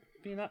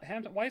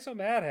Why so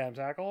mad, Ham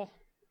Tackle?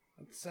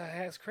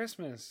 It's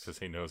Christmas. Because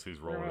he knows he's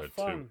We're rolling gonna it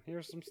have fun. too.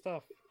 Here's some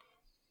stuff.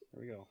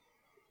 There we go.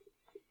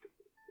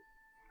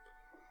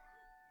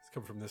 It's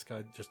come from this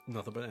guy. Just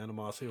nothing but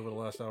animosity over the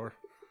last hour.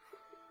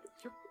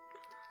 You're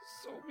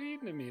so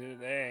mean to me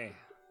today.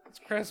 It's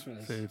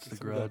Christmas. Say it's the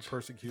Some of grudge. that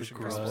persecution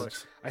The grudge.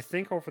 complex. I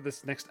think over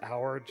this next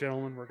hour,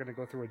 gentlemen, we're going to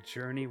go through a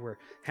journey where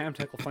Ham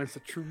Tackle finds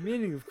the true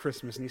meaning of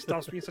Christmas and he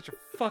stops being such a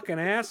fucking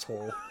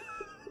asshole.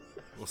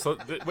 Well, so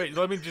wait,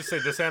 let me just say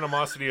this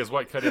animosity is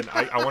what cut in.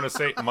 I want to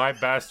say my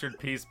bastard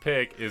piece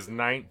pick is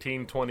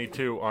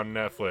 1922 on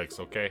Netflix.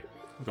 Okay,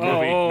 the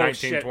movie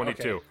shit.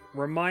 1922. Okay.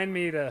 Remind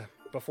me to,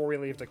 before we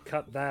leave, to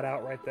cut that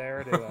out right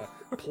there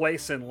to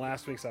place in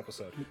last week's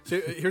episode. See,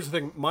 here's the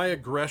thing. My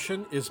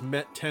aggression is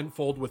met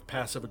tenfold with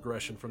passive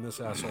aggression from this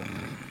asshole,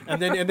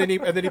 and then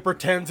he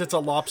pretends it's a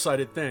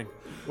lopsided thing,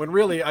 when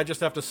really I just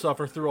have to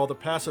suffer through all the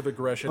passive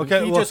aggression.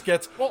 Okay, He well, just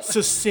gets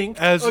succinct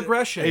As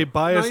aggression. a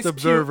biased Nice, cute,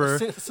 observer,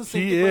 succinct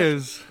he aggression.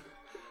 is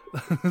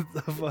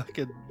the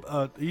fucking.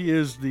 He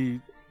is the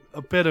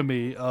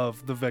epitome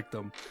of the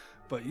victim,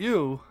 but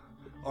you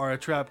are a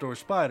trapdoor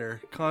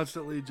spider,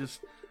 constantly just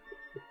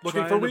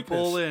Looking trying for to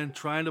pull weakness.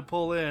 trying to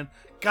pull in.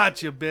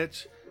 Gotcha,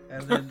 bitch.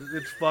 And then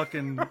it's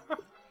fucking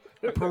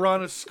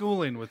piranha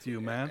schooling with you,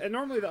 man. And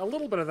normally a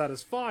little bit of that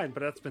is fine,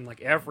 but that's been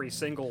like every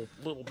single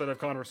little bit of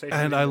conversation.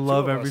 And between I the two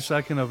love of every us.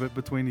 second of it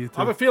between you I two.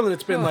 have a feeling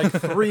it's been like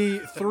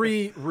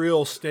three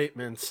real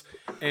statements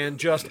and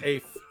just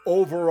a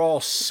overall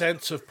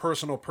sense of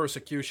personal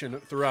persecution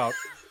throughout.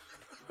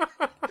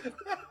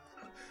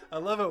 I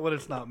love it when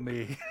it's not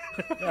me.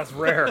 That's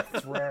rare.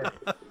 It's rare.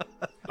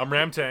 I'm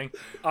Ramtang.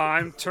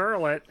 I'm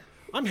Turlet.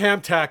 I'm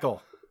Ham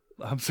Tackle.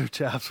 I'm Sir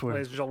Chapsworth.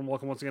 Ladies and gentlemen,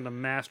 welcome once again to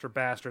Master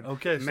Bastard.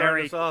 Okay, start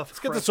Merry us off. Let's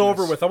get this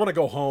over with. I want to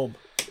go home.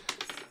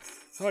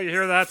 Oh, you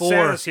hear that? 4.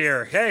 Santa's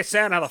here. Hey,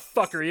 Santa, how the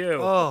fuck are you?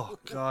 Oh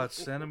God,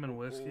 cinnamon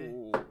whiskey.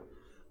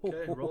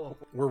 Okay, roll.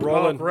 We're Oh,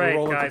 rolling. great, We're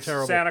rolling guys. for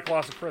terrible. Santa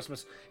Claus at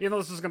Christmas. Even though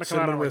this is going to come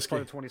Cinnamon out on like, whiskey.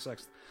 probably the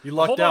 26th. You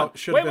lucked Hold on. out.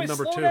 Should have been Wait,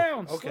 number slow 2.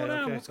 Down, Okay, slow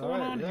down. okay, What's all going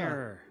right, on yeah.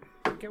 here?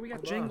 Okay, we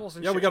got jingles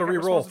and Yeah, shit. we gotta got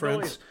re-roll,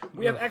 responsibilities. friends.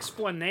 We have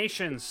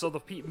explanations so the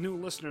new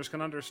listeners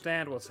can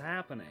understand what's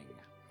happening.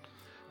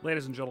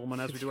 Ladies and gentlemen,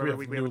 as we do every have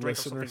week, we have a new drink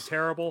of something listeners.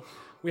 terrible.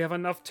 We have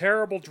enough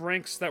terrible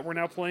drinks that we're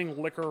now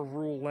playing liquor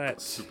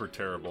roulette. Super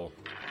terrible.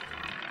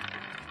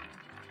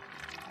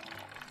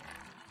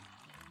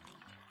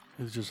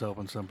 He's just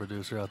hoping some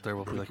producer out there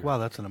will be like, "Wow,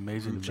 that's an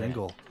amazing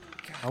jingle."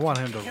 I want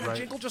him to Can a write.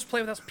 jingle just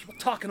play without people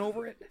talking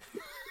over it?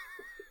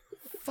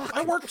 Fuck.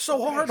 I worked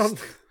so hard on.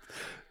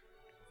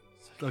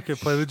 Okay,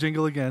 play the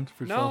jingle again.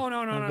 For No, Phil.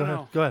 no, no, no, Go ahead.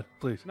 no. Go ahead,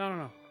 please.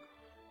 No.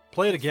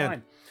 Play it again.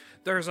 Fine.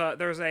 There's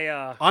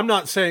a I'm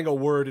not saying a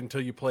word until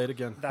you play it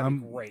again.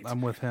 that'd be great.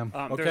 I'm with him.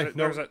 Okay,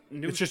 There's a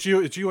new. It's just you.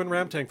 It's you and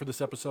Ramtang for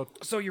this episode.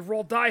 So you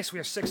roll dice. We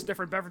have 6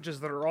 different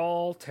beverages that are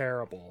all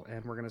terrible,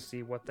 and we're gonna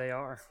see what they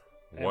are.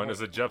 And 1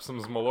 is a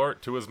Jepson's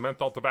Malort. 2 is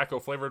menthol tobacco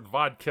flavored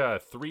vodka.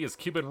 3 is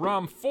Cuban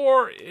rum.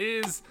 4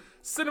 is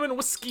cinnamon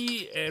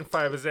whiskey, and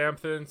 5 is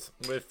absinthe,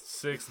 with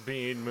 6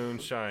 being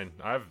moonshine.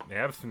 I've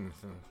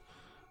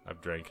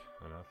drank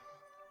enough.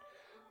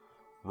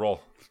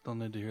 Roll. Still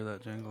need to hear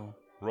that jingle.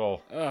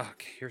 Roll.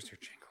 Okay, here's your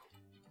jingle.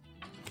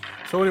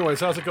 So, anyways,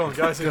 how's it going,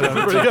 guys? Pretty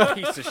You good.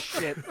 piece of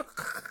shit.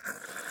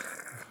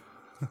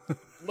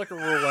 Liquor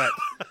roulette.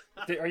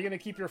 Are you gonna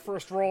keep your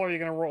first roll, or are you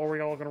gonna roll? Or are we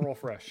all gonna roll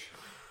fresh?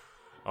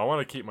 I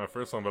want to keep my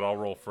first one, but I'll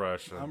roll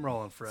fresh. I'm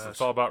rolling fresh.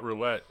 It's all about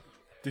roulette.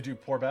 Did you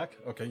pour back?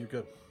 Okay, you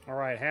good. All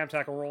right, Ham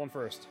Tackle rolling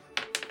first.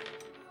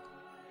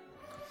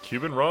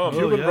 Cuban rum.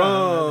 Cuban yeah,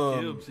 rum.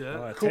 Cubes,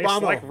 yeah. It tastes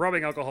Cubano. like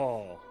rubbing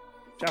alcohol.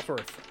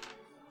 Chapsworth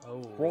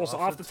Oh, rolls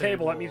off the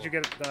table. That means you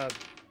get.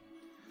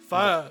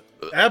 Fire.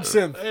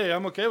 Absinthe. Hey,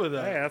 I'm okay with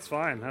that. Hey, that's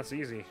fine. That's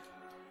easy.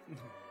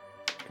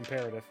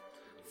 Comparative.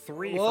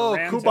 3 Whoa, for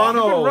Ramsay.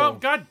 Cubano. Cuban rum.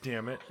 God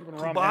damn it. Cuban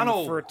rum. Cubano.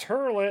 And for a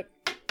turlet,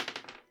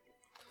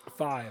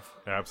 5.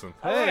 Absinthe.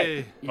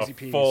 Hey. Easy A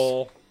peas.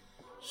 full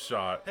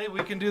shot. Hey,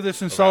 we can do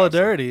this in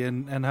solidarity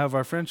and have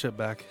our friendship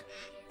back.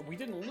 We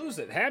didn't lose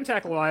it. Ham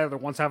Tackle and I are the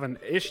ones having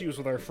issues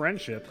with our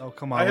friendship. Oh,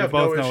 come on. I we have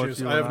both no know issues.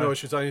 it's you I have and no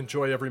issues. I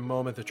enjoy every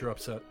moment that you're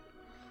upset.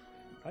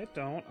 I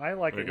don't. I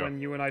like There it you go. when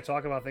you and I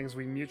talk about things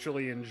we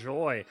mutually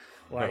enjoy.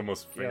 I Like,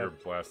 almost yeah. finger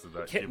blasted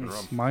that Cuban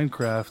Kittens. rum.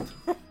 Minecraft.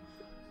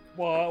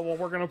 Well,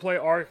 we're gonna play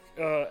Arc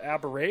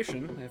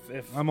Aberration.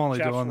 If I'm only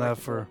Chaps doing that will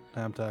for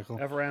Ham Tackle.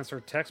 ever answer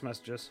text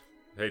messages.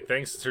 Hey,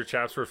 thanks Sir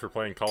Chapsworth for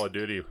playing Call of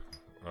Duty.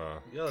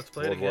 Yeah, let's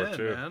play World it War again,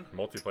 II man.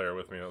 multiplayer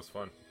with me. That was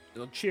fun.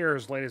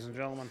 Cheers, ladies and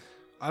gentlemen.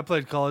 I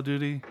played Call of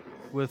Duty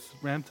with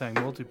Ramtang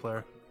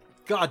multiplayer.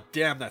 God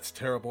damn, that's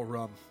terrible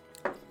rum.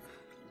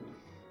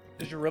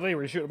 Did you really?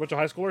 Were you shooting a bunch of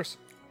high schoolers?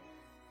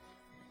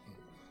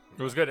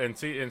 It was good, and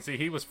see,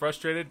 he was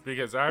frustrated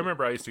because I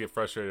remember I used to get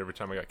frustrated every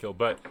time I got killed.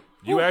 But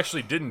you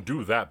actually didn't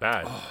do that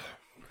bad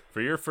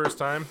for your first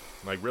time,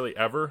 like really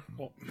ever.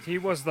 Well, he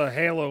was the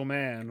Halo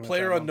man. which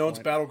Player at one Unknown's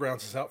point-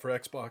 Battlegrounds is out for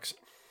Xbox.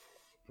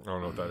 I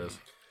don't know what that is.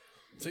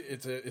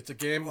 It's a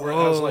game where it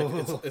has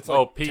like it's like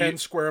Oh, Pete. 10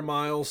 square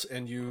miles,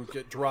 and you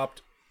get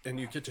dropped, and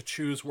you get to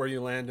choose where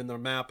you land in the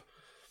map.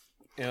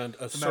 and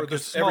gets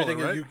smaller, everything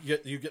right?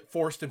 you get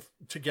forced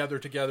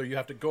together. You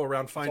have to go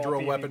around, find your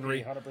own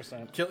weaponry.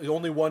 100%.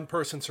 Only one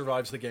person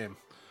survives the game.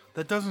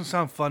 That doesn't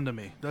sound fun to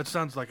me. That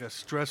sounds like a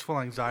stressful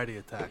anxiety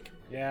attack.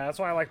 Yeah, that's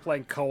why I like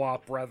playing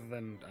co-op rather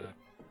than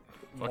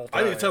I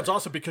think it sounds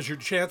awesome because your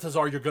chances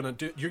are you're gonna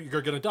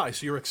die,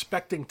 so you're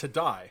expecting to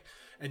die,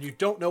 and you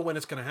don't know when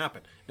it's gonna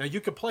happen. Now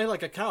you can play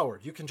like a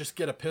coward. You can just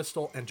get a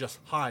pistol and just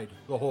hide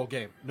the whole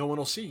game. No one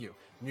will see you.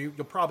 You'll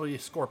probably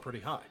score pretty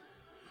high.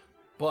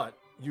 But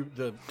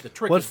the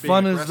trick. What is being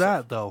fun is aggressive.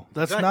 that, though?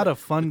 That's Exactly. not a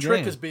fun The trick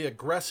game. is be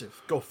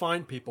aggressive. Go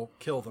find people,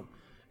 kill them,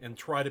 and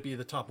try to be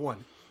the top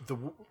one.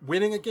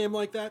 Winning a game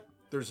like that,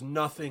 there's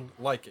nothing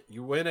like it.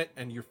 You win it,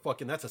 and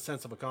that's a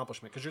sense of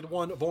accomplishment because you're the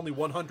one of only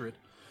 100.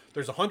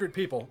 There's 100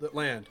 people that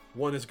land.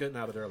 One is getting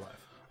out of their life.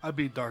 I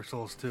beat Dark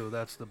Souls 2.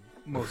 That's the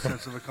most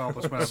sense of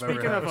accomplishment I've Speaking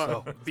ever had.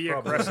 of So. Be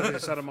Aggressive, you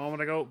said a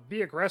moment ago,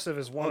 Be Aggressive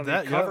is one of the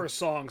that, yeah. cover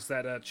songs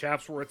that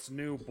Chapsworth's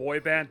new boy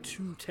band,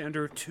 Too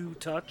Tender, Too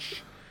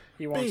Touch,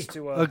 he wants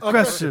to...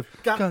 Aggressive.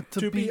 Got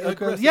to be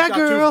aggressive. Yeah, got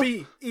girl.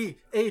 to be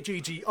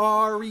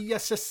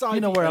EAGGRESSIV.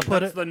 You know where I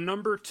put That's it? the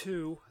number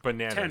 2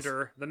 Bananas.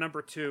 tender, the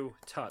number 2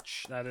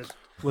 touch. That is...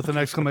 With an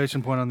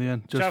exclamation point on the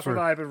end. Just Chatsworth and for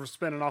I have been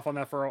spinning off on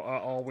that for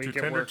all week at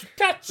Tender work. to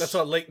touch. That's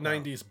a late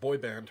 90s boy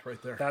band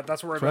right there.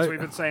 That's where right. we've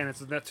been saying. It's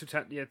that 2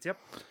 tender. Yeah, yep.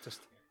 Just...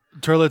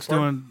 Turlet's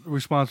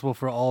responsible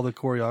for all the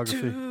choreography.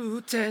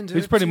 Too tender,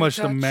 He's pretty too much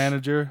the touch.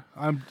 manager.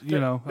 I'm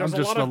There's just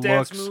a lot the of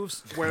dance looks.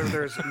 moves where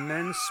there's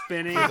men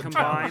spinning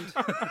combined.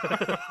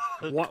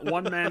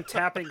 one man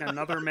tapping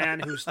another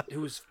man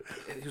who's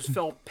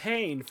felt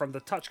pain from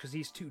the touch because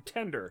he's too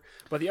tender,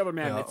 but the other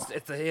man,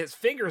 his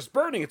finger's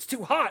burning. It's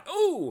too hot.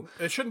 Ooh!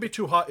 It shouldn't be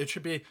too hot. It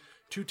should be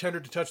too tender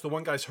to touch. The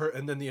one guy's hurt,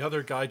 and then the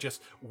other guy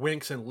just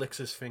winks and licks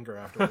his finger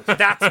afterwards.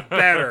 That's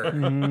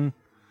better.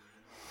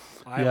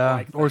 I Yeah,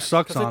 like that. or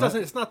sucks Because on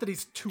it. it's not that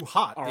he's too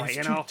hot. All right, he's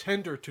you too know.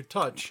 tender to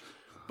touch,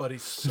 but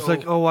he's so It's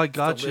like, oh, I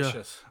got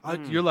delicious. you.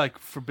 You're like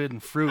forbidden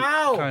fruit,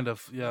 Ow! kind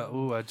of. Yeah.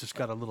 Ooh, I just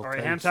got a little. All right,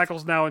 taste. Ham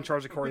Tackle's now in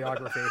charge of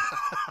choreography.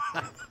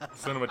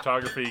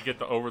 Cinematography, you get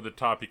the over the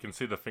top. You can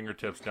see the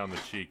fingertips down the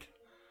cheek.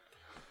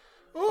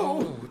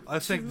 I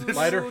think this.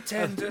 Lighter. Too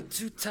tender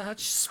to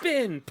touch.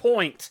 Spin.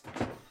 Point.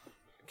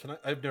 Can I?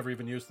 I've never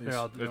even used these. Here,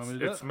 you want me to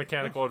do It's it?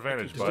 mechanical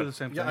advantage, Just do the bud.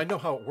 same Yeah, thing. I know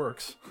how it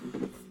works.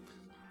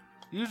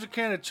 Use a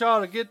can of chaw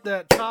to get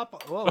that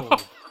top. Whoa.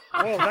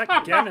 Whoa,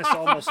 that Guinness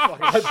almost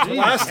fucking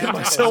Blasted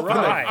myself in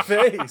the Right.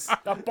 face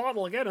That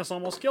bottle of Guinness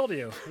almost killed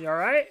you. You all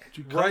right?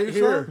 right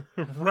here.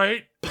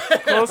 Right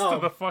close to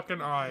the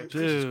fucking eye.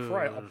 Dude.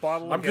 Right, a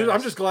bottle of I'm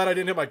Guinness. just glad I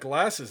didn't hit my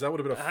glasses. That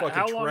would have been a fucking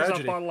How long has that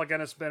tragedy. bottle of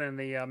Guinness been in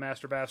the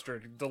Master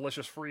Bastard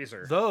delicious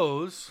freezer?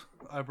 Those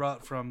I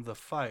brought from the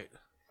fight.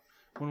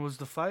 When was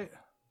the fight?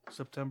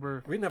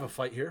 September. We didn't have a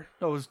fight here.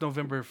 No, it was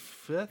November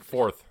 5th.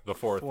 The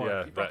fourth,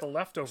 yeah. You brought That the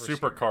leftovers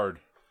super here. card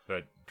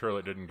that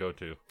Turlet didn't go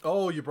to.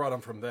 Oh, you brought them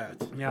from that.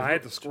 Yeah, I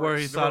had the Where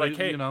he squirts. They were thought, like,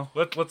 hey, you know.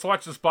 let's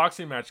watch this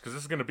boxing match because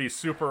this is going to be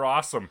super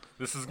awesome.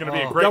 This is going to be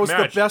a great That was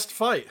match. the best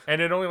fight.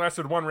 And it only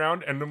lasted one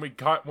round, and then we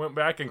went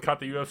back and caught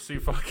the UFC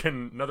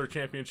fucking another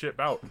championship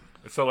bout.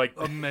 So like,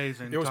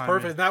 Amazing. It was timing.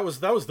 perfect. That was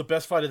the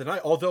best fight of the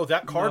night. Although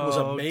that card was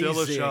amazing.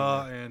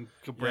 Dillashaw and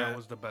Cabral Yeah.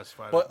 was the best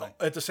fight. I But think.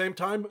 at the same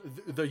time,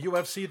 the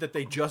UFC that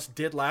they just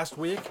did last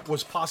week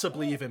was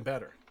possibly even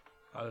better.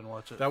 I didn't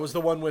watch it. That was the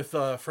one with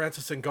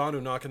Francis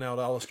Ngannou knocking out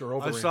Alistair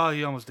Overeem. I saw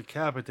he almost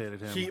decapitated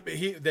him.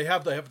 They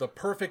have the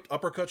perfect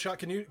uppercut shot.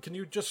 Can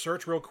you just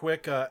search real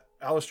quick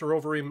Alistair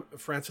Overeem,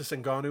 Francis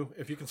Ngannou?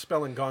 If you can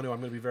spell Ngannou, I'm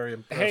going to be very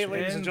impressed. Hey, with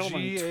you. ladies and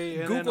gentlemen,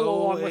 N-G-A-N-N-O-A-U. Google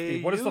along with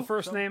me. What is the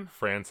first name?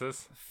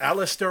 Francis.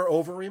 Alistair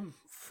Overeem.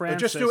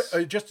 Francis.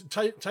 Just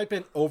type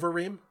in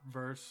Overeem.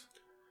 Verse.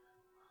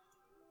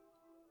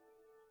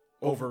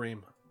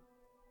 Overeem.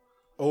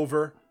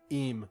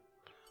 Overeem.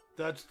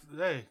 That's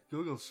hey,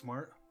 Google's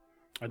smart.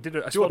 I did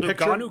it. I Do a spelled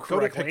picture. Ngannou Go to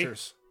correctly.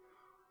 pictures.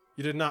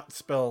 You did not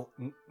spell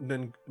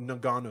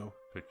Ngannou.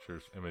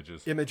 Pictures,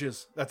 images.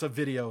 Images. That's a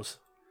videos.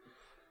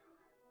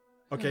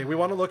 Okay, we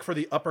want to look for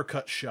the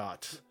uppercut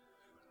shot.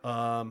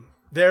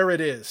 There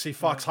it is. See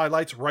Fox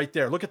highlights right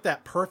there. Look at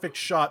that perfect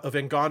shot of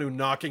Ngannou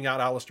knocking out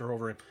Alistair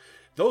Overeem.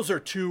 Those are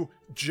two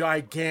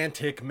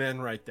gigantic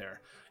men right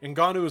there.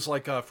 Ngannou is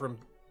like from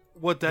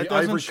What that the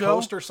doesn't Ivory show,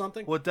 Coast or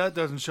something. what that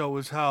doesn't show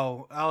is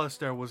how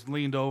Alistair was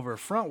leaned over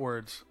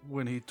frontwards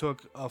when he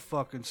took a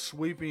fucking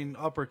sweeping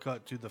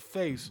uppercut to the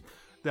face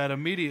that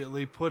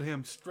immediately put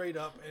him straight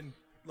up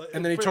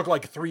And then he took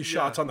like 3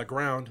 shots on the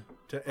ground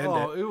to end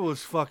Oh, it. it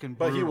was fucking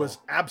But brutal. he was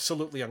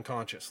absolutely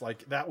unconscious.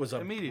 Like that was a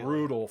Immediately.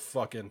 brutal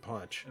fucking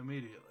punch.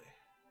 immediately.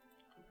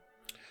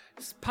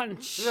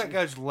 Punch. Look at that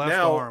guy's left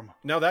arm.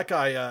 Now that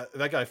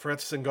guy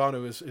Francis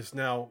Ngannou is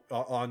now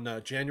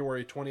on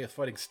January 20th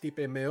fighting Stipe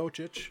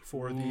Miocic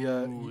for Ooh,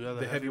 the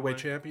the heavyweight heavyweight.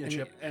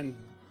 championship. And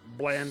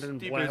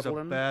Blandon Stipe's a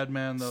Blamblin. bad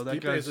man though. That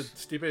guy's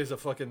Stipe is a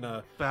fucking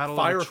battle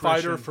firefighter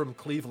attrition. from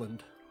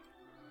Cleveland.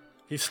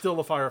 He's still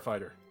a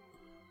firefighter.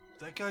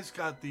 That guy's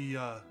got the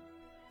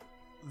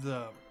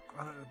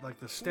like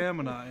the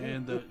stamina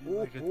and the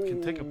like it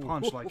can take a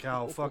punch like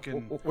how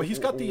fucking Well, he's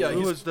got the.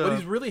 Who was the what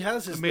he really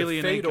has is the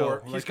Fedor.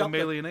 Emelianenko, He's like got the,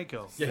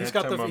 Emelianenko. yeah, he's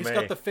got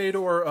the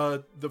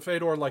Fedor. The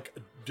Fedor like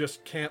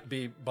just can't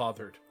be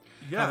bothered.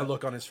 Yeah, Kind of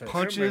look on his face.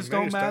 punches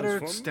don't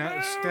matter.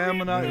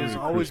 Stamina is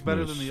always better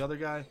than Christmas. the other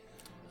guy.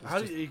 How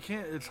do you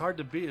can't? It's hard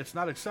to beat. It's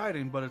not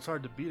exciting, but it's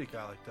hard to beat a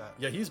guy like that.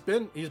 Yeah, he's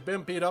been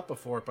beat up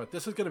before, but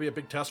this is going to be a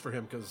big test for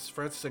him because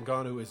Francis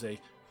Ngannou is a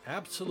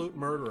absolute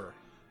murderer.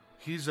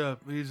 He's an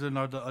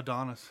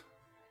Adonis,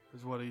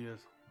 is what he is.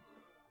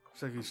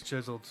 It's like he's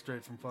chiseled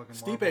straight from fucking.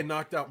 Stipe marble.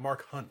 knocked out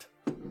Mark Hunt.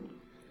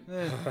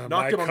 Eh,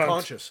 Knocked him Hunt.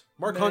 unconscious.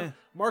 Mark Nah.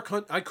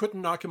 Hunt. I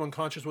couldn't knock him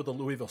unconscious with a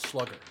Louisville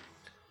Slugger.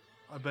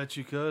 I bet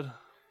you could.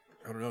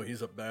 I don't know.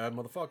 He's a bad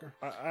motherfucker.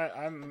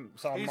 I'm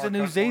saw He's Mark a New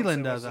Hunt once,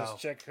 Zealander, it was this though.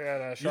 chick who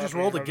had a You shot just me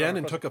rolled from again the-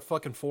 and took a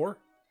fucking 4.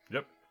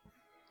 Yep.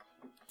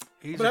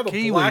 He's I'm gonna a have a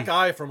Kiwi. black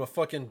eye from a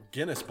fucking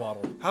Guinness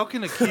bottle. How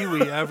can a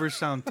Kiwi ever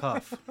sound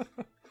tough?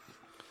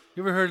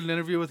 You ever heard an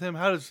interview with him?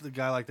 How does the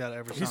guy like that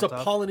ever sound He's a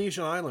tough?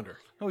 Polynesian Islander.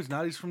 No, he's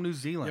not. He's from New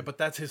Zealand. Yeah, but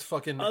that's his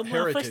fucking Oh, well,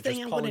 heritage. first thing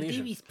is I'm going to do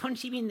Polynesian. is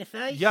punch him in the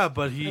face. Yeah,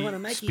 but he I wanna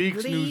make him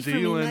speaks New bleed from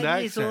his Zealand nose,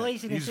 accent.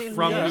 eyes, and He's his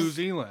from nose. New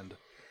Zealand.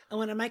 I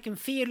want to make him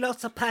feel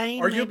lots of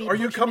pain. Are you maybe are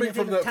you punch him in coming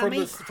from little the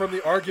tummy. from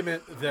the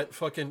argument that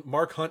fucking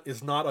Mark Hunt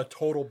is not a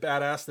total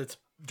badass that's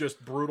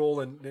just brutal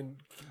and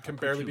can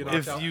barely be knocked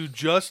If out? you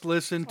just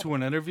listened to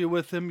an interview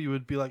with him, you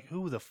would be like,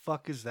 "Who the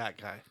fuck is that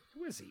guy?"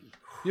 Who is he?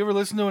 You ever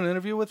listen to an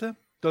interview with him?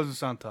 Doesn't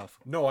sound tough.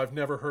 No, I've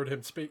never heard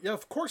him speak. Yeah,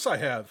 of course I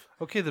have.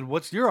 Okay, then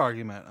what's your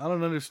argument? I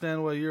don't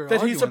understand why you're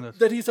arguing this.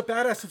 That he's a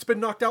badass that's been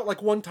knocked out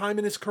like one time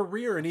in his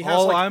career, and he has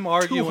All like I'm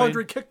arguing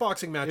 200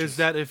 kickboxing matches. Is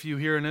that if you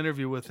hear an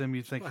interview with him,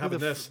 you think, I'm "Who the having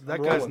this. that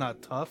I'm guy's rolling.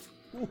 not tough."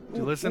 Do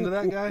you listen to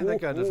that guy?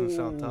 That guy doesn't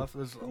sound tough.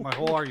 This is my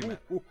whole argument.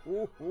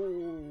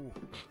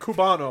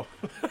 Cubano?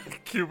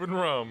 Cuban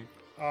rum.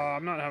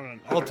 I'm not having.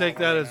 I'll take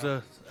that as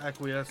a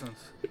acquiescence.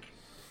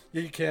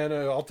 Yeah, you can.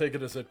 I'll take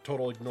it as a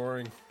total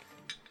ignoring.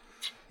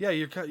 Yeah,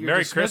 you're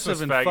Merry dismissive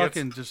Christmas, and faggots.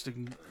 fucking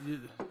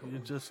you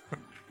just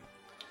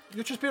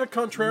You're just being a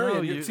contrarian.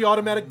 No, It's the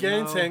automatic no.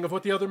 gainsaying of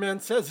what the other man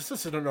says. This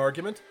isn't an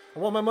argument. I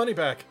want my money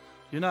back.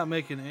 you're not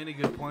making any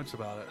good points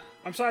about it.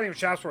 I'm siding with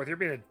Chapsworth. You're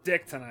being a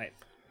dick tonight.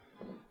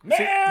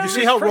 You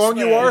see how wrong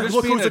you are? You're just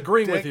Look being who's a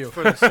agreeing dick with you.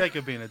 for the sake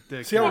of being a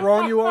dick. See how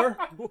wrong you are?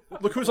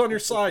 Look who's on your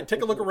side.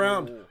 Take a look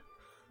around.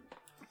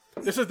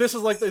 This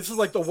is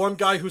like the one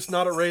guy who's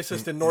not a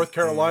racist in North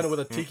Carolina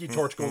with a tiki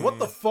torch going, "What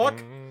the fuck?"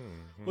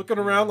 Looking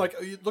around like,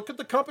 "Look at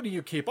the company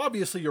you keep.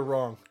 Obviously you're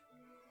wrong."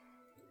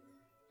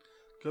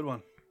 Good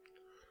one.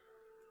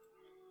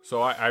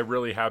 So I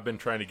really have been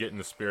trying to get in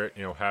the spirit,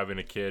 having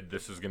a kid.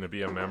 This is going to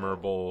be a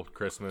memorable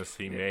Christmas.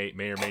 He may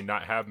or may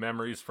not have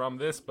memories from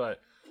this, but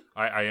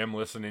I am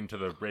listening to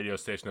the radio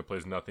station that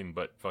plays nothing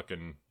but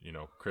fucking,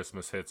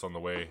 Christmas hits on the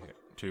way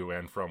to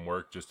and from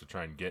work just to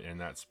try and get in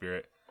that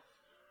spirit.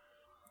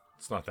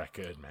 It's not that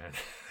good, man.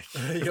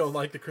 You don't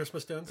like the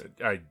Christmas dance?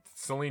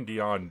 Celine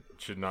Dion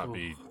should not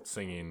be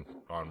singing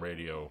on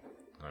radio.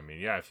 I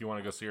mean, yeah, if you want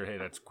to go see her, hey,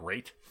 that's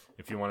great.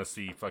 If you want to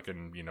see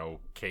fucking,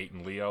 Kate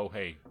and Leo,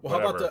 hey, Well,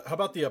 whatever. how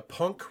about the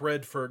punk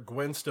cred for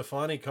Gwen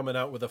Stefani coming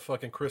out with a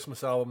fucking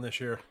Christmas album this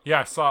year?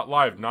 Yeah, I saw it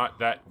live. Not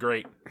that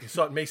great. You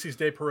saw it at Macy's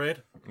Day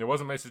Parade? It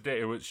wasn't Macy's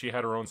Day. She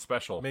had her own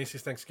special.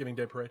 Macy's Thanksgiving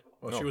Day Parade.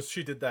 Well, No.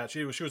 she did that.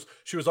 She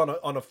was on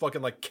a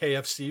fucking like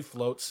KFC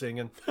float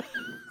singing.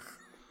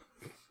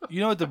 You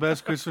know what the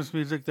best Christmas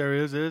music there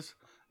is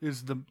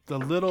the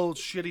little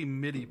shitty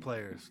MIDI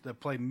players that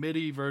play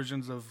MIDI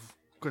versions of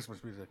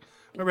Christmas music.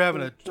 I remember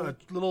having a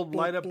little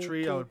light up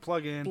tree I would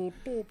plug in,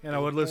 and I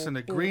would listen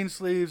to Green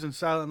Sleeves and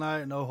Silent Night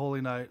and Oh Holy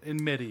Night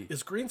in MIDI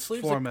Is Green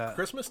Sleeves format. a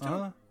Christmas tune?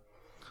 Uh-huh.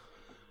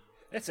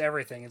 It's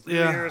everything. It's New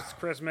Yeah. Year's, it's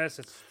Christmas.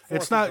 It's 4th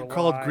It's of not July.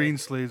 called Green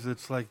Sleeves.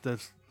 It's like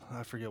this.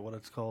 I forget what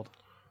it's called.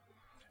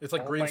 It's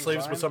like Old Green Lang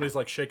Sleeves, Syne? but somebody's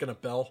like shaking a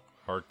bell.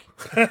 Hark.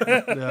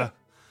 Yeah,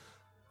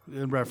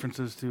 in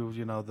references to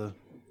the.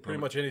 Pretty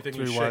much anything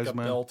you Three shake Wise a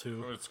Men. bell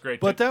to. It's great.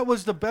 But that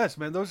was the best,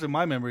 man. Those are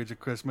my memories of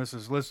Christmas.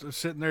 Is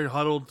sitting there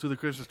huddled to the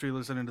Christmas tree,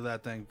 listening to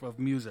that thing of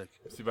music.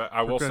 See, but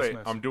I will say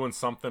Christmas. I'm doing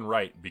something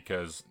right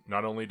because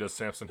not only does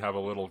Samson have a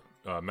little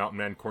mountain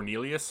man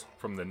Cornelius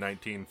from the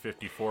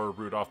 1954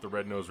 Rudolph the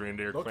Red-Nosed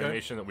Reindeer Okay.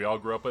 claymation that we all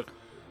grew up with,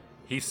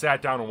 he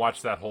sat down and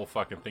watched that whole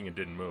fucking thing and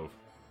didn't move.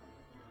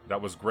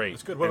 That was great.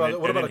 It's good. What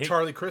about a Charlie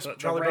Brown The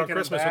Christmas Rankin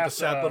with the Bass,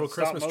 sad little stop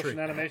Christmas motion tree?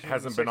 animation from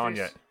Hasn't the been on 60s.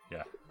 yet.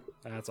 Yeah,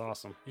 That's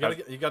awesome.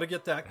 You gotta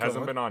get that going.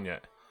 hasn't been on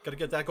yet. Gotta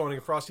get that going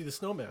in Frosty the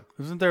Snowman.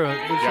 Isn't there a?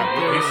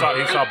 Yeah,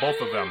 he saw both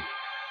of them.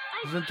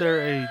 Isn't there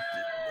a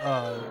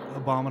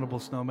abominable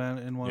snowman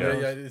in one Yeah, of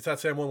those? yeah. It's that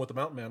same one with the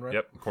mountain man, right?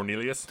 Yep,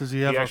 Cornelius. Does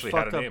he have a actually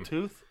had fucked a up name.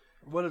 tooth?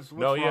 What's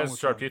No, he wrong has with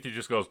sharp that? teeth. He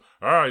just goes,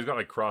 he's got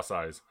like cross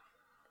eyes.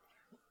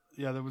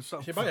 Yeah, there was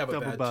something He might have fucked a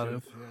up bad about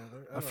tooth. him.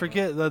 Yeah, I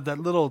forget that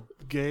little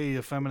gay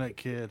effeminate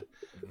kid,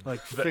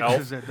 like fixes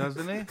elf? it,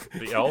 doesn't he?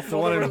 The elf. The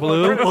one in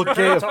blue.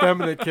 Okay,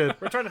 effeminate kid.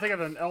 We're trying to think of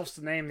an elf's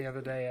name the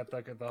other day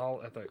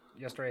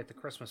yesterday at the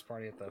Christmas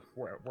party at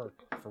work.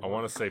 I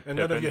want to say And Pippin.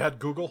 none of you had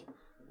Google.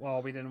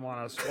 Well, we didn't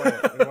want to spoil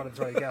it. We wanted to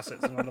try to guess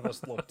it, so none of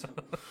us looked.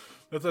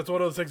 That's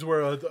one of those things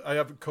where I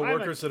have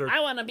coworkers that are. I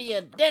want to be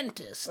a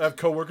dentist. I have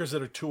coworkers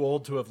that are too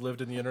old to have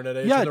lived in the internet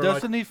age. Yeah, and they're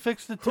doesn't he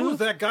fix the like, who's tooth?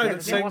 that guy that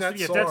He sang wants to that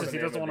be a song? dentist. He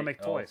doesn't want to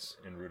make toys.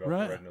 In Rudolph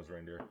Right. the Red-Nosed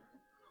Reindeer.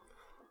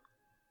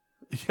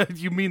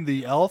 You mean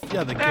the elf?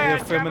 Yeah, the gay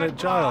effeminate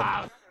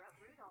child.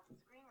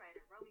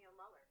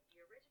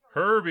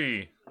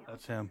 Herbie.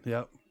 That's him.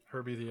 Yep.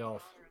 Herbie the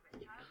Elf.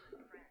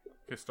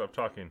 Okay, stop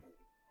talking.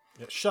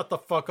 Yeah, shut the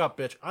fuck up,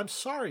 bitch. I'm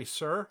sorry,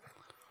 sir.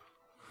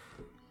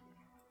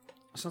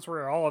 Since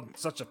we're all in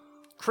such a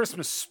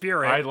Christmas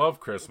spirit, I love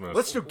Christmas.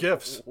 Let's do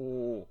gifts.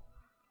 Do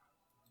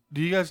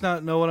you guys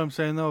not know what I'm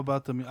saying though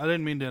about the? I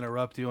didn't mean to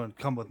interrupt you and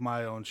come with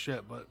my own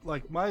shit, but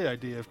like my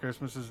idea of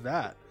Christmas is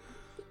that,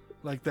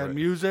 like that Right.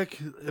 music.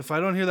 If I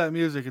don't hear that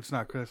music, it's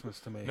not Christmas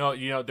to me. No,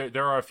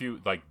 there are a few,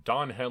 like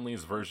Don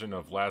Henley's version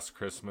of Last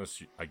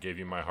Christmas, I Gave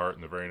You My Heart,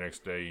 and the very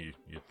next day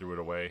you threw it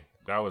away.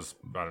 That was,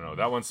 I don't know,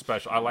 that one's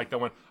special. I like that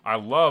one. I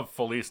love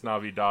Feliz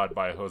Navidad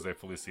by Jose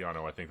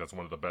Feliciano. I think that's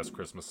one of the best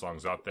Christmas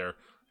songs out there,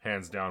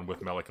 hands down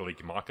with Mele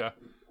Kalikimaka.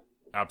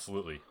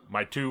 Absolutely.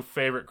 My two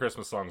favorite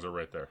Christmas songs are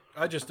right there.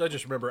 I just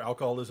remember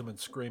alcoholism and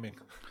screaming.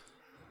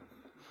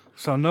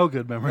 So no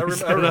good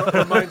memories. That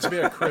reminds me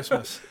of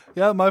Christmas.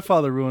 Yeah, my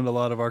father ruined a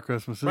lot of our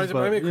Christmases, Reminds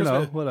but me of you know,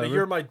 Christmas. whatever. The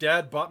year my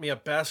dad bought me a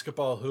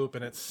basketball hoop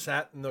and it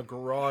sat in the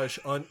garage.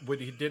 When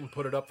he didn't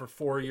put it up for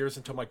 4 years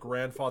until my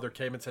grandfather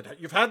came and said,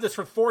 "You've had this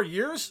for 4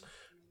 years?"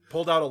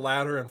 Pulled out a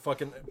ladder and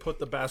fucking put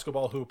the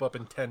basketball hoop up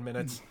in 10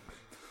 minutes.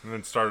 And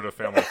then started a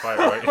family fight,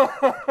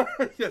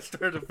 right? Yeah,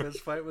 started a fist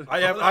fight with.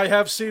 I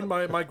have seen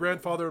my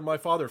grandfather and my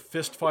father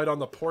fist fight on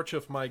the porch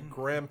of my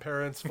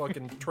grandparents'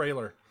 fucking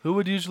trailer. Who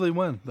would usually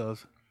win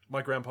those?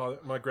 My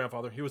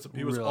grandfather, he was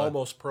Really?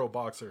 almost pro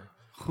boxer.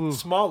 Who?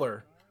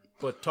 Smaller,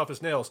 but tough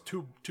as nails.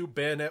 Two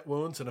bayonet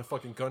wounds and a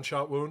fucking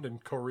gunshot wound in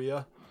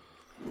Korea.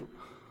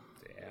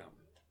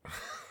 Damn.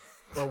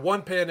 Or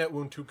one bayonet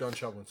wound, 2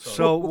 gunshot wounds. Sorry.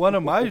 So one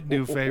of my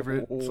new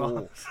favorite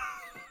songs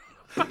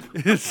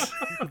is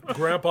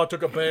Grandpa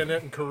took a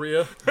bayonet in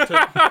Korea.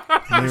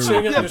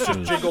 Sing it, and it's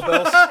just Jingle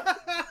Bells.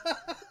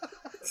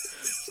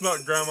 It's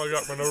not Grandma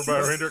got run over by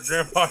a reindeer.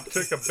 Grandpa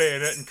took a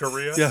bayonet in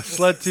Korea. yeah,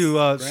 sled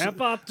to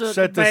Grandpa took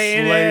set a the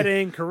bayonet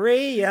sleigh, in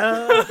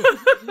Korea.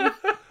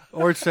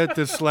 or set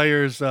the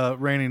Slayer's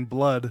 "Raining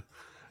Blood."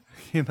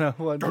 You know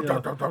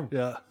what?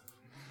 Yeah.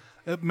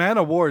 Man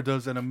of War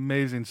does an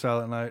amazing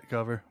Silent Night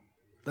cover.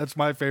 That's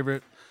my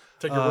favorite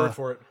Take your word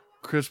for it.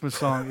 Christmas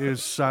song.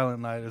 Is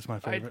Silent Night is my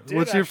favorite. did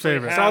What's your actually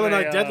favorite? have- Silent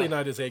a, Night, Deadly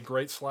Night is a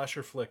great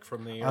slasher flick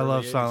from the I love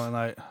early 80s. Silent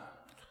Night.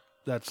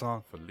 That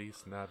song.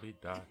 Feliz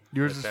Navidad.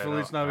 Yours is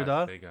Feliz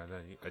Navidad?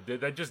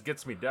 That just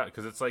gets me down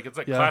because it's like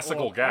Yeah.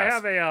 classical Well, gas. I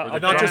have a Where the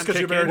Not just drums 'cause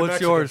you kick married in. a What's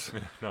Mexican. yours?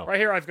 No. Right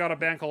here, I've got a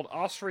band called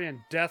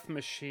Austrian Death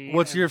Machine.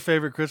 What's and your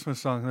favorite Christmas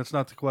song? That's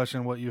not the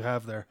question. What you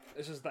have there?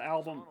 This is the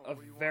album of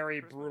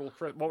very brutal.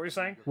 What were you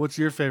saying? What's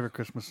your favorite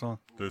Christmas song?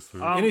 This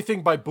is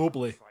Anything by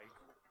Bublé.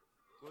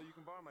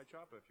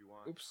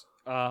 Oops.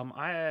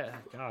 I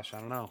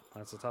don't know.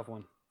 That's a tough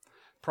one.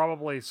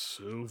 Probably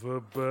Silver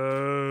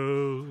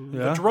Bell.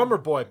 Yeah. Drummer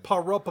Boy,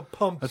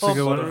 pa-ra-pa-pum-pum, That's a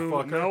good one.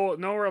 motherfucker.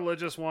 No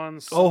religious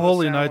ones. Oh,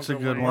 Holy Sounds Night's a are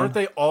good lame. one. Aren't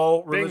they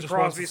all Bing religious ones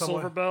Crosby, in some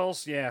Silver way?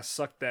 Bells. Yeah,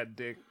 suck that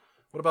dick.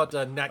 What about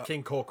Nat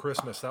King Cole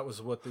Christmas? That was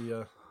what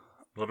the...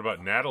 What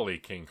about Natalie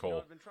King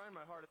Cole?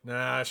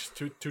 Nah, it's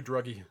too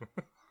druggy.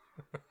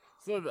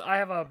 So I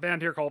have a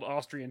band here called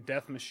Austrian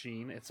Death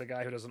Machine. It's a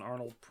guy who does an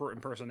Arnold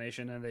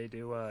impersonation, and they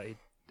do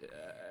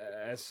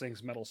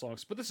sings metal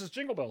songs. But this is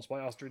Jingle Bells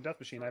by Austrian Death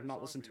Machine. I have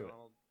not listened to it.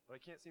 But I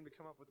can't seem to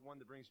come up with one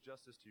that brings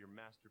justice to your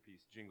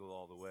masterpiece, Jingle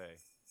All the Way.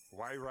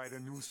 Why write a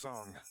new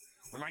song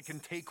when I can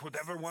take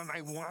whatever one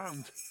I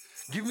want?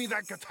 Give me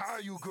that guitar,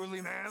 you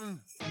girly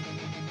man.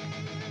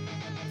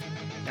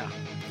 Yeah.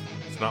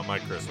 It's not my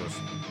Christmas.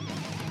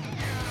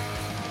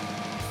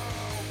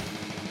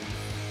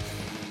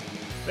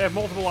 They have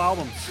multiple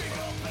albums.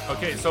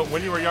 Okay, so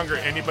when you were younger,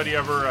 anybody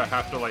ever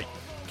have to like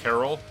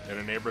carol in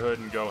a neighborhood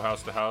and go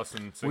house to house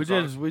and sing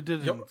songs? We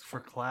did it for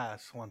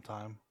class one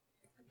time.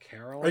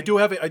 Carol. I do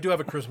have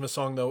a Christmas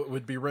song, though. It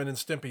would be Ren and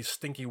Stimpy's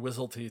Stinky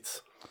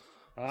Whizzleteats.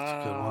 That's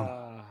a good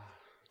one.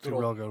 It's a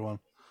real good one.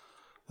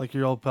 Like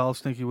your old pal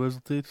Stinky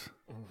Whizzleteats?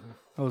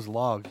 That was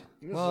Log.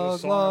 This Log, is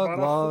a song log,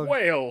 about log. a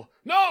whale.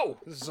 No!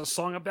 This is a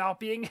song about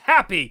being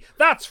happy.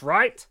 That's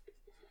right.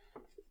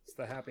 It's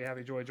the Happy,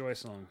 Happy, Joy, Joy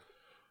song.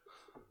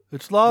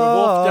 It's We wolf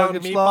Log. down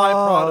It's meat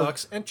Log.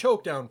 byproducts and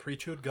choke down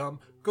pre-chewed gum.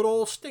 Good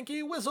old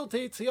Stinky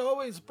Whizzleteats, he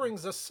always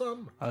brings us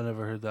some. I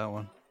never heard that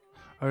one.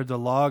 I heard the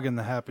Log and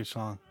the Happy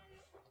song.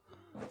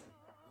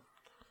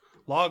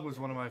 Log was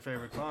one of my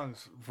favorite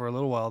songs for a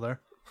little while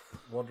there.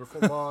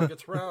 Wonderful log,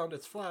 it's round,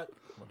 it's flat.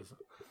 What is it?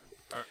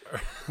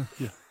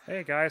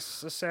 Hey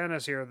guys, the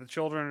Santa's here. The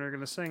children are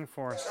going to sing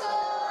for us.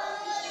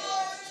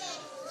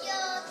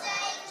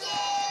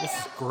 This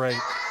is great.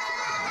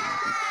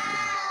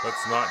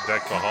 Let's not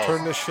deck the halls.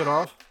 Turn this shit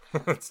off.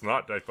 Let's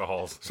not deck the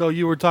halls. So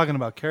you were talking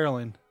about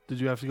caroling. Did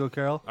you have to go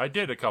carol? I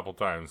did a couple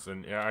times,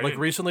 and yeah, I Like didn't-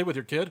 recently with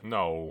your kid?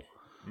 No,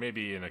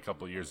 maybe in a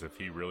couple of years if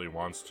he really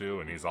wants to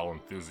and he's all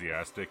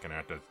enthusiastic and I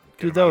have to get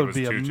Dude, him that out would of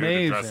his be tutu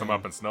to dress him amazing.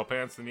 up in snow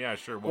pants, then yeah,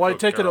 sure. Well, go I'd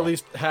take it at Carol.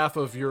 least half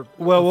of your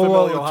Well,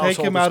 familial take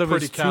him household out is of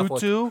pretty his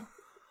Catholic. tutu.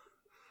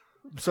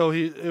 So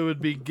it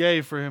would be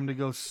gay for him to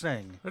go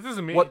sing. That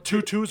doesn't mean What,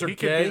 tutus are he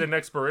could gay? be the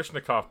next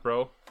Baryshnikov,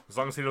 bro. As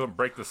long as he doesn't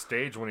break the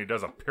stage when he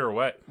does a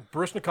pirouette.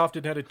 Baryshnikov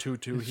didn't have a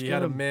tutu. He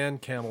had a gonna- man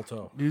camel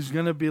toe. He's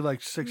gonna be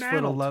like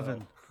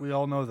 6'11". We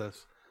all know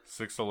this.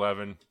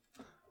 6'11",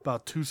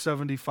 About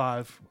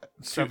 275,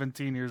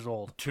 17 years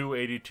old.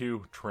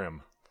 282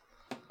 trim.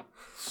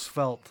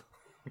 Svelte.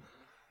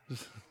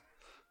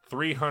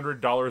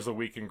 $300 a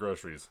week in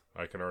groceries.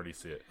 I can already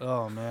see it.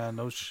 Oh man,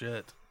 no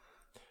shit.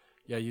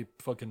 Yeah, you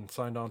fucking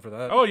signed on for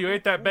that. Oh, you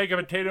ate that bag of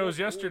potatoes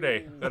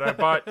yesterday that I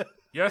bought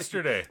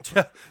yesterday.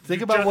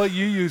 Think about what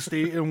you used to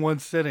eat in one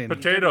sitting.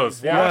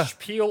 Potatoes, yeah. Wash,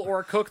 peel,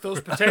 or cook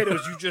those potatoes.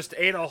 You just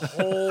ate a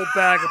whole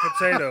bag of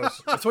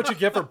potatoes. That's what you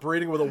get for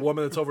breeding with a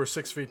woman that's over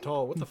 6 feet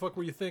tall. What the fuck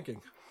were you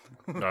thinking?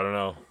 I don't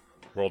know.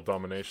 World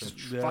domination.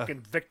 Yeah.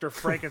 Fucking Victor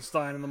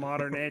Frankenstein in the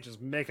modern age is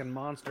making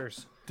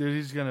monsters. Dude,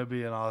 he's gonna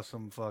be an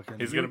awesome fucking.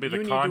 He's going to be you the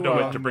need to,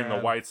 conduit to bring the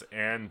man. whites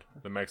and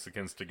the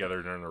Mexicans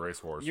together during the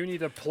race wars. You need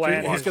to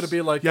plan. He's going to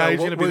be like Yeah, he's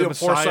gonna be the William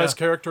Messiah. Forsythe's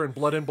character in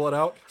Blood In, Blood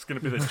Out. It's going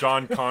to be the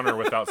John Connor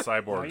without You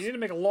cyborgs. need to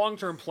make a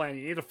long-term plan.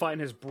 You need to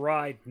find his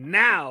bride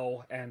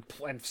now and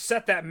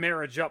set that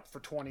marriage up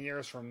for 20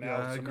 years from now. Yeah,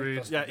 I So make agree.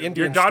 those- Yeah, Indian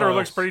Your daughter styles.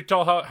 looks pretty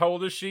tall. How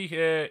old is she?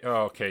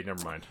 Oh, okay,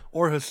 never mind.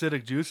 Or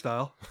Hasidic Jew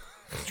style.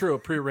 It's true,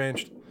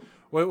 prearranged.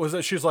 What was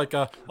it? She's like,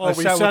 I we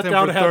sat sat with him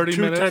down for to have 30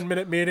 two minutes.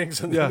 10-minute meetings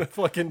and Yeah. then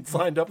fucking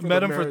signed up for Met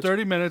the him for marriage.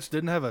 30 minutes,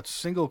 didn't have a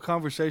single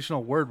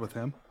conversational word with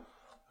him.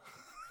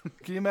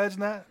 Can you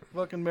imagine that?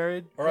 Fucking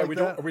married. All right, like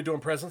are that? we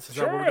doing presents? Is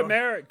that what we're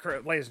Sure,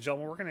 doing? ladies and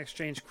gentlemen, we're going to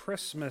exchange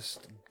Christmas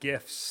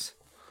gifts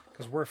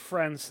because we're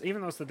friends.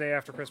 Even though it's the day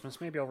after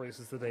Christmas, maybe I'll release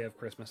it's the day of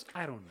Christmas.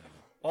 I don't know.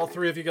 All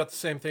three of you got the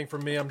same thing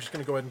from me. I'm just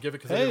going to go ahead and give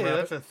it because I Hey, didn't wrap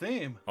that's it. a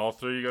theme. All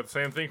three, you got the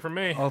same thing from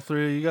me. All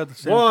three of you got the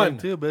same One. thing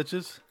too,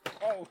 bitches.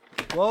 Oh,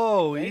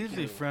 Whoa,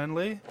 easy,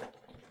 friendly.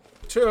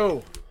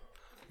 2,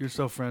 You're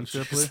so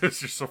friendshiply. You're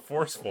so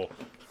forceful.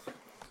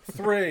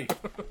 3.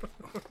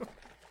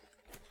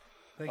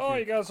 Thank oh, you.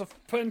 you guys are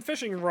putting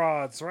fishing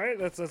rods, right?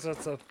 That's a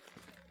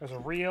there's a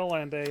reel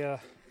and a.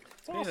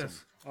 It's awesome.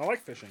 Penis. I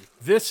like fishing.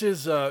 This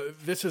is a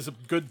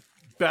good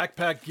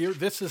backpack gear.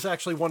 This is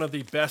actually one of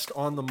the best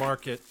on the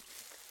market.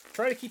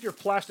 Try to keep your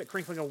plastic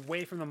crinkling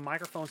away from the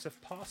microphones if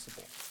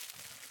possible.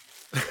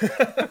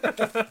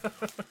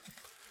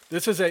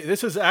 This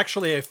is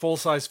actually a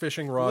full-size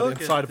fishing rod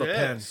Look inside at of a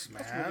pen. this,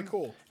 man.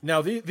 Cool.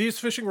 Now, these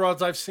fishing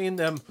rods, I've seen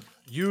them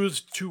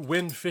used to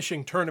win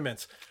fishing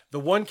tournaments. The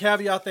one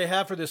caveat they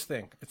have for this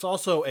thing, it's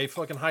also a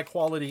fucking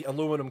high-quality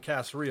aluminum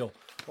cast reel.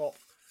 Well,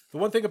 The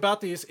one thing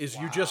about these is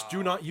you just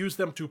do not use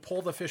them to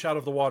pull the fish out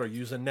of the water.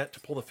 Use a net to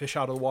pull the fish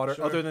out of the water.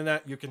 Other than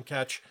that, you can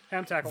catch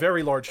Hand tackle.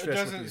 very large It fish with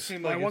doesn't these.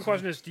 seem my like one it's-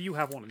 question is, do you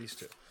have one of these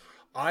two?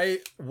 I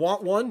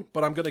want one,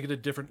 but I'm going to get a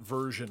different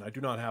version. I do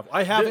not have.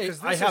 I have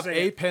Because a, I this have is a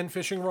a- pen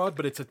fishing rod,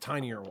 but it's a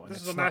tinier one. This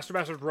It's is a not- Master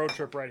Master's road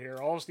trip right here.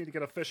 All of us need to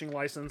get a fishing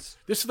license.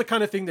 This is the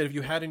kind of thing that if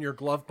you had in your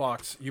glove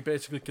box, you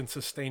basically can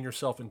sustain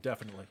yourself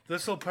indefinitely.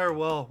 This will pair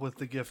well with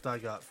the gift I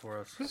got for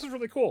us. This is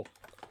really cool.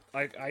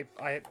 I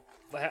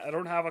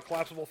don't have a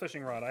collapsible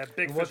fishing rod. I have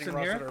big What's fishing in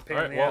rods here? that are a pain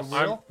All in right, the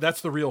well, ass.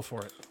 That's the reel for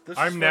it. This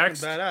I'm is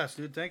next. fucking badass,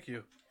 dude. Thank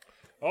you.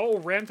 Oh,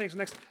 Ram thing's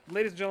next.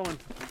 Ladies and gentlemen,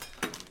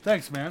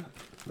 Thanks, man.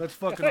 That's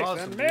fucking thanks,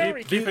 awesome. man. dude.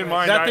 Merry Keep in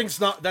mind, That thing's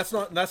not. That's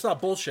not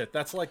bullshit.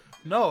 That's like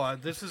No,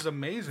 this is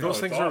amazing. those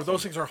things are. awesome.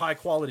 Those things are high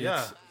quality. Yeah.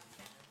 It's-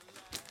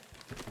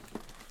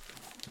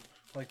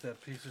 Like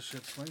that piece of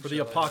shit slingshot For the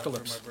I got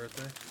apocalypse. for my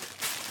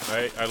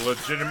birthday. I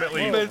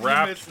legitimately You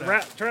wrapped. missed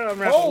that. try to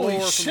unwrap Holy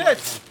lower from shit!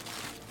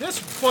 the- This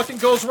fucking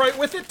goes right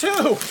with it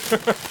too.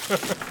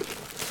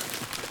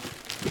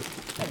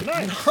 Oh,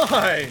 nice.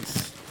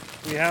 Nice.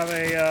 We have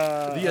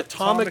a The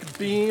atomic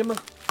beam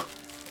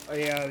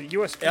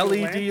USB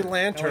LED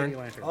lantern. LED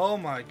lantern. Oh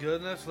my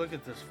goodness! Look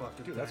at this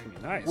fucking Dude, that's thing.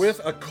 gonna be nice.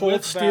 with a cold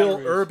With steel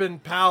batteries. urban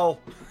pal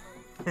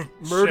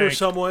murder Shank.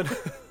 someone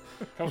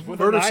Comes with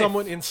a murder knife.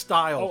 someone in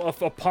style.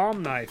 Oh, a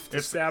palm knife to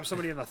It's- stab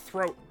somebody in the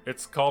throat.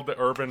 It's called the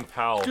Urban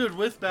Pal. Dude,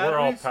 with We're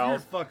all batteries, pals. you're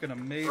fucking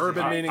amazing.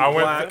 Urban meaning I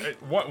black.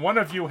 one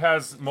of you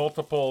has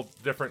multiple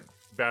different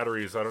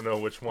batteries. I don't know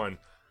which one.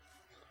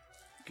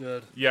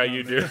 Good. Yeah,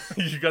 you do.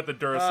 You got the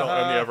Duracell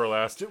and the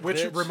Everlast. Which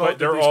Bitch. remote But did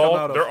they're these come all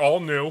out of? they're all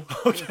new.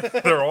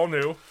 They're all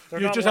new, They're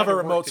You not just have a allowed to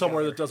work remote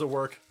somewhere together. that doesn't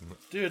work.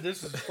 Dude,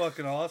 this is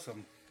fucking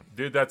awesome.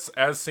 dude. That's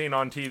as seen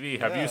on TV.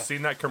 Have Yeah. you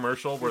seen that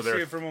commercial where You see they're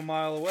it from a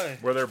mile away.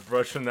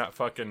 brushing that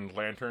fucking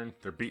lantern?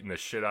 They're beating the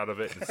shit out of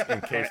it. It's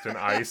encased in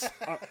ice.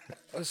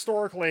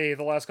 Historically,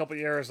 the last couple of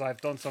years, I've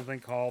done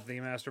something called the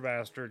Master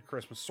Bastard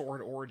Christmas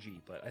Sword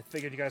Orgy, but I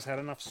figured you guys had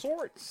enough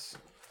swords.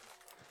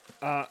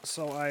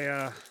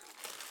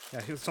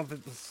 Here's something.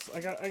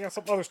 I got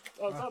some other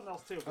something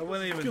else too. I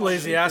wouldn't even. You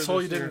lazy shoot for asshole!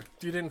 this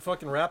You didn't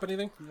fucking wrap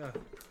anything. here.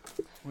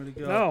 Yeah. Where'd he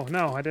go?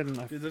 No, I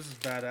didn't. Dude, this is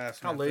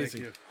badass. How man. lazy.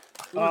 Thank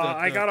you. Ooh,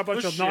 I got a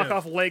bunch of push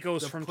knockoff shiv. Legos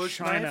The from push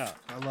China. knife?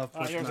 I love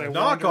push here's knife. a-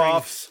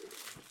 Knockoffs.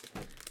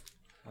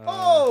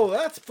 Oh,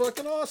 that's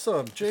fucking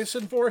awesome.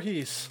 Jason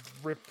Voorhees.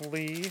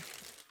 Ripley,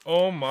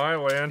 Oh my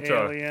Lanta.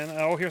 Alien.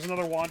 Oh, here's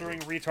another wandering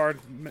retard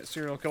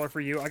serial killer for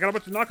you. I got a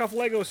bunch of knockoff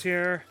Legos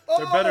here.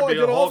 Oh, better be I a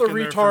get all the Hulk in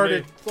there for me.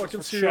 retarded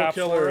fucking serial Chatsworth.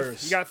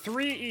 killers. You got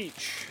 3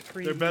 each.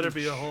 3 There better each.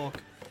 be a Hulk.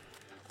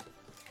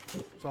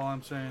 That's all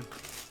I'm saying.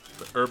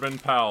 The Urban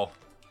Pal.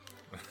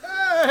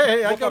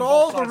 Hey, I Look got on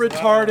all both the sides of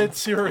that one. retarded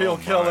serial Oh,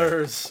 my.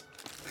 killers.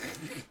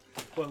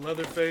 What,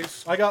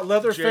 Leatherface? I got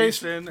Leatherface,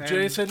 Jason,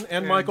 Jason, and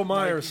and Michael Mikey.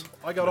 Myers.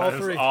 I got all That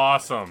is 3.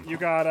 awesome. You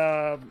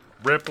got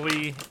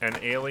Ripley and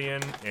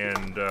Alien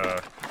and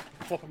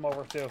flip him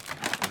over too.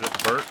 is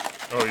it Bert?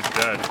 Oh, he's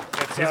dead.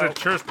 It's, He's a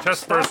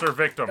test purser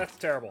victim. That's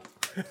terrible.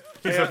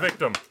 He's a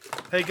victim.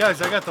 Hey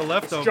guys, I got the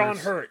leftovers. John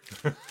Hurt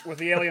with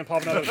the alien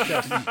popping out of his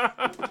chest.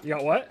 You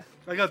got what?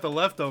 I got the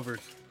leftovers.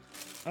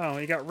 Oh,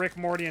 you got Rick,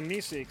 Morty, and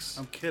Meeseeks.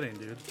 I'm kidding,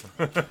 dude.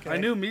 I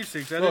knew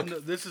Meeseeks. I Look. didn't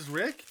know. This is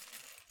Rick?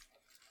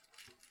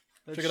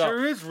 That Check it out.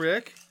 sure is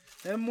Rick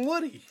and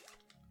Woody.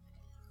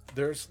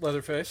 There's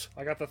Leatherface.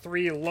 I got the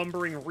 3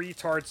 lumbering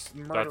retards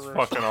murderers. That's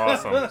fucking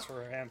awesome. That's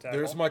for hand tackle.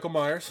 There's Michael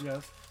Myers.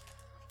 Yes.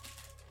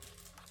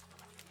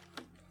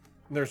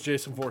 And there's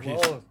Jason Voorhees.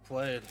 Well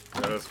played.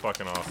 That is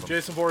fucking awesome.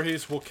 Jason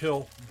Voorhees will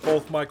kill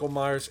both Michael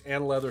Myers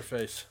and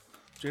Leatherface.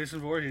 Jason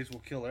Voorhees will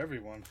kill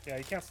everyone. Yeah,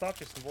 you can't stop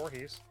Jason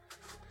Voorhees.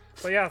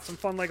 But yeah, some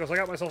fun Legos. I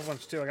got myself a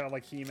bunch too. I got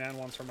like He-Man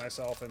ones for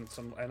myself, and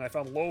I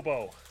found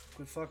Lobo.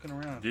 Quit fucking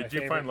around. Did my you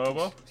favorite. find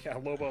Lobo? Yeah,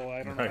 Lobo.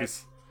 I don't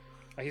Nice. know.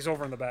 He's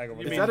over in the bag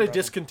over Is there. that a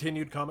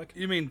discontinued comic?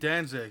 You mean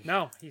Danzig?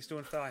 No, he's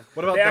doing fine.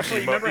 What about they the actually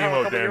remember how a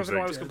emo couple years ago I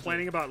Danzig? was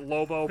complaining about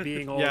Lobo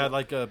being old? Yeah,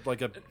 like a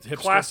hipster.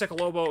 Classic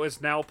Lobo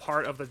is now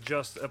part of the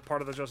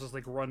Justice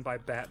League run by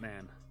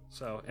Batman.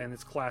 So, and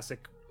it's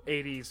classic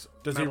 80s.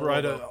 Does he metal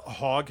ride Lobo. a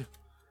hog?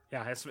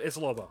 Yeah, it's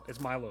Lobo. It's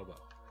my Lobo.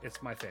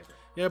 It's my favorite.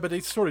 Yeah, but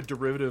he's sort of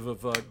derivative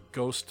of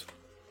Ghost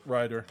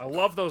Rider. I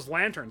love those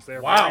lanterns.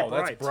 They're Wow, very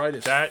bright. that's bright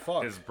as That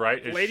fuck. is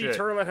bright as Lady shit.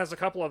 Turlet has a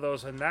couple of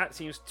those, and that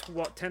seems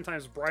 10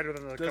 times brighter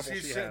than the Does couple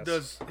he she sing, has.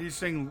 does he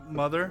sing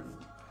Mother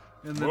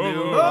in the Whoa.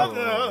 new?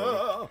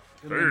 Oh,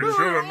 Hey,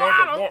 shoot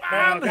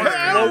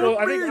another Lobo,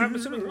 I'm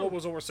assuming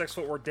Lobo's over 6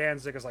 foot, where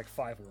Danzig is like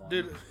 5'1".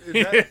 Dude, is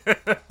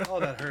that, oh,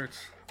 that hurts.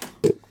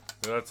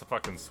 That's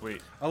fucking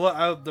sweet.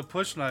 The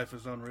push knife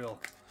is unreal.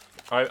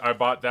 I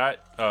bought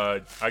that.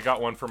 I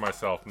got one for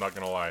myself. Not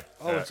gonna lie.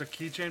 Oh, it's a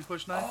keychain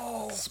push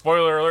knife.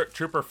 Spoiler alert: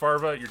 Trooper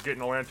Farva, you're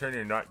getting a lantern.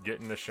 You're not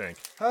getting a shank.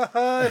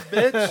 Haha,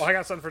 bitch. Well, I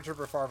got something for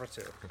Trooper Farva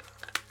too.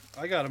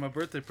 I got him a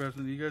birthday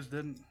present. You guys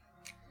didn't,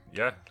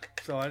 Yeah.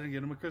 so I didn't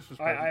get him a Christmas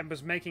present. I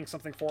was making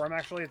something for him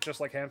actually,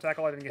 just like Ham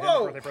Tackle. I didn't get him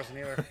Whoa. a birthday present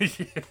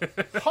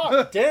either.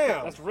 hot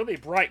damn! That's really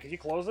bright. Can you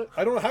close it?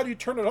 I don't know how do you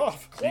turn it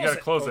off. You gotta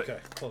close Okay,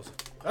 close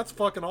it. That's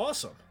fucking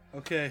awesome.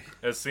 Okay.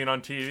 As seen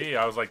on TV,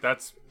 I was like,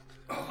 "That's."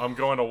 I'm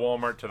going to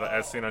Walmart to the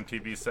As Seen on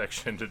TV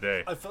section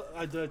today.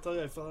 Did I tell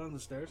you I fell down the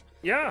stairs?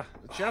 Yeah,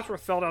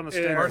 Chatsworth fell down the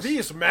stairs. Are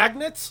these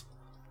magnets?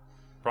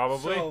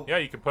 Probably. So- Yeah,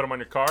 you can put them on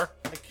your car.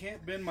 I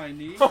can't bend my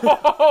knee, That's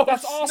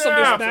awesome. There's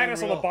snap!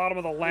 magnets on the Unreal. bottom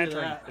of the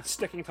lantern. that. It's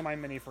sticking to my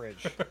mini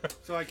fridge.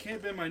 so I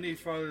can't bend my knee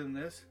farther than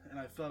this, and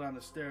I fell down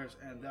the stairs,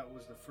 and that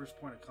was the first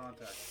point of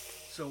contact.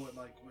 So it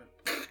like went.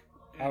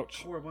 And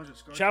Ouch. tore a bunch of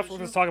scar Chatsworth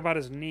tissue. is talking about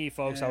his knee,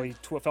 folks. How he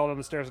Yeah. fell down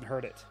the stairs and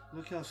hurt it.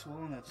 Look how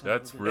swollen that's.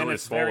 That's And really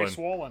it's very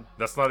swollen. swollen.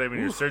 That's not even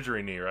your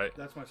surgery knee, right?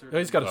 That's my surgery. Yeah,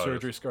 he's got a Oh,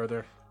 surgery scar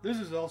there. This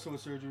is also a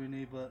surgery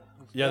knee, but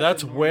it's Yeah, better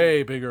that's than normal.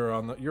 way bigger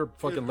on the. Your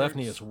fucking It left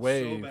knee hurts is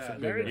way so bad.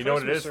 bigger. You know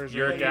what it is? Christmas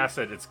surgery. Uric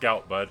acid. It's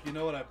gout, bud. You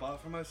know what I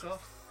bought for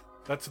myself?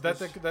 That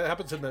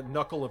happens in the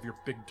knuckle of your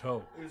big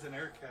toe. It was an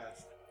air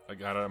cast. I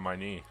got it on my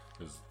knee.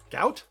 'Cause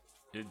Gout?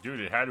 dude,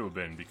 it had to have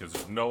been because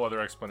there's no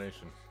other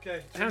explanation.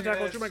 Okay. Ham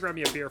Tackle, would you mind grab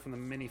me a beer from the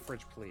mini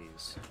fridge,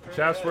 please?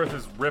 Chatsworth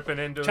is ripping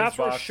into his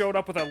Chatsworth box. showed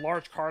up with a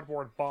large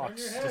cardboard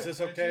box. Is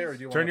this okay, or do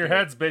you Turn want your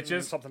heads,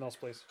 bitches. Something else,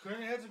 please. Turn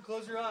your heads and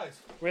close your eyes.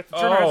 We have to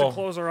turn our heads Oh. and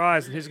close our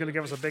eyes, and he's going to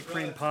give us a big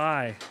cream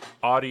pie.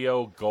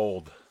 Audio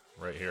gold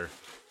right here.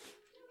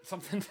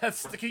 Something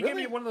that's. Can you give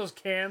me one of those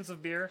cans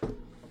of beer,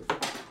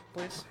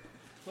 please?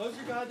 Close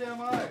your goddamn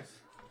eyes.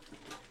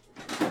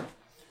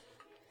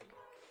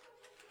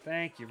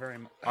 Thank you very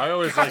much. I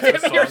always like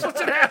this You're song.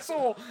 such an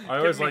asshole. I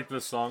always Give me like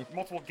this song.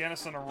 multiple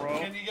Guinness in a row.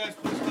 Can you guys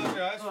please close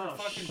your eyes for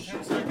fucking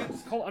 10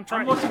 seconds? I'm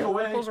trying. looking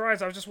away. Close our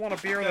eyes. I just want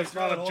a beer that's Guys,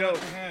 not a hold joke.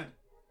 up your hand.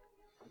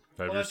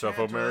 Have Well, yourself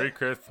a that's Merry Angela.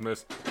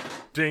 Christmas.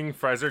 Ding,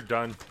 fries are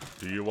done.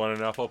 Do you want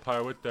an apple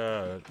pie with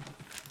that?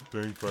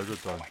 Ding, fries are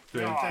done.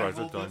 Ding, God. fries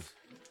are Hold done. this.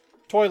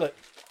 Toilet.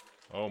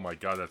 Oh my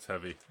god, that's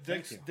heavy.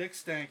 Dick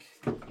stank.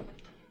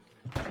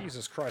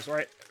 Jesus Christ! All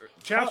right,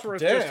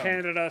 Chatsworth damn. just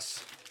handed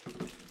us.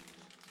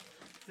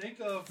 Think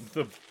of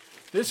The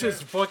This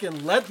is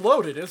fucking lead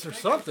loaded. Is there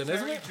something, isn't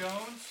Terry it?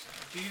 Jones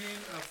eating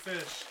a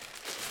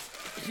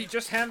fish. He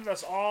just handed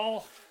us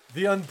all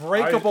The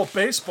unbreakable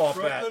baseball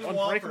bat. Brooklyn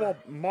unbreakable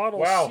Whopper. model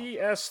Wow.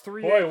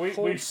 CS3 boy, we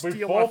Cold both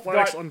Steel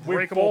Athletics got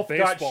unbreakable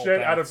baseball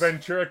shit out of bats.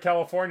 Ventura,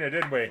 California,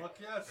 didn't we? Fuck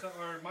yeah,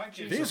 or my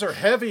kids. These are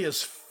heavy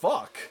as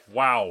fuck.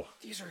 Wow.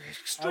 These are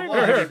extremely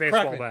Here, heavy here,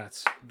 baseball crack me.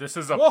 bats. This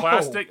is a Whoa.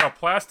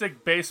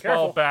 plastic baseball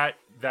Careful. bat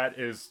that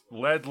is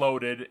lead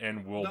loaded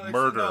and will No,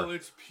 murder.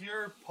 it's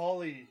pure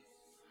poly.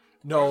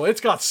 No, it's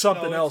got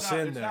something No, it's else not,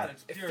 in it's there. not,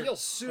 it's pure. feels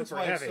super That's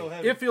why it's so heavy.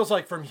 heavy. It feels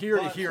like from here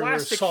to But here, there's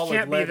Plastic solid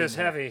can't be lead this in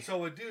there. heavy.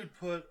 So a dude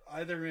put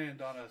either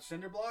end on a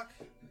cinder block,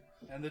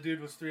 and the dude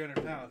was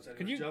 300 pounds. And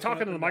Can he you was talk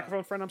jumping into the up and microphone,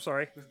 down. friend? I'm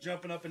sorry. Was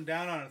jumping up and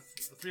down on a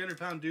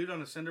 300-pound dude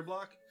on a cinder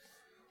block,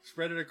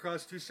 spread it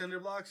across 2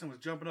 cinder blocks, and was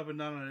jumping up and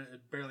down on it.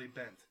 It barely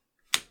bent.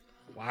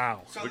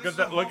 Wow. So Look this at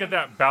that! is a Look at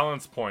that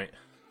balance point.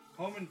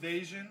 home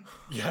invasion.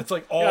 Yeah, it's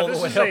like Yeah, all this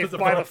the way is up a to the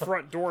by the bottom.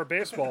 front door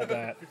baseball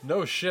bat.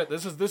 No shit.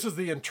 This is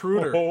the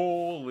intruder.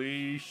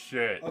 Holy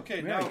shit!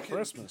 Okay, Merry now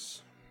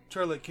Christmas.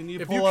 Charlie, can you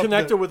If pull you up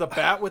connected the, with a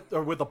bat with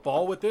a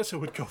ball with this, it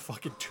would go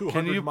fucking 200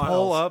 Can you miles.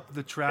 pull up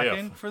the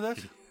tracking Yeah. for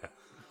this?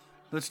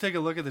 Let's take a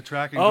look at the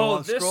tracking. Oh,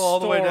 Go, this scroll all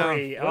the way down.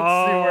 story. Let's see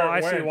Oh, where it I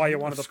see went. why you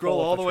wanted to Scroll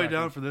pull up all the way tracking.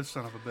 down for this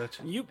son of a bitch.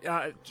 You,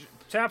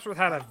 Tapsworth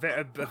had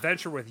a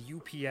venture with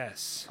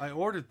UPS. I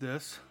ordered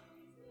this.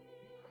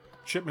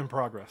 Shipment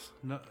progress.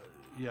 No,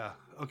 yeah.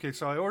 Okay,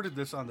 so I ordered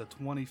this on the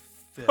 25th.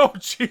 Oh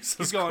Jesus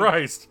Keep going.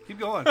 Christ! Keep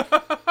going.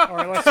 All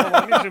right, let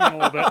me zoom in a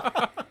little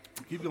bit.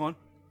 Keep going.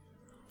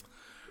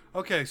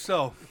 Okay,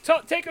 so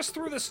Take us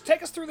through this.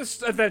 Take us through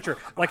this adventure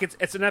like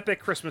it's an epic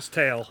Christmas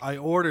tale. I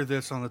ordered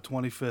this on the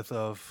 25th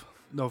of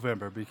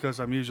November because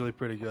I'm usually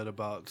pretty good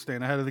about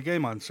staying ahead of the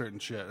game on certain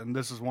shit, and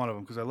this is one of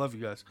them because I love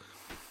you guys.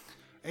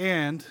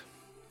 And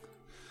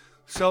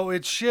so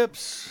it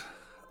ships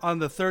on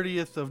the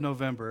 30th of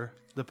November,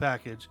 the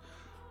package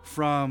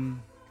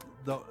from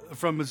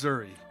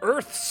Missouri.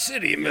 Earth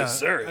City,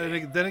 Missouri.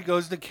 And then it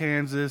goes to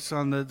Kansas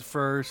on the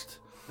 1st,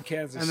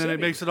 Kansas and then City. it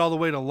makes it all the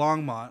way to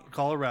Longmont,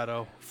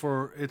 Colorado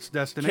for its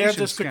destination.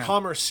 Kansas to scan.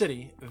 Commerce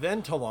City,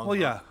 then to Longmont. Well,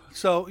 yeah.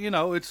 So,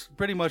 it's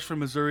pretty much from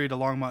Missouri to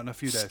Longmont in a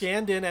few days.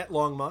 Scanned in at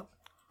Longmont.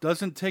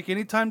 Doesn't take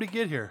any time to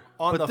get here.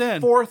 On but the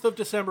then 4th of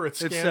December,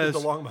 it's it scanned says,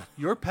 into Longmont.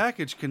 your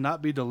package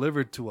cannot be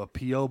delivered to a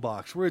P.O.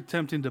 box. We're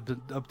attempting to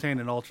obtain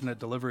an alternate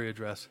delivery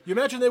address. You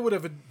imagine they would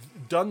have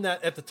done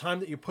that at the time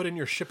that you put in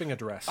your shipping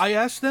address. I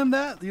asked them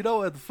that,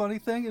 the funny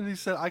thing, and he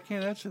said, I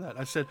can't answer that.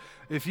 I said,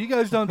 if you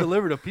guys don't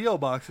deliver to P.O.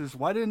 boxes,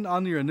 why didn't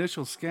on your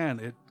initial scan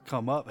it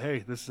come up, hey,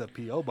 this is a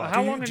P.O. box?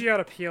 How long have you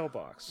had a PO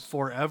box?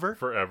 Forever?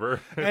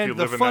 Forever. If you And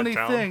the live in funny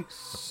that town.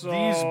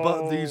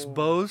 thing, these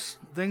Bose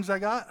things I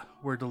got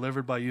were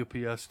delivered by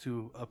UPS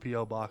to a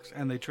P.O. box,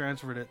 and they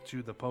transferred it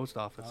to the post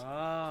office.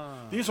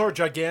 These are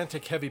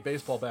gigantic, heavy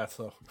baseball bats,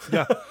 though.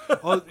 Yeah.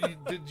 Oh,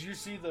 did you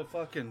see the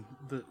fucking?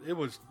 It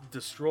was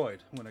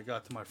destroyed when it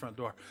got to my front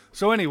door.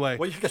 So anyway,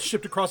 Well, you got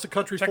shipped across the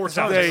country Check 4 this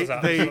out. times. This they is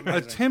out. they This is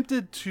amazing.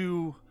 attempted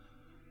to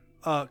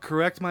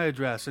correct my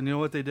address, and you know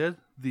what they did?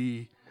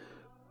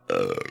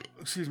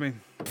 Excuse me.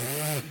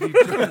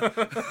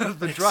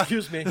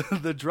 Excuse me.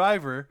 The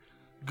driver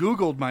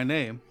Googled my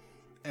name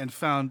and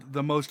found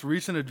the most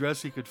recent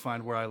address he could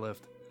find where I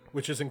lived,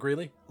 Which is in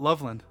Greeley?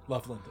 Loveland,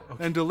 Loveland.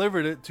 Okay. and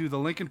delivered it to the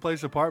Lincoln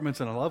Place Apartments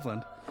in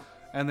Loveland,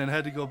 and then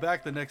had to go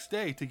back the next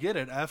day to get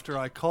it after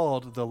I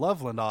called the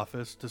Loveland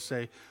office to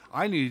say,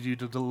 I need you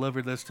to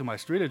deliver this to my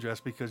street address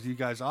because you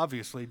guys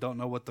obviously don't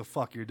know what the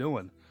fuck you're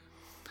doing.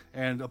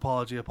 And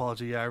apology,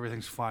 yeah,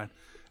 everything's fine.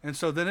 And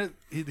so then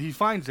he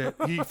finds it.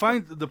 He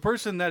finds the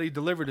person that he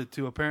delivered it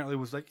to apparently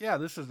was like, yeah,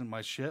 this isn't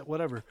my shit,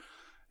 whatever.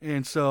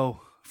 And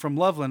so from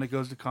Loveland, it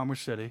goes to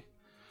Commerce City.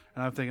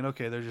 And I'm thinking,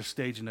 okay, they're just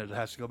staging it. It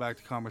has to go back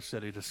to Commerce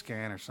City to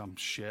scan or some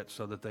shit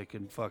so that they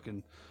can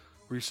fucking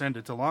resend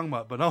it to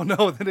Longmont. But oh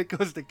no, then it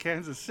goes to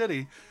Kansas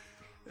City.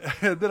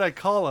 And then I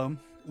call them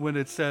when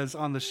it says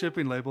on the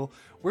shipping label,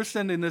 we're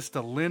sending this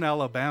to Lynn,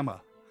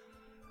 Alabama.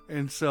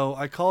 And so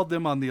I called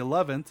them on the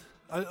 11th.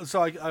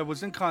 So I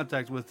was in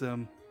contact with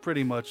them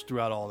pretty much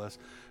throughout all this.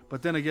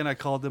 But then again, I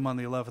called them on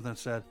the 11th and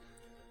said,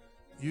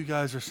 you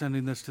guys are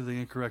sending this to the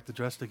incorrect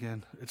address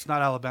again. It's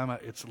not Alabama.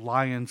 It's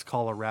Lyons,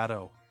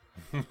 Colorado.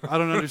 I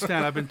don't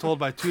understand. I've been told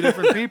by 2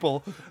 different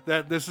people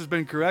that this has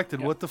been corrected.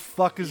 What the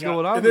fuck is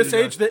going on? In with this you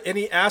age, guys? that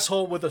any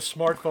asshole with a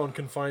smartphone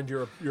can find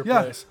your Yeah.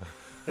 place.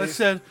 I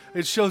said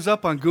it shows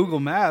up on Google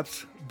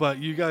Maps, but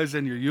you guys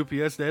in your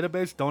UPS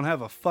database don't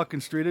have a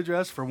fucking street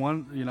address for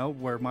one,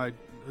 where my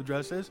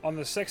address is. On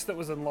the 6th, it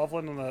was in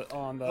Loveland.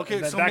 On the Okay,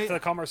 and then so back to the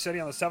Commerce City.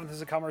 On the 7th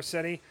is in Commerce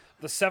City.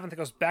 The 7th, it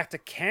goes back to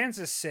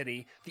Kansas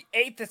City. The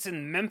 8th, it's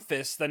in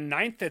Memphis. The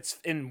 9th, it's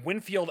in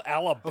Winfield,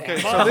 Alabama. Okay,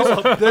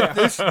 so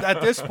this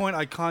at this point,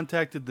 I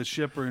contacted the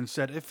shipper and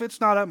said, if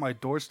it's not at my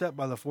doorstep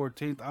by the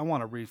 14th, I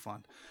want a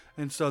refund.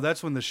 And so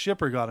that's when the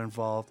shipper got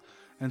involved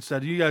and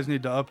said, you guys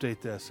need to update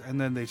this. And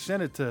then they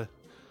sent it to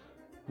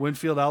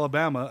Winfield,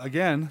 Alabama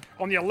again.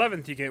 On the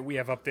 11th, we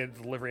have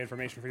updated delivery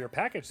information for your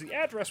package. The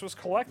address was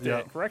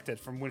corrected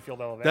from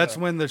Winfield, Alabama. That's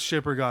when the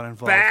shipper got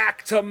involved.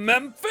 Back to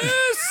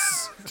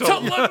Memphis, to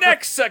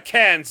Lenexa,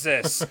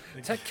 Kansas,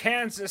 to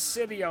Kansas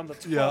City on the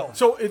 12th. Yeah.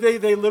 So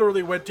they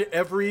literally went to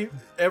every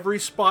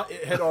spot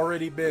it had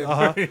already been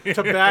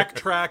to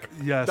backtrack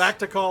Yes. back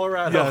to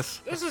Colorado. Yes.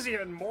 This is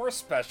even more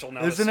special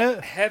now. Isn't This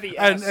it? Heavy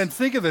And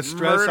think of the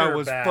stress. I murder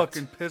was bat.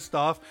 fucking pissed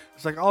off.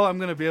 It's like all I'm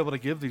going to be able to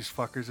give these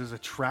fuckers is a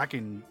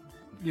tracking,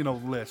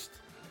 list.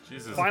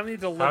 Jesus. Finally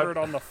delivered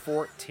on the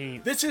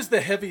 14th. This is the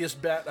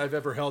heaviest bat I've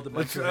ever held in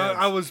my two hands.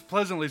 I was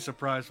pleasantly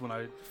surprised when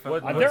I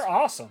found What- They're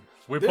awesome.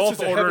 We This both is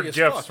the ordered heavy as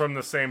gifts fuck. from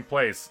the same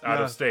place,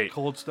 out of state.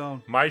 Cold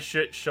Stone. My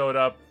shit showed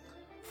up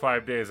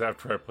 5 days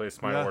after I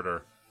placed my Yeah.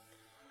 order.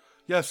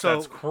 Yeah, so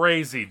That's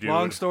crazy, dude.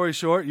 long story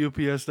short,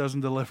 UPS doesn't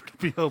deliver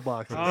to PO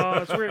boxes. Oh,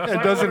 it's weird. 'cause It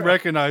I doesn't ordered-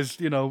 recognize,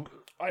 I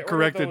ordered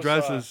correct those,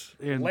 addresses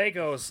in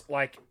Legos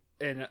like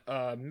in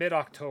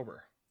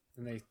mid-October,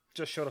 and they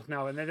just showed up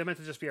now, and they meant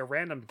to just be a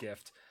random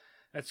gift.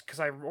 That's because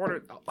I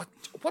ordered.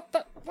 What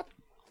the what?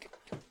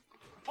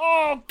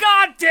 Oh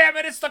God damn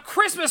it! It's the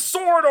Christmas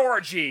sword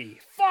orgy.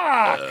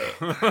 Fuck!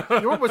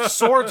 You went with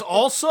swords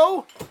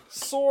also?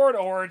 Sword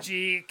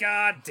orgy.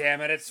 God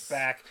damn it! It's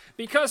back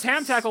because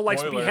Ham Tackle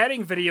likes Spoiler.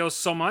 beheading videos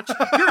so much.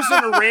 Here's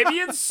an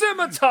Arabian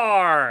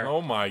scimitar.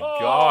 Oh my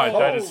god,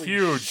 that is holy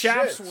huge. shit.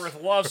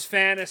 Chapsworth loves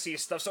fantasy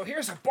stuff, so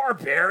here's a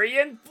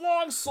barbarian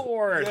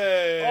longsword.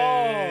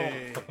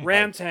 Yay. Oh,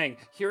 Ramtang.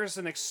 Here's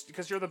an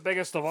because you're the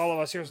biggest of all of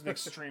us. Here's an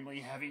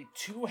extremely heavy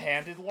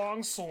two-handed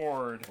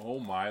longsword. Oh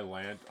my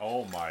land.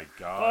 Oh my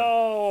god.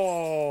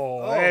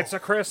 Oh, it's a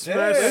Christmas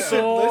Damn. Listen to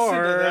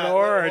sword that.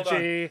 Hold on.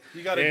 orgy.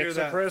 You gotta hear it's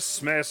that. a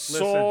Christmas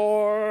Listen.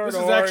 sword. This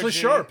is actually orgy.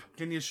 sharp.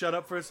 Can you shut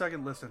up for a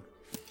second? Listen.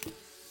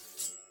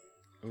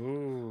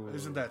 Ooh,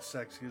 Isn't that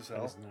sexy as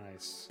hell? that's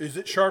nice. Is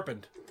it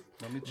sharpened?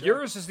 Let me check.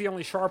 Yours is the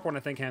only sharp one, I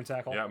think, Hand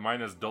Tackle. Yeah,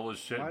 mine is dull as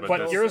shit, Mine- but, But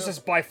this, yours is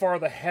by far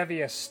the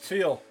heaviest.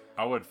 Feel.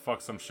 I would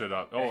fuck some shit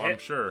up. Oh, I'm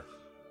hit- sure.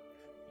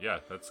 Yeah,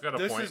 that's got a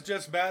This point. is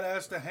just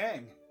badass to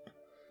hang.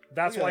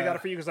 That's Look why I at got that.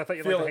 it for you because I thought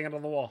you'd Feel like to it. hang it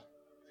on the wall.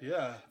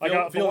 Yeah. I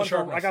got, the feel one the for,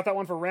 sharpness. I got that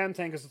one for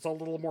Ramtang because it's a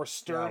little more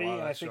sturdy, wow,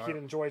 and I that's think sharp. you'd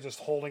enjoy just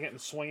holding it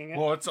and swinging it.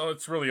 Well,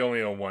 it's really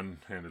only a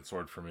one-handed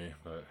sword for me,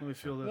 but Let me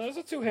feel this. There's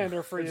a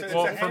two-hander for you. It's too.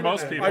 well, a for hand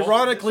most and a people, half.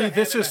 Ironically, It's a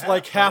hand this and a is half,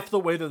 like half right? the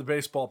weight of the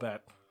baseball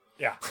bat.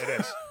 Yeah,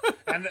 it is.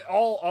 And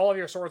all of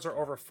your swords are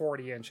over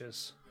 40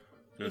 inches.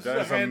 dude, This that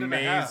is is a hand and a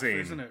half, amazing.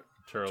 isn't it?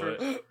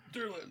 Turlet.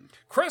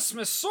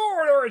 Christmas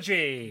sword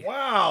orgy.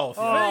 Wow,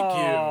 thank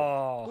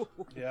Oh.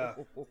 Yeah.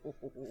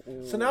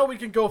 you. So now we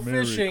can go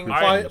fishing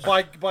Christmas.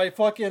 by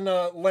fucking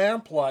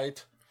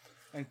lamplight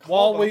And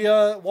while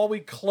club we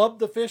club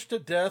the fish to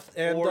death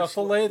and Or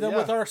fillet them yeah.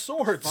 with our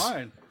swords.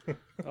 'em. Fine.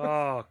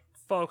 Oh,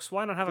 folks,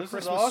 why not have a This is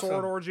Christmas awesome.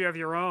 sword orgy of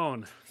your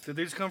own? Did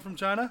these come from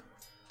China?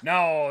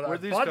 No,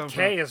 Where'd these Bud come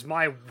K from? is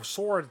my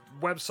sword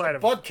website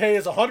of. Bud K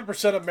is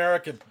 100%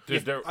 American.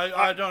 Dude, there-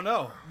 I don't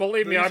know.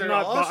 Believe me, These I'm are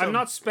not. awesome. I'm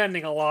not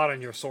spending a lot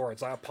on your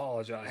swords. I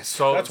apologize.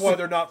 so That's why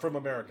they're not from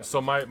America. So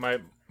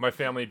my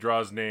family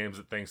draws names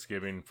at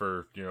Thanksgiving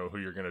for who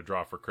you're gonna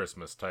draw for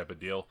Christmas type of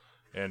deal,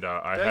 and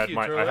I Thank you,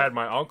 I Turlet. had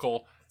my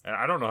uncle, and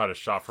I don't know how to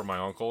shop for my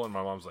uncle, and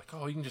my mom's like,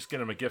 oh, you can just get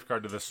him a gift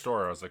card to this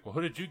store. I was like, well,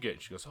 who did you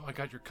get? She goes, oh, I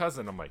got your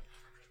cousin. I'm like,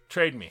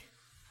 trade me,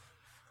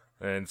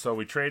 and so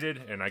we traded,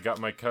 and I got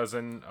my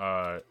cousin.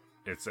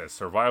 It's a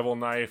survival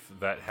knife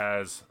that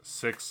has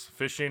 6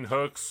 fishing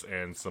hooks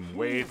and some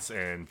weights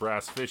and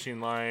brass fishing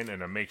line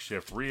and a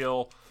makeshift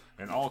reel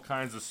and all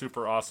kinds of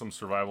super awesome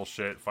survival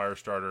shit, fire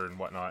starter and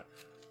whatnot.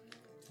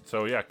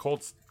 So yeah,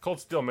 Cold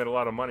Steel made a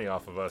lot of money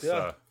off of us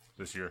Yeah.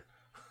 this year.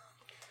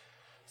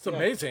 It's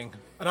amazing.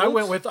 And I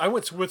went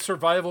with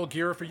survival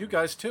gear for you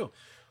guys too.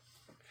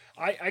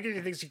 I give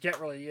you things you can't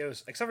really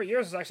use, except for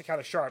yours is actually kind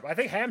of sharp. I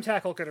think Ham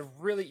Tackle could have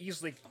really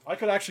easily. I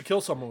could actually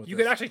kill someone with You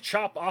this. could actually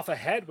chop off a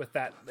head with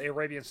that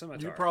Arabian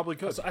scimitar. You probably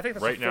could. I think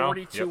that's Right a now?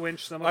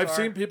 42-inch scimitar. I've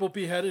seen people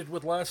beheaded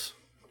with less.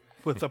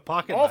 With the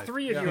pocket all knife.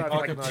 3 of Yeah, you have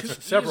pocket like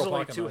knives. Several easily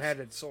pocket knives.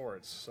 two-handed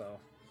swords. So,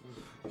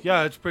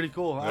 Yeah, it's pretty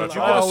cool. I, Did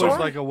you I get a always sword?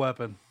 like a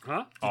weapon.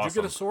 huh? Did you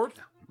Awesome. get a sword?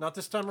 Not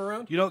this time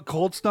around? You know,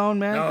 Cold Stone,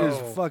 man, No.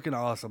 is fucking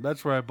awesome.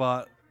 That's where I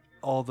bought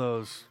all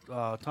those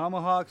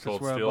tomahawks. Cold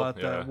That's where Steel, I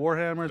bought yeah. that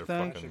Warhammer They're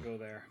thing. fucking- Go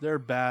there. They're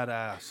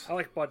badass. I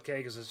like Bud K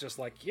because it's just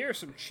like here's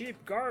some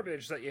cheap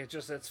garbage that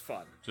it's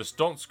fun. Just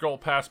don't scroll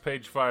past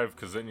page 5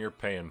 because then you're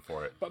paying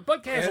for it. But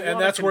Bud K has a lot And of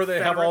that's where they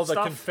have all the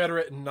Confederate stuff.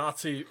 Confederate and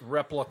Nazi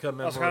replica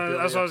That's memorabilia.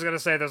 what I was gonna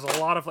say. There's a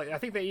lot of I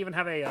think they even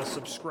have a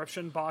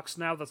subscription box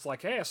now that's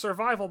like, hey, a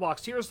survival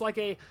box. Here's like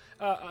an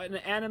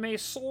anime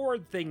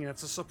sword thing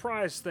that's a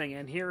surprise thing,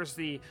 and here's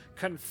the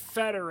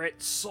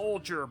Confederate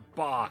soldier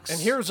box. And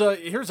here's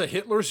a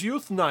Hitler's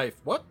Youth knife.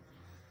 What?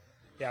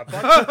 yeah,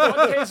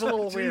 Bud K's a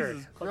little weird.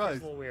 Jesus Bud K's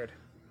Christ. a little weird.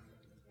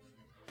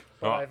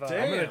 Well, I've,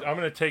 I'm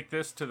gonna take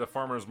this to the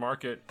farmer's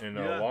market in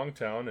Yeah.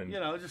 Longtown, and You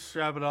know, just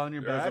strap it on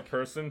your there's a back.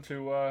 person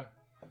to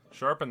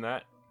sharpen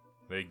that.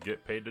 They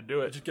get paid to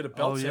do it. Just get a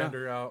belt Oh, yeah.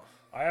 sander out.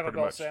 I have a pretty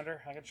belt much.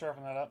 sander. I can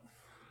sharpen that up.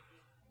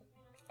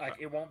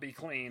 It won't be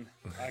clean.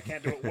 I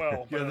can't do it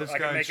well. Yeah, but this I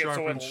can guy make it so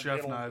sharpens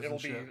chef knives it'll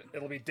and be shit.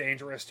 it'll be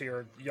dangerous to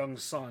your young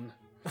son.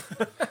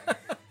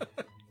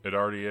 It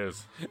already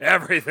is.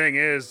 Everything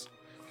is.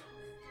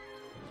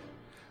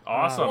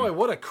 Awesome. Boy,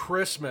 what a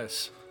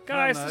Christmas.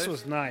 Guys, nice? this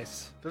was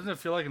nice. Doesn't it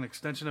feel like an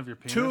extension of your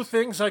penis? 2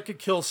 things I could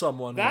kill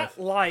someone That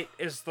with. light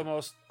is the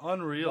most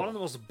Unreal. one of the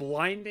most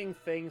blinding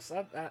things.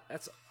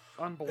 That's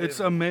unbelievable.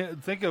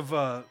 It's think of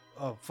a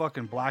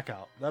fucking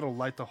blackout. That'll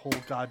light the whole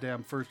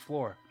goddamn first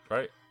floor.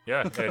 Right?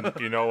 Yeah, and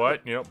you know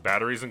what?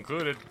 Batteries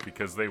included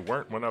because they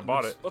weren't when I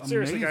bought it. But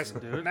seriously, guys,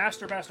 Amazing, dude.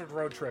 Master Bastard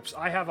road trips.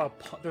 I have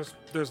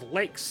there's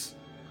lakes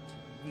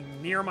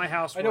near my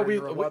house. I know where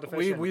you're allowed to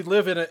fish in. we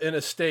live in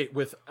a state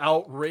with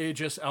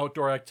outrageous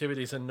outdoor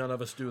activities, and none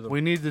of us do them.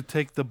 We need to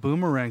take the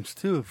boomerangs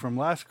too from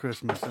last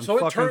Christmas and so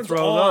fucking it turns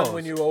throw on those.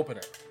 when you open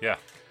it. Yeah.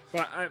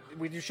 But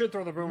you should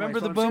throw the boomerangs. Remember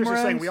the but I'm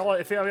seriously saying,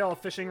 boomerangs? if we all have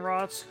fishing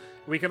rods,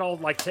 we can all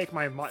like take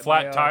my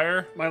Flat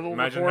tire. my little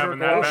Imagine recorder, having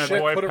go that out, bad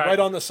Shit, boy put it packed- right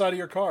on the side of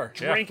your car.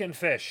 Yeah. drink and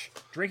fish,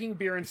 drinking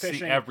beer and See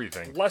fishing.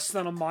 everything. Less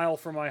than a mile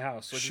from my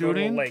house. We can go to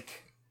Shooting? a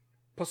lake.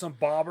 Put some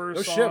bobbers.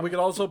 Oh shit, on. we could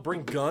also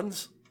bring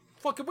guns.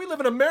 Fuck, we live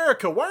in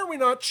America. Why are we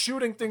not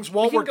shooting things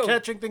while can we're go-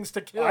 catching things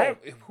to kill?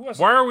 Who has?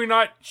 Why are we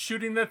not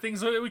shooting the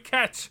things that we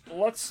catch?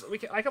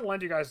 I can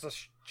lend you guys the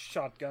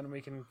shotgun.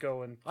 We can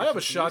go and. I have a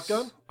get some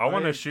shotgun. geese. I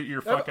want to shoot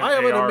your fucking I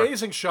have an AR.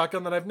 amazing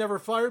shotgun that I've never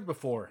fired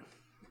before.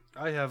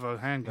 I have a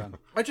handgun.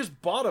 I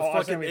just bought a Oh, I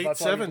was fucking saying that's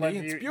why we 870.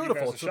 lend It's you beautiful.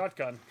 guys a It's a,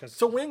 shotgun because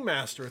it's a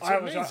Wingmaster. It's I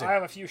have, amazing. I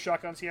have a few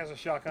shotguns. He has a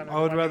shotgun. I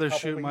would If rather get a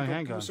couple, shoot we my can go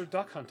handgun. goose or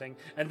duck hunting,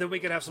 and then we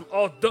could have some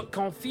duck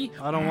confit.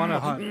 I don't want to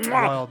hunt a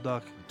wild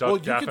duck. Duck Well,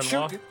 you Daffin could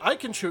Law? shoot. I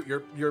can shoot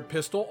your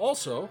pistol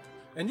also,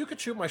 and you could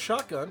shoot my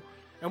shotgun,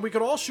 and we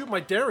could all shoot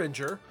my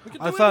Derringer. We could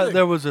do I thought anything.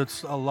 there was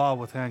a law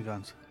with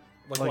handguns.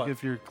 Like Like what?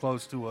 if you're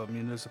close to a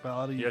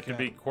municipality, You have to can't.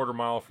 be quarter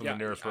mile from Yeah, the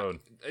nearest road.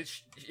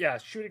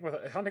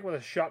 Hunting with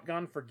a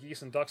shotgun for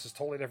geese and ducks is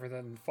totally different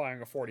than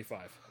firing a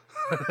 45.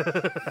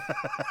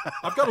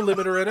 I've got a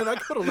limiter in it. I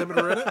could put a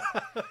limiter in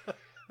it.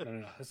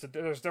 No.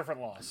 There's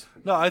different laws.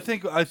 No, I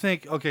think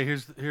okay.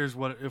 Here's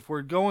what if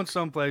we're going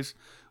someplace,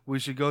 we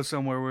should go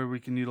somewhere where we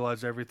can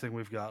utilize everything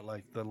we've got,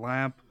 like the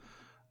lamp,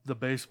 the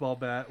baseball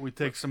bat. We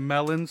take some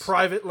melons,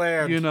 Private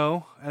land.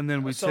 and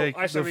then we So take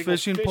I said the we go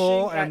fishing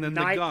pole at and then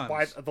the night guns.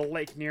 by the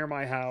lake near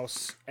my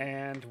house,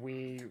 and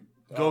we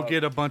Go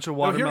get a bunch of No,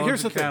 watermelons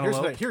here's the and thing. Here's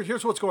the cantaloupe. thing.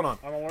 Here's what's going on.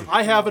 I'm allergic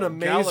I have an to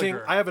amazing.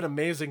 Gallagher. I have an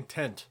amazing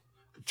tent,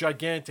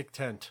 gigantic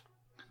tent.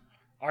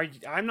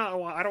 I'm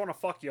not. I don't want to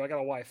fuck you. I got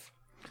a wife.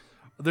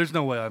 There's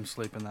no way I'm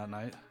sleeping that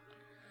night.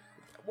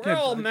 We're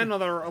all men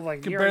that are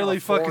like can near in barely our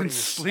fucking 40s,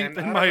 sleep and in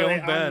I don't my really-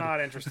 own bed. I'm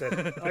not interested.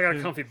 I got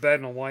a comfy bed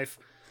and a wife.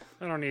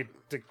 I don't need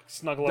to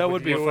snuggle That up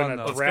would with be you fun, in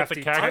though. a Let's get the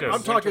drafty cactus.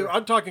 tent.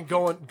 I'm talking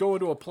going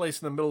to a place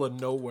in the middle of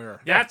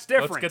nowhere. That's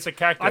different. Let's get the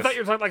cactus. I thought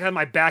you were talking like in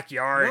my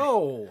backyard.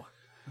 No.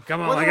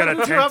 Come on, Why I got a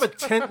would you have a tent.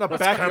 tent in the come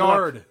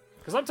backyard?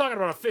 Because I'm talking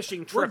about a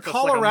fishing We're in trip. that's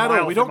like a Colorado.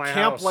 mile We from don't my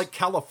camp house. like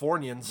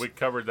Californians. We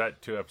covered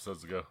that 2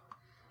 episodes ago.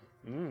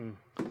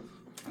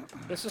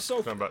 This is so.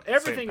 Talking about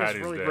Everything St. is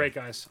Patty's really Day. great,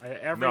 guys.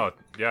 No,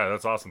 yeah,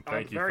 that's awesome. I'm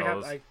Thank you, very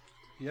fellas. happy.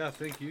 Yeah,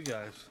 thank you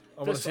guys.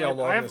 I want to see how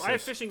long I this have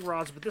is. fishing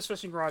rods, but this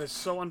fishing rod is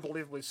so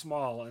unbelievably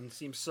small and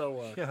seems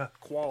so Yeah.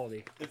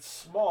 quality. It's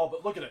small,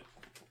 but look at it.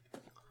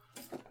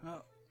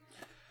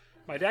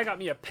 My dad got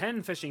me a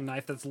pen fishing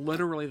knife that's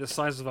literally the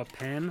size of a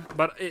pen,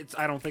 but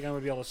I don't think I'm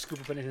gonna be able to scoop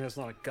up anything that's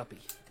not a guppy.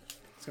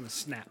 It's gonna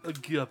snap. A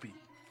guppy.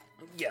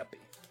 Guppy.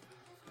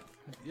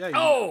 Yeah. You,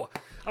 Oh!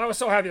 I was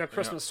so happy about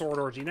Christmas sword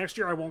orgy. Next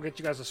year I won't get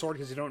you guys a sword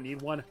because you don't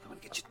need one. I'm gonna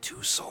get you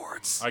 2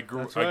 swords. I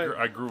grew right.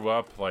 I grew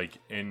up like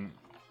in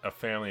a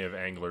family of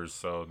anglers,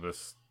 so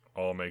this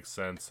all makes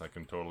sense. I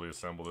can totally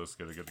assemble this,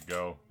 get it good to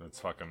go. That's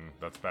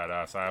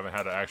badass. I haven't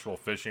had an actual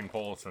fishing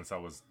pole since I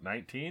was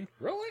 19.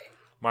 Really?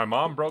 My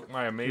mom broke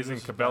my amazing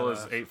this is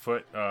Cabela's badass.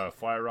 8-foot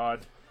fly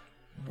rod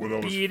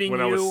when Beating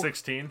I was you.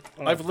 16.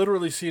 I've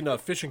literally seen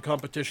fishing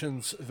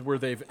competitions where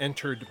they've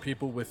entered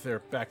people with their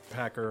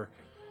backpacker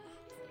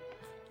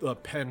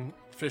pen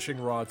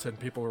fishing rods, and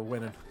people are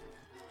winning.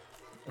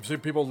 I've seen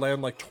people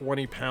land like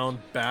 20-pound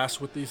bass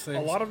with these things.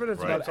 A lot of it is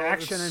Right. about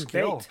action It's and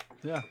skill. bait.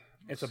 Yeah.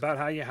 It's about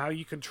how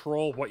you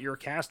control what you're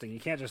casting. You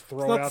can't just throw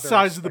It's it not out the there.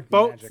 and size of the expect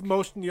boat, magic. it's the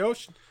most in the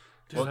ocean.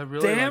 Dude, I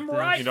really Damn like this.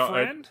 right. You know,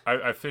 friend.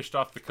 I fished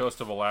off the coast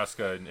of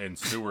Alaska in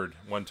Seward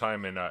one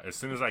time, and as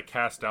soon as I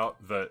cast out,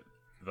 the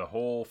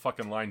whole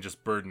fucking line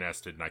just bird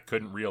nested, and I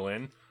couldn't reel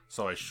in.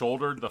 So I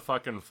shouldered the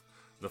fucking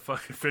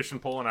fishing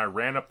pole, and I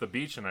ran up the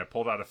beach, and I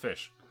pulled out a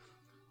fish,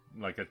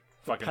 like a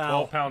fucking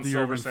pal. 12-pound The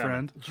silver urban salmon.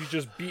 friend. Did you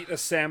just beat a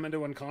salmon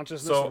to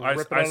unconsciousness So and I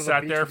rip it out of the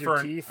sat beach there with your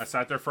for teeth? I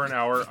sat there for an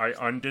hour. I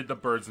undid the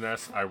bird's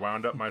nest. I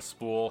wound up my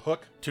spool.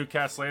 Hook. 2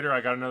 casts later,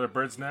 I got another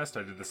bird's nest.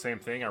 I did the same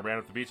thing. I ran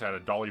up the beach. I had a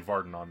Dolly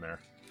Varden on there.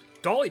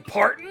 Dolly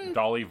Parton?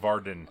 Dolly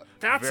Varden.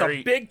 That's Very-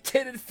 a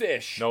big-titted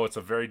fish. No, it's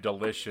a very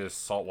delicious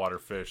saltwater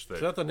fish.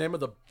 Is that the name of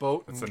the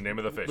boat? That's the name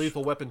of the fish.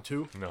 Lethal Weapon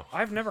 2? No.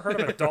 I've never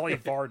heard of a Dolly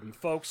Varden,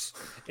 folks.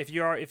 If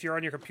you're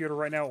on your computer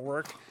right now at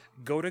work,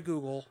 go to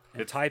Google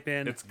and type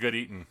in It's good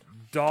eating.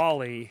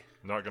 Dolly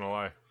Not gonna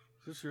lie. Is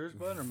this yours,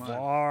 bud, or mine?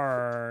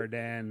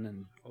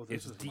 Varden. Oh,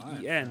 this It's is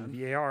mine, D-E-N, man.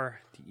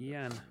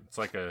 V-A-R-D-E-N. It's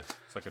like a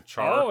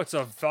char. Oh, it's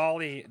a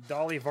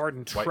Dolly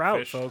Varden White trout,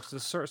 fish. folks.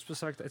 It's a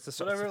specific. It's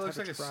a Whatever. It it's a looks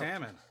type like a of trout.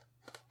 salmon.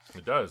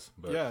 It does.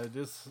 But Yeah, it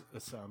is a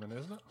salmon,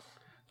 isn't it?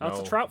 No, it's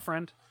a No. trout,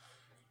 friend.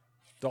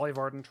 Dolly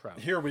Varden trout.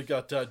 Here we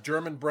got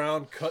German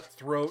brown,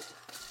 cutthroat,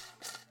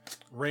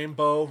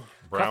 rainbow.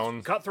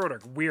 brown. Cutthroat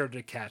are weird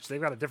to catch.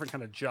 They've got a different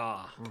kind of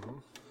jaw.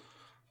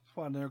 That's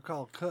why they're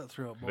called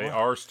cutthroat, boy. They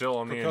are still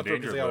on the Cutthroat 'cause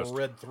endangered they got list.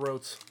 red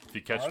throats. If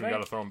you catch Are them, you they?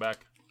 got to throw them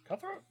back.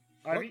 Cutthroat?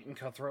 I've eaten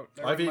cutthroat.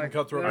 They're I've in eaten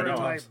cutthroat they're many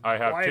in my times. I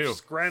have too,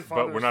 wife's but we're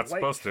grandfather's not lake.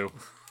 supposed to. My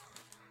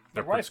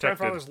They're wife's protected.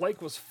 grandfather's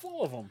lake was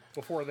full of them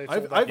before they I've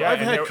sold had that. Yeah,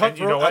 and cutthroat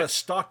you know out what? of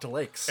stocked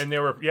lakes. And they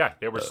were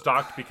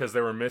stocked because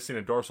they were missing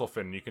a dorsal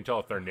fin. You can tell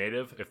if they're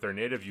native. If they're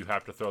native, you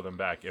have to throw them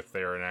back. If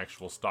they're an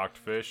actual stocked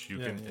fish, you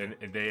can. yeah.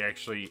 And they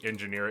actually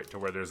engineer it to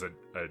where there's a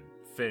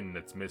fin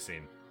that's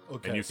missing,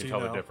 Okay, and you see can tell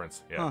the now.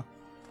 difference. Yeah. Huh.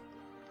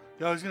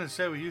 Yeah, I was gonna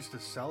say we used to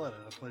sell it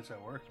at a place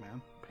at work,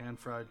 man. Pan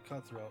fried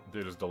cutthroat.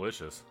 Dude, it's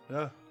delicious.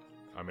 Yeah.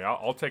 I mean,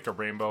 I'll take a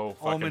rainbow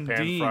fucking Almond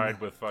pan Dean.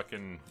 fried with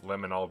fucking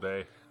lemon all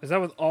day. Is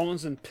that with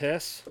almonds and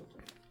piss?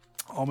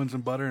 Almonds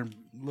and butter and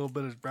a little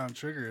bit of brown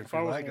sugar if If I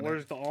you was like it.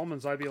 allergic to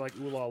almonds, I'd be like,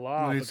 ooh la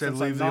la. Well, you but said since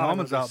leave I'm the not, I'm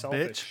almonds gonna be out,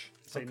 selfish.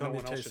 How Say come no they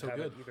one else taste should so have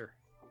good? it either.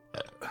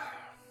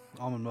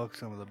 Almond milk's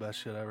some of the best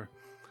shit ever.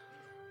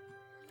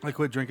 I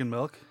quit drinking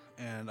milk,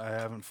 and I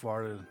haven't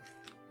farted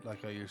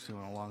like I used to in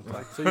a long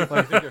time. So you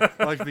think you're-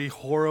 Like the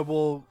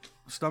horrible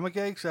stomach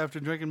aches after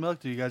drinking milk.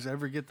 Do you guys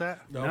ever get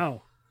that?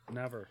 No,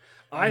 never.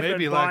 I've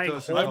maybe been buying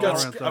lactose whole I've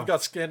milk. got I've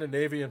got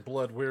Scandinavian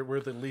blood. We're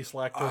the least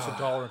lactose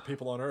intolerant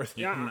people on earth.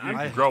 Yeah, You I'm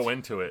can grow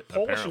into it.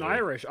 Polish apparently. and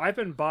Irish. I've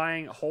been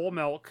buying whole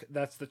milk.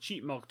 That's the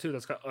cheap milk too.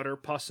 That's got utter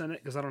pus in it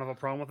because I don't have a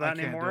problem with that I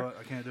can't anymore. do it.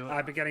 I can't do it.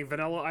 I've been getting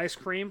vanilla ice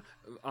cream,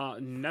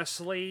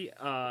 Nestle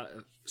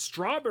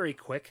strawberry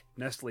quick,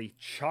 Nestle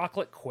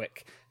chocolate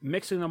quick,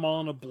 mixing them all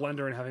in a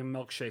blender and having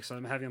milkshakes.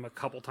 I'm having them a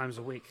couple times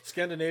a week.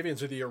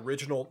 Scandinavians are the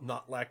original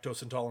not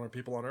lactose intolerant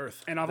people on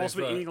earth. And I've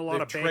also been eating a lot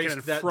they've of bacon traced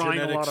and that frying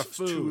a lot genetics of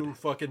food. to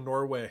fucking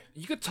Norway.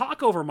 You could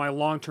talk over my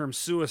long-term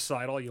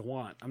suicide all you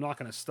want. I'm not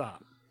going to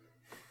stop.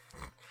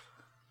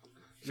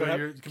 So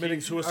you're have, committing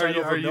are suicide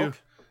you, over are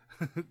milk.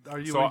 Are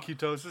you So- in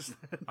ketosis?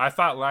 I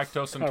thought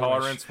lactose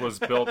intolerance was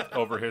built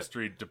over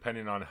history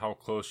depending on how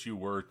close you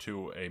were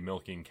to a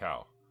milking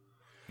cow.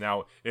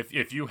 Now,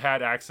 if you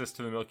had access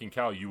to the milking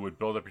cow, you would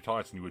build up your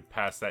tolerance and you would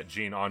pass that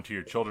gene on to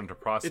your children to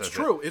process It's it.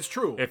 true. It's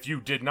true. If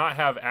you did not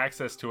have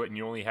access to it and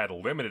you only had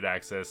limited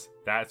access,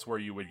 that's where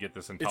you would get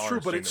this intolerance It's true,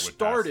 but gene it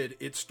that would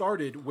pass.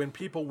 started when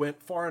people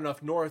went far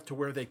enough north to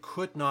where they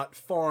could not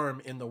farm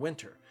in the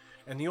winter.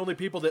 And the only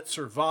people that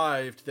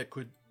survived that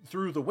could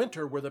through the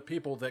winter were the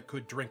people that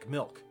could drink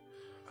milk.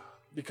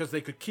 Because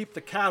they could keep the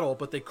cattle,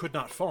 but they could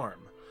not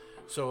farm.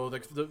 So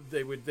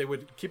they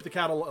would keep the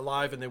cattle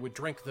alive and they would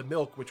drink the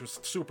milk, which was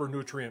super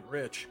nutrient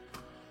rich.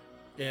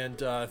 And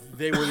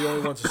they were the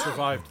only ones that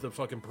survived the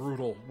fucking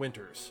brutal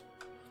winters.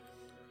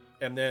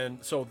 And then,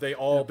 so they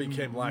all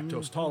became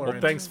lactose tolerant.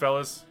 Well, thanks,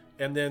 fellas.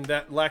 And then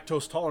that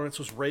lactose tolerance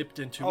was raped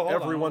into hold on,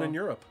 everyone hold in on.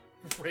 Europe.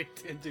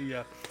 Raked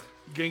into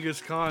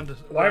Genghis Khan.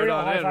 Why are we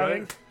on all in, high-fiving?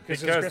 right?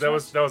 it's Because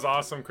Christmas? that was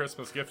awesome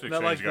Christmas gift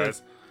Not exchange,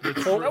 like the-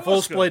 guys.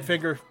 Full splayed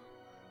finger.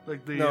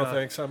 Like the No,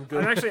 thanks. I'm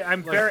good.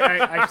 I'm very. I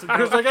actually,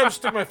 Because I gotta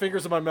stick my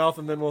fingers in my mouth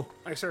and then we'll.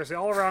 like, seriously,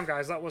 all around,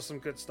 guys, that was some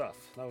good stuff.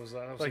 That was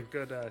some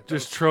good. that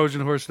just was-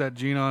 Trojan horse that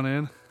gene on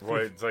in.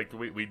 Boy, it's like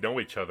we know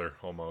each other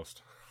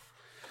almost.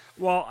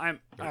 well, I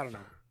don't know.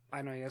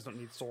 I know you guys don't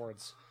need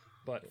swords,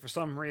 but for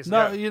some reason,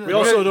 No, you know, We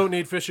also don't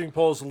need fishing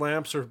poles,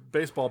 lamps, or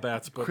baseball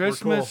bats. But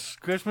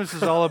Christmas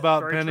is all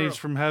about Very pennies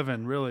true. from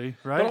heaven, really,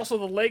 right? But also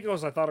the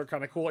Legos I thought are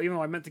kind of cool. Even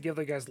though I meant to give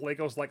the guys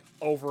Legos like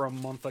over a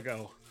month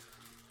ago.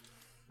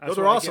 we're That's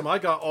cool. Oh, they're what I awesome. get. I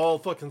got all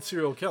fucking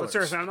serial killers. But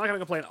seriously, I'm not going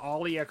to complain.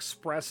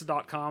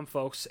 AliExpress.com,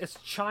 folks. It's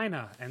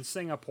China and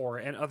Singapore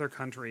and other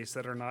countries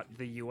that are not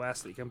the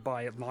U.S. that you can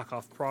buy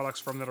knockoff products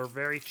from that are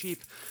very cheap.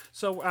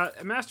 So,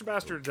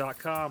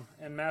 MasterBastard.com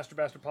and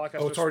MasterBastard Podcast.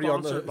 Oh, it's are already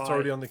on the. sponsored It's by-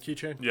 already on the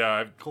keychain.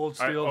 Yeah, Cold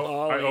Steel.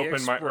 I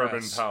opened my AliExpress.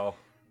 Urban Pal.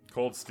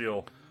 Cold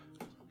Steel.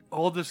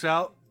 Hold this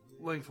out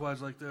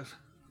lengthwise like this.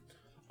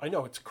 I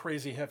know it's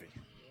crazy heavy.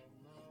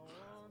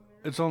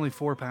 It's only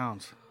 4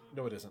 pounds.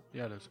 No, it isn't.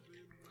 Yeah, it is.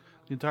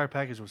 The entire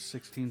package was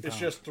 16 pounds. It's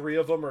just 3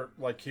 of them are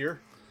like here.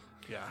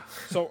 yeah.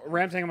 So,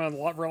 Ramtang,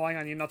 I'm relying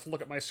on you not to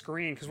look at my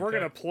screen because we're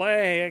going to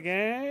play a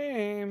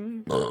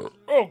game.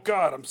 Oh,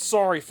 God, I'm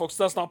sorry, folks.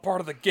 That's not part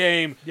of the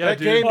game. Yeah, That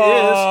dude. game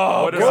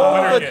What is does the roll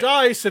winner the get?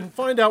 dice and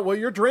find out what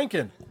you're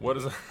drinking. What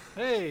is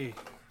Hey,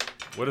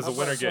 what does the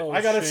winner get? so-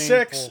 I got a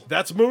Shameful. 6.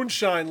 That's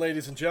moonshine,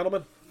 ladies and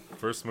gentlemen.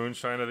 First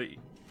moonshine of the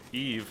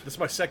eve. This is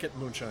my second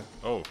moonshine.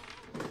 Oh,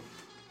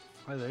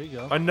 hey, there you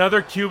go.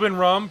 another Cuban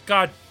rum.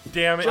 God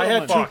damn it! I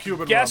had 2 Fuck.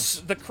 Cuban Guess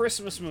rums. the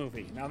Christmas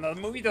movie. Now, the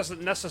movie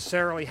doesn't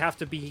necessarily have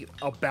to be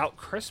about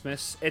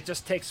Christmas. It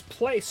just takes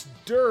place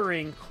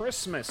during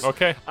Christmas.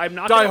 Okay. I'm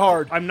not Die gonna,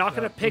 Hard. I'm not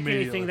going to pick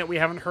immediately. anything that we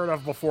haven't heard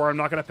of before. I'm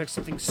not going to pick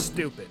something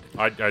stupid.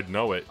 I'd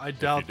know it. I if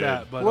doubt you did.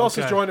 that, but Who else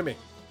okay. is joining me?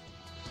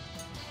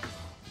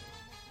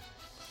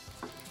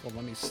 Well,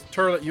 let me.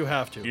 Turlet, you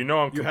have to. You know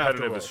I'm You have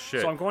to competitive roll. as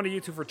shit. So I'm going to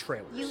YouTube for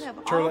trailers. You have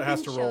Turlet all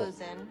has been to roll.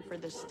 chosen for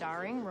the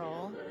starring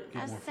role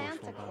as Santa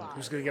Claus.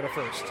 Who's going to get it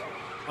first?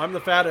 I'm the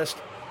fattest.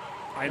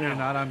 I You're know.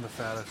 not. I'm the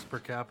fattest per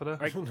capita. All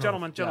right,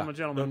 gentlemen, No,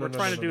 we're no,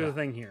 trying to no, do no. the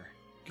thing here.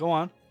 Go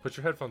on. Put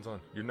your headphones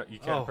on. You're not. You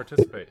can't Oh.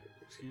 participate.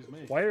 Excuse me.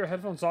 Why are your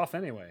headphones off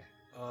anyway?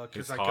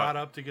 Because It's I hot. got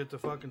up to get the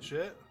fucking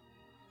shit.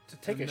 To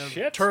take a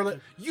shit? Turlet,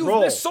 You've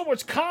roll. missed so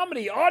much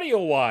comedy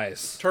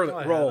audio-wise.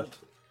 Turlet, roll.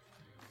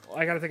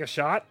 I gotta take a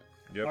shot?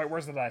 Yep. All right,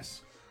 where's the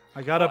dice?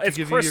 I got up to it's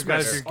give you guys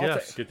Christmas. your I'll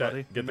gifts. Get that.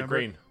 buddy. Get the Remember?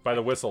 green by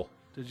the whistle.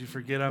 Did you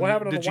forget? What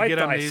happened to Did the you white get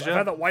dice? amnesia? I've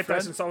had that white Fred?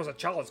 dice since I was a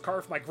child. It's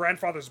carved from my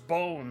grandfather's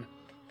bone.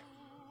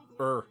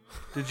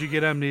 Did you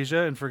get amnesia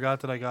and forgot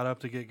that I got up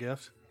to get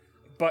gifts?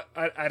 But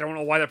I don't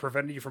know why that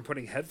prevented you from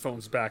putting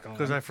headphones back on.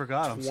 Because I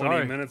forgot. I'm 20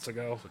 sorry. minutes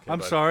ago. I'm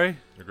bud. sorry.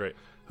 You're great.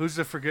 Who's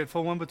the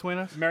forgetful one between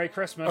us? Merry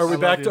Christmas. Are we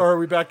love back you. to Are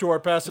we back to our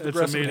passive It's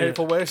aggressive immediate.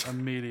 hateful ways?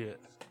 Immediate.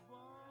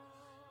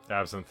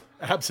 Absinthe.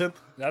 Absinthe.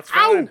 That's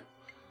fine.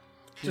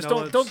 You Just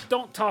know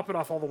don't top it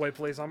off all the way,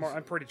 please. I'm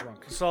pretty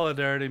drunk.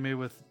 Solidarity me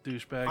with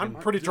douchebag. I'm and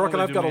pretty you drunk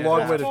and only I've do got a me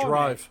long half. way to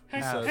drive. He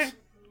Half. says.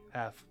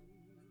 Half.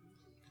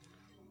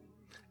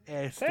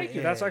 Thank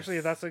you. That's actually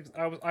I That's a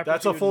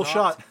proceeded full not-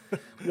 shot.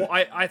 Well,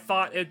 I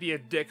thought it'd be a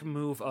dick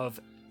move of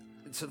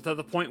to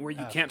the point where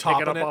you can't pick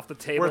Topping it up off the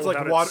table. Where it's like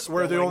without it water,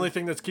 where the spilling. only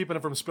thing that's keeping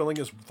it from spilling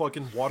is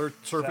fucking water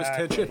surface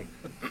Exactly.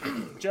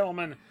 tension.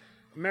 Gentlemen,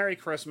 Merry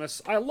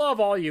Christmas. I love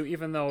all you,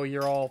 even though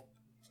you're all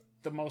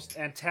the most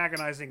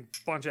antagonizing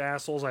bunch of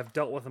assholes I've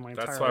dealt with in my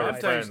That's entire why we're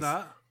life. friends. Thanks,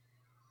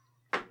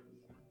 not.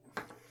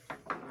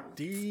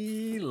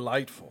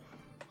 Delightful.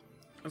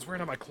 It's weird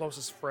how my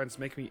closest friends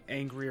make me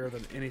angrier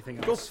than anything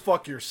Go else.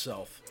 fuck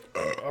yourself.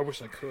 I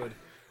wish I could.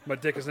 My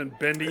dick isn't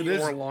bendy It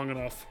is- or long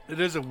enough. It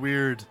is a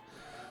weird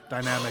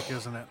dynamic,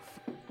 isn't it?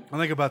 I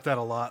think about that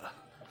a lot.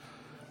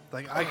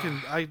 Like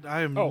I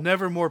am Oh.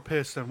 never more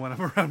pissed than when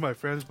I'm around my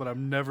friends, but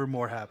I'm never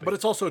more happy. But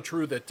it's also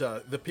true that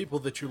the people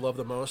that you love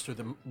the most are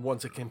the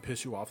ones that can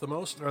piss you off the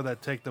most. or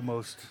that take the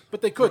most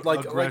But they could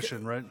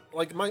aggression, right?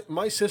 Like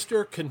my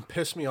sister can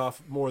piss me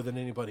off more than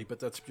anybody, but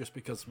that's just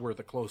because we're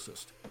the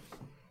closest.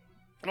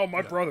 Oh,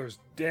 my brother's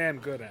damn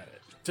good at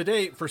it.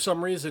 Today, for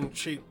some reason,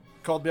 she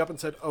called me up and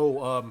said,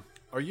 "Oh,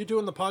 are you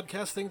doing the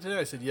podcast thing today?"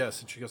 I said, "Yes."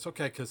 And she goes,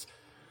 "Okay, because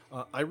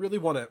I really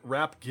want to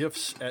wrap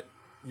gifts at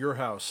your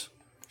house."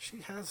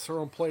 She has her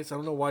own place. I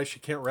don't know why she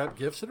can't wrap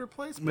gifts at her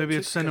place. but Maybe she-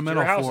 it's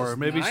sentimental house for is her.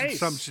 Maybe nice. it's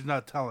something she's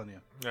not telling you.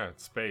 Yeah,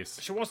 it's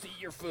space. She wants to eat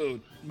your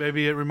food.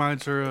 Maybe it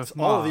reminds her of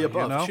all of Ma, the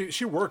above. You know?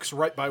 She works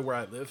right by where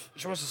I live.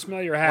 She wants to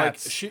smell your Like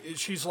hats.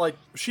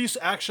 she's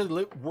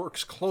actually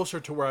works closer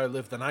to where I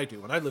live than I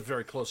do, and I live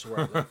very close to where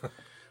I live.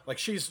 Like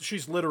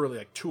she's literally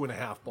like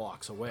 2.5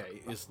 blocks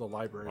away is the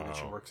library that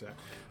she works at.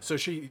 So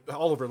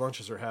all of her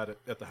lunches are had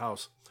at the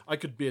house. I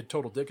could be a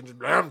total dick and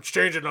just I'm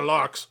changing the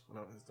locks.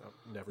 No, I'll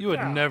never. You do would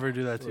that. never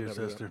do that to your never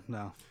do that. sister.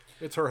 No.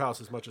 It's her house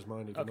as much as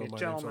mine, even Okay, though my name's on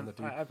gentlemen, the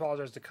deed. I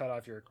apologize to cut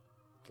off your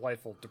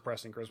delightful,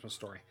 depressing Christmas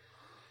story.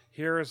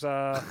 Here's You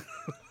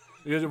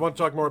want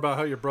to talk more about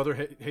how your brother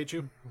hates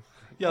you?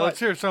 Yeah, let's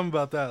hear something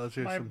about that. Let's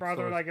hear my some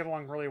brother and I stories. get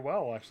along really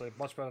well, actually,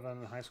 much better than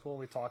in high school.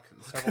 We talk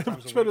several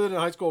times It's a better week. than in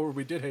high school where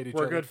we did hate each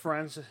We're other. good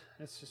friends.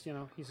 It's just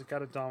he's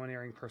got a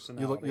domineering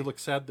personality. You look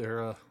sad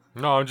there.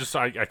 No,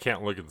 I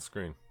can't look at the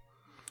screen.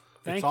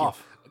 Thank it's you,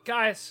 off.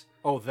 guys.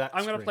 Oh, that.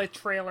 I'm gonna screen. play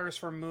trailers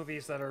for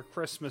movies that are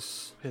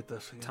Christmas Hit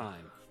this again.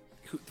 time.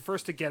 The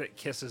first to get it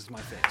kisses my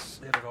face.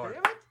 Hit it hard.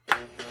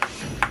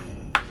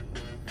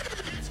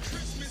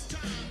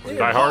 In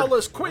Die Hard.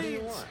 Lawless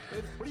Queens.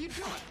 What are you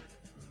doing?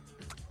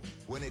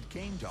 When it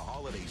came to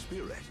holiday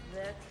spirit,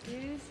 Look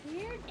who's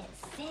here.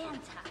 It's Santa.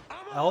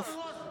 Elf?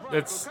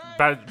 It's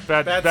bad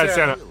Santa.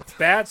 Santa.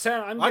 Bad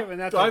Santa. I'm I giving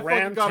that I to fucking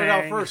Ram got it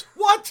out Tang. first.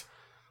 What?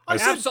 I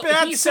said Absolutely.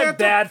 bad He Santa. said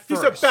bad He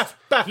said first.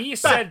 bad. He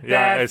said Yeah,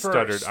 bad I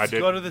stuttered. first. I did.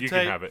 Go to the you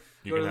tape. can have it.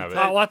 You Go can to the have tape.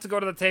 it. I'll have to go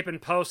to the tape and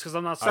post because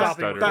I'm not stopping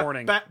stuttered.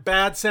 recording.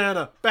 Bad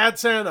Santa. Bad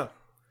Santa.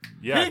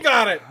 Yeah. He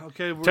got it.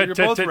 Okay, T- you're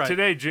both t- right.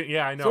 Today,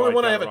 yeah, I know. It's the only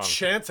one got I it have a wrong.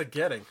 chance of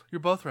getting.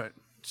 You're both right.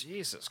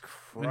 Jesus Christ.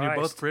 And you're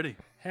both pretty.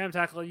 Ham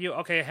tackle you.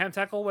 Okay, ham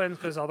tackle wins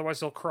because otherwise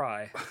he'll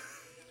cry.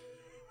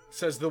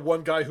 Says the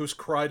one guy who's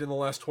cried in the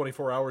last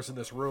 24 hours in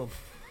this room.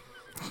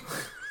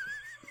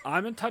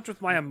 I'm in touch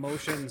with my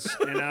emotions,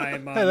 and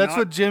I'm. Hey, that's not-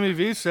 what Jimmy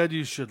V said.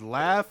 You should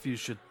laugh, you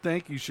should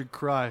think, you should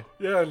cry.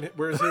 Yeah, and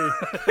where's he?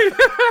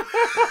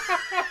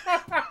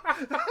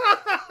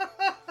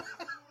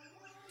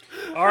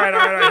 All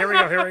right. Here we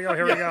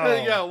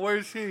go. Yeah,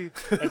 where's he?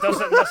 It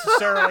doesn't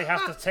necessarily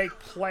have to take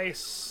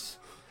place.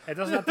 It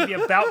doesn't have to be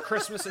about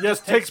Christmas. It Yes,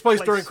 just takes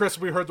place during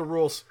Christmas. We heard the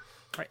rules.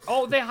 Right.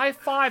 Oh, they high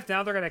five.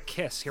 Now they're gonna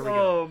kiss. Here we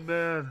go. Oh,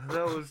 man,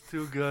 that was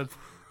too good.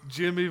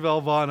 Jimmy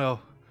Valvano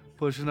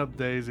pushing up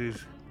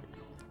daisies.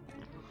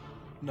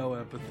 No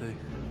empathy.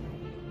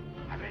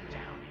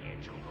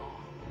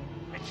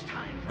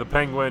 The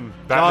Penguin.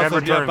 Batman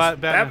Gotham, yeah, Returns.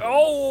 Batman.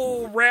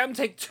 Oh, Ram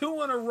take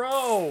 2 in a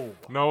row.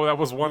 No, that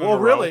was one. Oh, in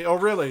a really? Row. Oh,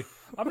 really?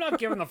 I'm not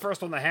giving the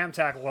first one the ham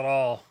tackle at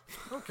all.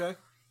 Okay.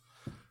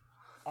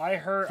 I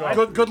heard.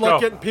 Good luck Go.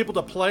 getting people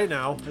to play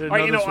now. All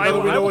right, Another I survivor.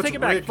 we know will it's take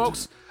it back, rigged.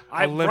 folks.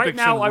 Olympics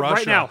in right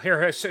Russia. now. Here,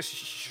 right This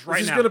is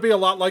now. going to be a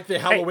lot like the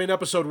Halloween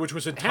episode, which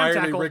was entirely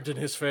tackle. rigged in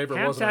his favor,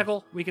 Ham wasn't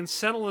tackle. We can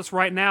settle this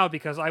right now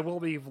because I will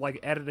be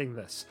editing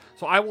this.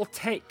 So I will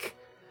take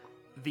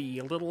the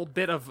little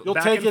bit of it? You'll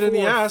back take and it in the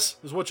forth ass,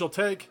 is what you'll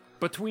take.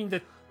 between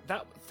the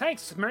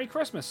Thanks. Merry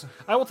Christmas.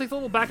 I will take the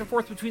little back and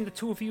forth between the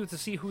two of you to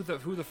see who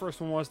the first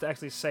one was to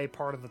actually say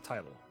part of the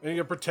title. And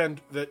you can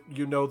pretend that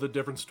you know the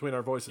difference between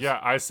our voices. Yeah,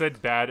 I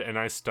said bad and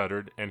I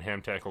stuttered, and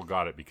Ham Tackle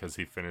got it because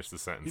he finished the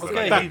sentence.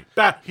 Okay,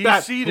 Bad.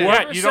 he's seated.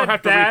 What? You don't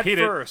have to repeat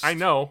first. it. I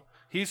know.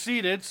 He's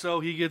seated, so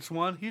he gets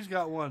one. He's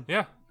got one.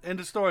 Yeah. End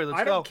of story. Let's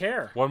I go. don't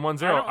care.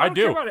 1-1-0. I don't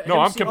care do. about it. No,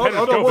 I'm MC competitive.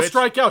 No, Go, we'll bitch.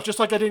 strike out, just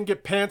like I didn't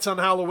get pants on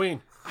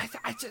Halloween.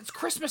 It's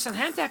Christmas and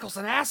Hand Tackle's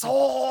an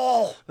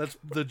asshole. That's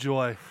the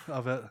joy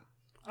of it.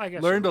 I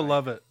guess Learn to you're right.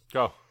 love it.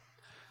 Go.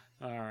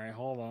 All right,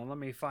 hold on. Let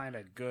me find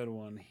a good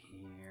one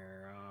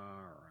here. All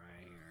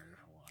right, here's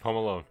one. Home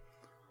Alone.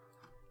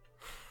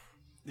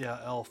 Yeah,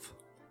 Elf.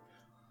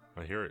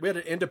 I hear it. We had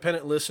an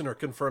independent listener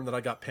confirm that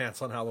I got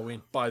pants on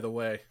Halloween, by the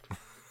way.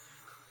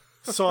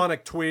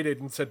 Sonic tweeted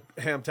and said,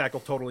 Ham Tackle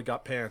totally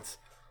got pants.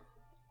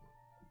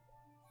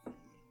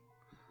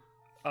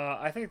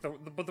 I think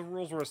but the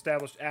rules were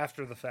established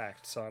after the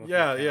fact, so I don't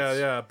Yeah, think that's-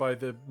 yeah, by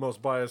the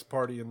most biased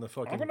party in the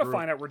fucking I'm gonna group.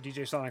 find out where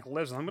DJ Sonic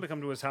lives, and I'm gonna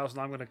come to his house,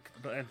 and I'm gonna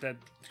then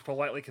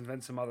politely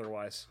convince him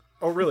otherwise.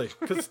 Oh, really?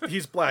 Because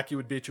he's black, he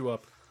would beat you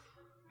up.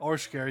 Or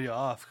scare you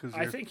off.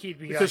 I think he'd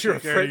be Because you're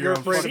scared afraid, you're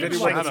of your afraid own of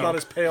Seems anyone like- that's not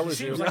as pale He as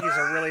you. seems like he's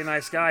a really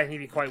nice guy, and he'd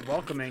be quite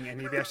welcoming,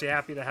 and he'd be actually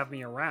happy to have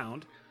me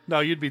around. No,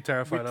 you'd be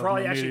terrified We'd of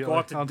probably him actually go immediately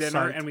out to on dinner,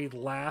 sight. and we'd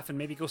laugh, and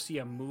maybe go see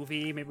a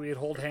movie. Maybe we'd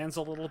hold hands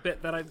a little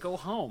bit. Then I'd go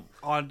home.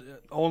 On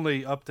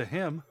only up to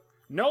him.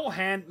 No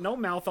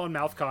mouth on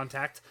mouth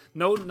contact.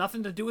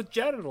 Nothing to do with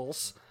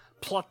genitals.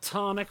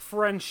 Platonic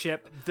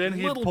friendship. Then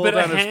he'd little pull bit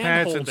down of his hand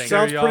pants and holding. scare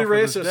Sounds you pretty off with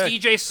his racist.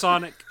 dick. DJ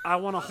Sonic, I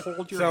want to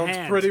hold your Sounds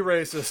hand. pretty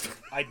racist.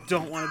 I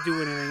don't want to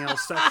do anything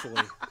else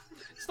sexually.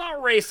 It's not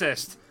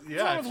racist.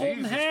 What's wrong with holding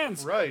Jesus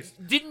hands?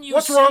 Christ. Didn't you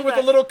What's say wrong with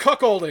that? the little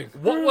cuckolding?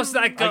 What was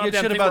that goddamn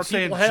shit thing about where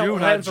saying people held Jew,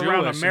 not hands around Jewish,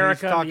 and he's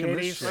America in talking the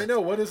this 80s? shit. I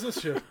know, what is this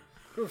shit?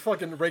 A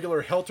fucking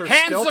regular helter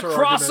Hands skelter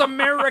across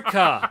argument.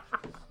 America.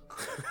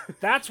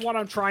 That's what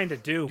I'm trying to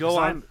do. Go 'cause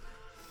on.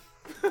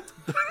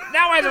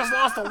 Now I just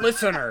lost a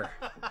listener.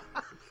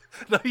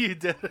 No, you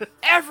didn't.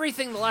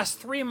 Everything the last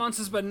 3 months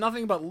has been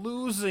nothing but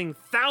losing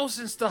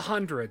thousands to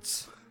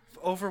hundreds.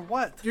 Over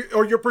what?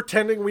 Or you're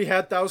pretending we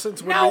had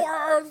thousands? When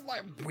Now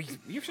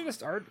you should have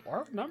started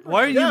our number.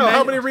 Why are you yeah, mad?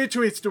 how many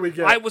retweets do we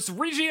get? I was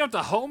reaching out to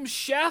Home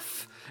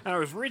Chef, and I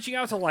was reaching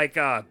out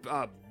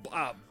to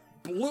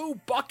Blue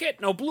Bucket.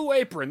 No, Blue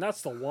Apron.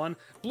 That's the one.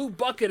 Blue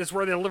Bucket is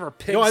where they deliver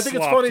pig No, I think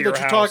it's slop funny to your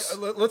that you house.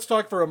 talk. Let's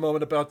talk for a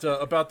moment about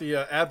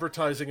the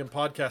advertising and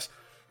podcasts.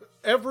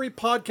 Every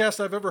podcast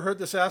I've ever heard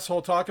this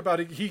asshole talk about,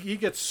 he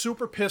gets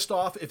super pissed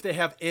off if they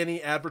have any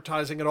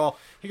advertising at all.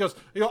 He goes,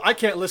 I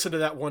can't listen to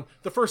that one.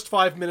 The first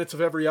 5 minutes of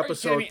every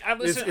episode is You're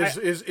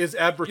always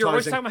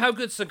advertising. talking about how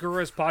good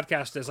Segura's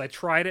podcast is. I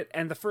tried it,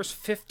 and the first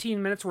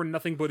 15 minutes were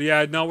nothing but,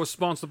 now we're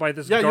sponsored by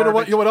this Yeah, garbage. you know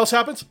what? You know what else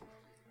happens?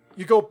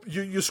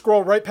 You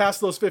scroll right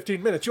past those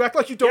 15 minutes. You act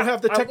like you don't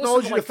have the I listen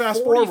technology to like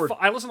fast 40 forward.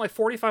 I listen to like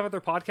 45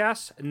 other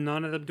podcasts.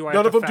 None of them do I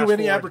None have of to them do fast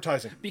any forward.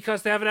 advertising.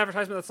 Because they have an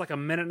advertisement that's like a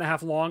minute and a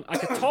half long. I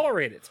could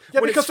tolerate it.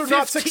 Yeah, When because it's they're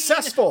not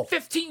successful.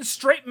 15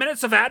 straight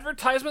minutes of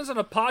advertisements on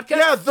a podcast?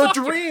 Yeah, the Fuck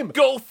you. dream.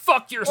 Go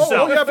fuck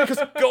yourself. yeah, because-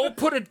 Go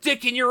put a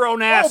dick in your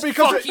own ass.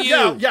 Fuck you.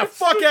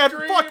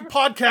 fuck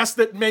podcasts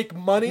that make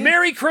money.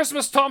 Merry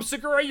Christmas, Tom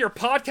Segura. Your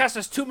podcast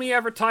has too many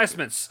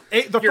advertisements.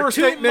 The You're first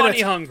too 8 minutes,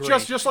 money hungry.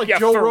 just like You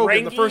Joe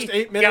Rogan, the Ferengi. first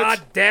 8 minutes.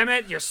 God damn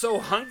it! You're so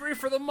hungry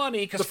for the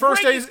money. The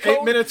first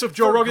eight minutes of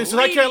Joe Rogan, he says,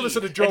 I can't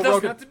listen to Joe It doesn't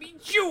Rogan. have to be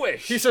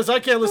Jewish. He says, I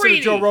can't listen to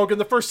Joe Greedy. Rogan.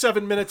 The first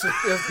 7 minutes is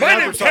My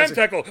name's Ham advertising.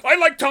 Tackle. I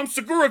like Tom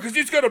Segura because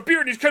he's got a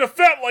beard and he's kind of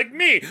fat like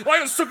me. I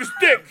just suck his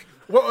dick.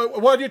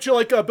 Why didn't you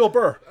like Bill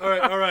Burr? All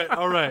right. Or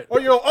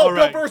Bill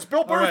right. Burr's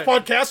All right.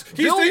 podcast.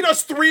 He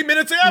does 3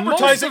 minutes of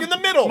advertising in the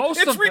middle.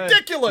 It's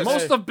ridiculous.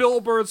 Most of Bill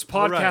Bird's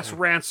podcast right.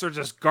 rants are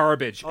just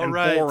garbage and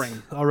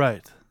boring. All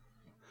right.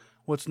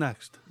 What's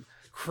next?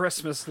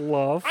 Christmas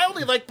love. I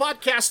only like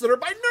podcasts that are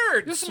by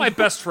nerds. This is my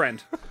best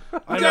friend. You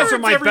know. guys are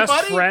my Nerds, best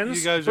everybody. friends,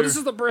 You guys but are- this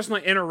is the person I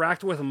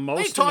interact with most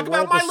They talk in the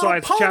world about My Little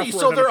besides Pony, Chatsworth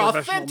so in a they're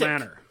professional authentic.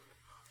 manner.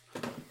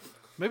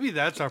 Maybe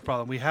that's our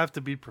problem. We have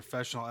to be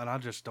professional, and I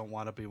just don't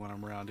want to be when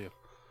I'm around you.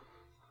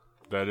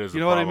 That is. You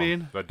a know what I problem.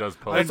 mean? That does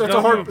pose. I That's a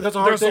don't hard know.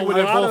 thing There's a when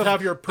you lot both of-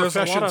 have your there's a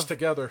lot professions of-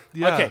 together.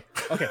 Yeah.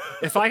 Okay.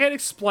 If I can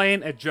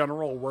explain a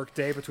general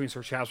workday between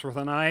Sir Chatsworth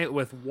and I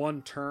with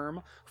one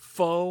term,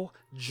 faux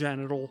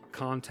genital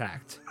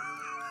contact.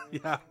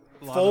 Yeah.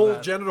 a lot Full of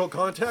that. genital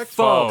contact?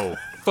 Faux.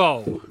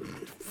 Faux.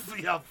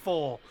 Yeah,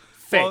 full.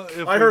 Fake. Well,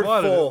 if I we heard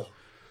wanted it. full.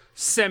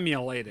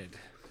 Simulated.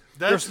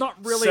 That's, There's not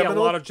really a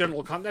seminal? lot of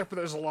genital contact, but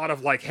there's a lot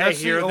of like, hey,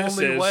 that's here, the this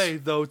only is. way,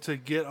 though, to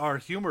get our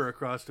humor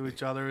across to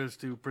each other is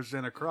to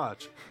present a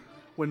crotch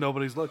when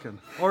nobody's looking,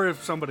 or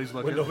if somebody's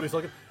looking. When nobody's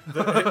looking.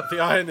 The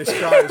eye in the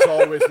sky is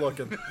always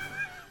looking.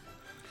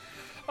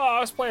 Oh, I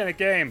was playing a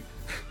game.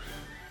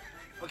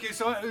 Okay,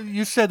 so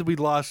you said we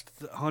lost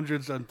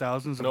hundreds and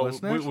thousands of No,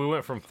 listeners. we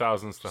went from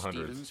thousands to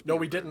hundreds. No,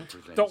 we didn't.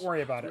 Don't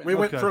worry about it. We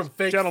went Okay. from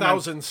fake Gentlemen.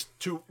 thousands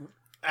to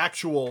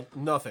actual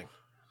nothing.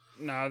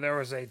 No, there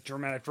was a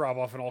dramatic drop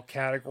off in all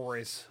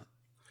categories.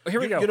 Here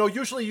we go. You know,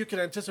 usually you can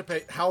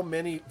anticipate how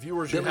many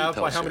viewers you have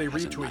by how many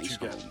retweets you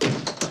get.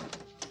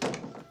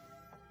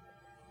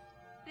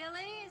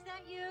 Billy, is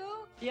that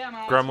you? Yeah,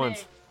 Mom.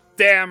 Gremlins.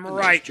 Damn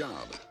right.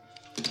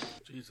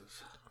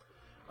 Jesus.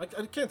 I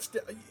can't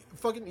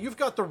fucking. You've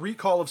got the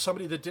recall of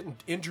somebody that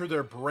didn't injure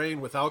their brain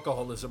with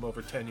alcoholism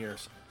over 10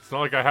 years. It's not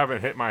like I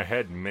haven't hit my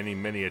head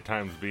many a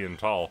times being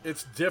tall.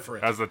 It's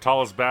different. As the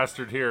tallest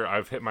bastard here,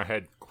 I've hit my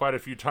head quite a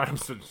few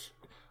times. Since,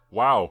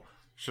 wow.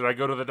 Should I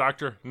go to the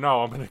doctor?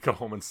 No, I'm going to go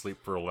home and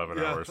sleep for 11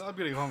 hours. I'm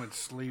going to go home and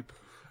sleep.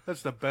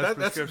 That's the best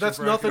prescription That's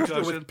for nothing a to do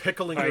concussion. with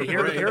pickling All right,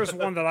 your brain. here's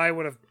one that I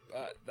would have.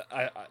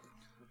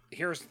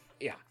 Here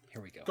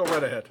we go. Go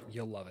right ahead.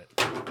 You'll love it.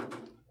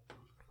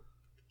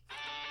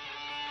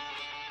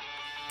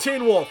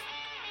 Teen Wolf.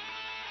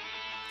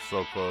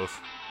 So close.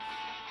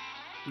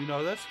 You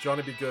know this?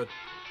 Johnny Be Good.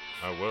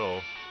 I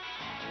will.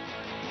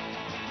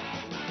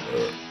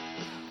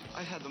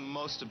 I had the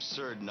most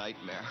absurd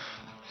nightmare.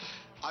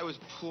 I was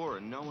poor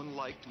and no one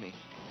liked me.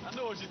 I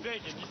know what you're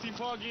thinking. You see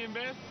Foggy and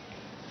Ben?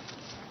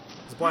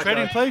 It's a black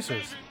Trading guy.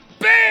 Places.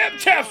 Bam!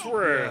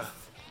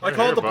 Chatsworth! I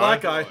called the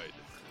black guy.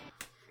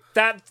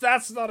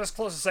 That's not as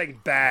close as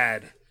saying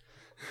bad.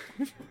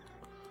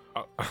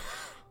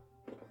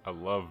 I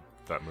love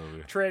that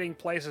movie. Trading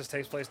Places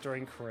takes place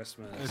during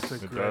Christmas. It's a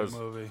It great does.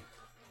 movie.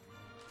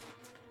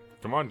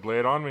 Come on, lay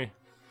it on me.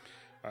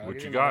 All right, What I'll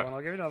give you another got? one. I'll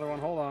give you another one.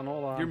 Hold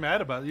on. You're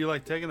mad about it. You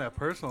like taking that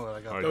personal that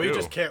I got. I No, he do.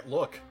 just can't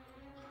look.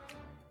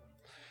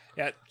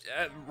 Yeah,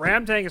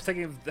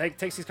 Ramtang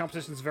takes these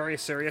competitions very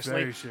seriously.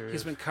 Very serious.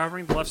 He's been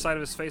covering the left side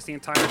of his face the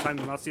entire time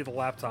to not see the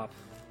laptop.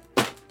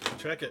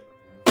 Check it.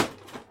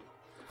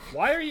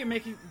 Why are you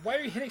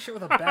hitting shit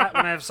with a bat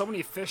when I have so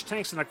many fish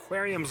tanks and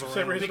aquariums Same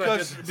around? reason I did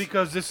this.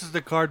 Because this is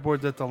the cardboard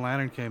that the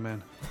lantern came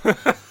in.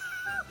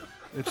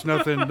 It's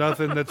nothing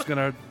that's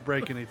gonna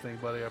break anything,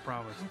 buddy. I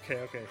promise. Okay.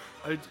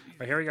 All right,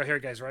 here we go. Here,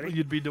 guys, ready?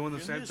 You'd be doing the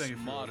In same this thing. if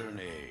you were. modern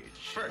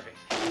age,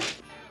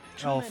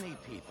 too Elf. many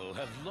people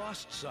have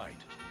lost sight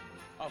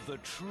of the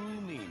true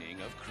meaning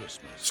of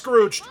Christmas.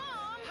 Scrooged.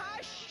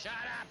 Shut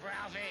up,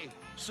 Ralphie.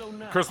 So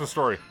now, Christmas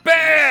Story.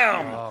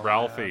 Bam!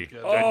 Ralphie.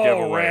 good. Dead Oh,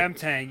 giveaway.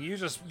 Ramtang, you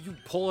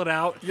pull it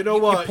out. You know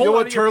what? pull You know it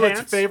what out of your Turlet's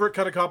pants. favorite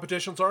kind of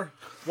competitions are?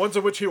 Ones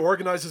in which he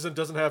organizes and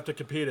doesn't have to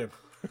compete in.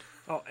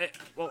 Oh,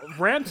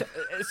 Ramtang.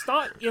 It's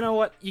not. You know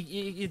what?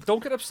 You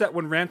don't get upset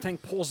when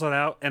Ramtang pulls it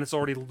out and it's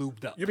already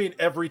lubed up. You mean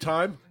every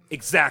time?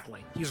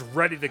 Exactly. He's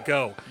ready to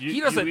go. You- he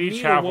doesn't you each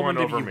need have a woman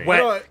one to over be me. You know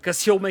wet what?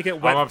 because he'll make it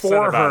wet upset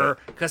for about her it.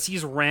 because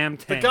he's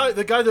Ramtang.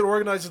 The guy that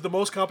organizes the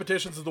most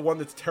competitions is the one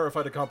that's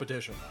terrified of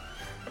competition.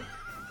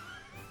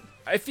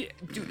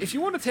 If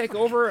you want to take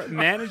over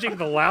managing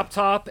the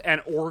laptop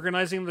and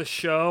organizing the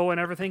show and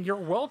everything, you're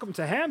welcome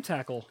to Ham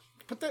Tackle.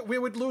 But we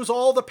would lose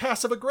all the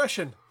passive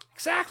aggression.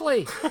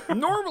 Exactly.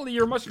 Normally,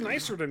 you're much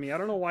nicer to me. I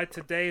don't know why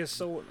today is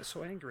so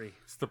angry.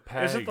 It's the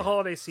peg. Is it the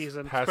holiday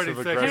season? Passive pretty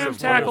thick. Ham aggressive.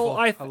 Tackle,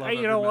 wonderful. I love you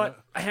every know what?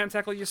 minute. Ham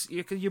Tackle,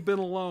 you've been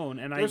alone,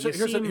 and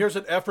Here's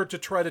an effort to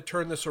try to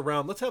turn this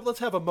around. Let's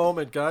have a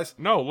moment, guys.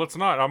 No, let's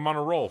not. I'm on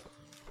a roll.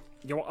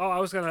 I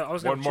was gonna One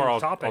change more, I'll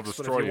topics, but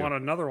destroy if you you. want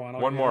another one,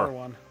 I'll One give you more. another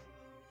one.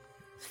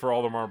 It's for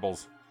all the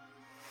marbles.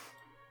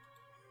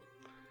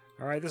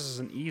 All right, this is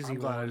an easy I'm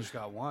glad I one. just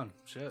got one.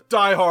 Shit.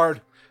 Die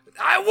Hard.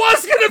 I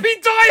was gonna be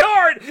Die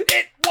Hard.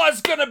 It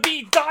was gonna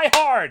be Die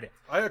Hard.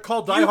 I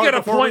called Die You Hard get a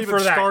before we point even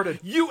for that. started.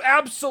 You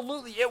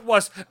absolutely. It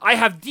was. I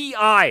have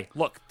DI.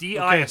 Look, DI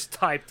Okay. is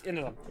typed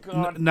into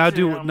the. Now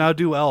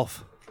do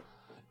Elf.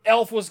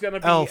 Elf was gonna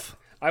be. Elf.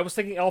 I was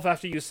thinking Elf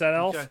after you said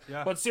Elf, Okay,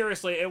 yeah. but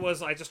seriously, it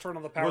was. I just turned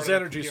on the power. It was to the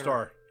Energy computer.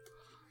 Star.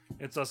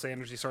 It does say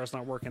Energy Star. It's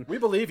not working. We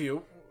believe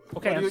you.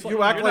 Okay, But I'm you sorry.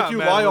 act You're like not you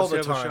mad lie all unless the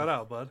you have a time. Shout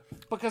out, bud.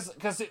 Because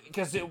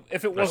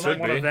if it wasn't should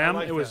one be. of them, I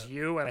like it was that.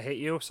 you, and I hate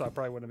you, so I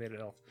probably wouldn't have made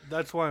it Elf.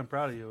 That's why I'm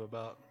proud of you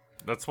about.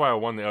 That's why I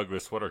won the ugly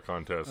sweater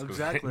contest. 'Cause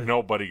Exactly. ain't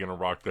nobody gonna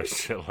rock that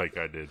shit like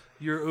I did.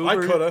 Your I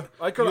Uber. could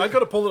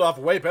have pulled it off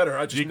way better.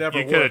 I just You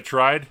never could have would.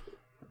 tried,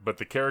 but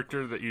the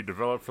character that you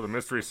developed for the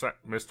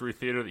mystery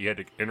theater that you had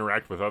to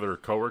interact with other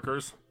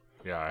coworkers.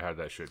 Yeah, I had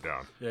that shit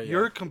down. Yeah.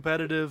 Your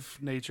competitive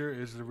nature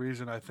is the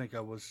reason I think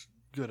I was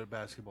good at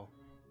basketball.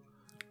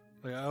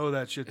 Like I owe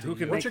that shit to Who you.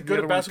 can Weren't make you good the at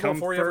other one basketball come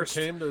before you ever first?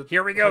 came to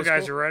Here we go, high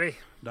guys. school? You ready?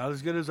 Not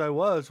as good as I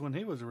was when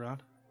he was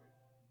around.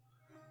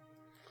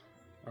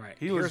 All right.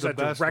 He was Here's the a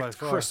best by direct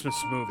far. Christmas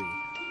movie.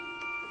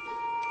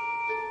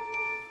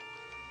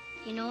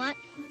 You know what?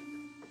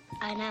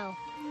 I know.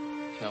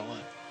 Know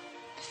what?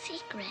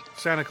 Secret.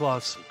 Santa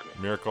Claus.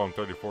 Miracle on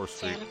 34th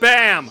Street.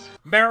 Bam!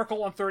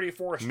 Miracle on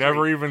 34th Street.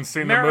 Never even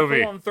seen Miracle the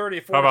movie. on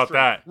 34th How about Street.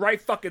 that?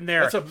 Right fucking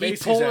there. That's a He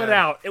Macy's pulled ad. it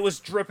out. It was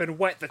dripping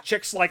wet. The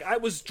chick's like, I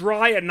was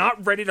dry and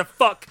not ready to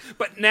fuck,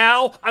 but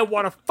now I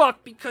want to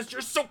fuck because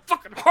you're so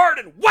fucking hard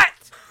and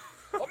wet.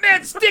 A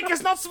man's dick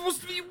is not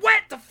supposed to be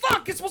wet to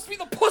fuck. It's supposed to be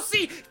the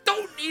pussy.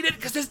 Don't need it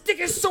because his dick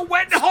is so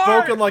wet and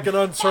hard. Spoken like an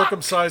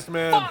uncircumcised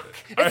man. Fuck!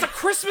 It's a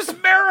Christmas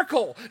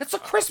miracle. It's a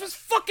Christmas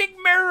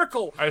fucking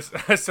miracle. I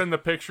send the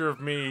picture of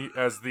me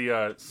as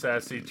the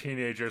sassy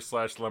teenager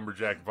 /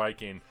 lumberjack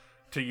Viking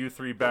to you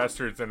three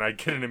bastards, and I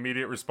get an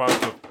immediate response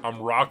of, I'm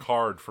rock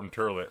hard from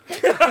Turlet.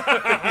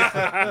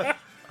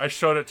 I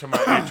showed it to my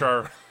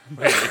HR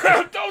lady.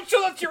 Don't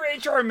show that to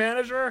your HR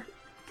manager.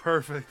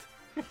 Perfect.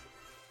 15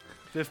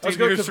 That's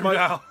good years from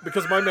now.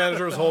 because my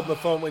manager was holding the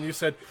phone when you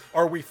said,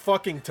 "Are we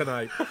fucking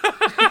tonight?"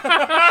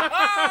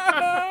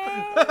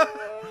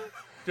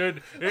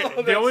 Dude,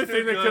 the only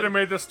thing that could have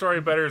made this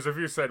story better is if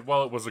you said,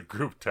 well, it was a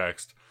group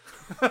text.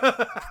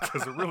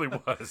 Because it really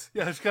was.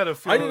 Yeah, it's got to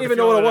feel I didn't even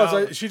know what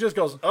it was. She just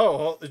goes, "Oh,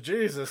 well,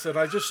 Jesus," and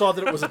I just saw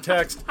that it was a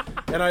text,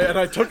 and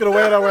I took it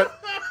away, and I went,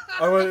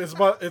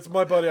 "It's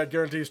my buddy. I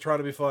guarantee he's trying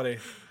to be funny."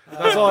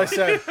 That's all I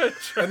said.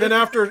 And then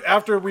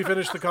after we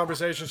finished the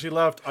conversation, she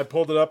left. I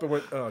pulled it up and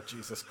went, "Oh,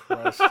 Jesus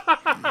Christ!"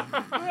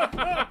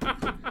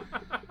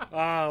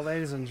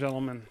 Ladies and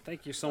gentlemen,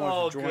 thank you so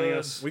much for joining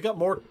us. We got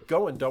more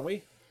going, don't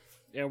we?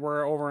 Yeah,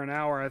 we're over an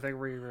hour. I think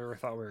we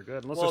thought we were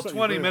good. Unless Well, there's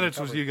 20 minutes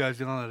was you guys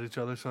yelling at each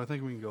other, so I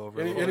think we can go over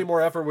it. Any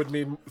more effort would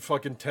mean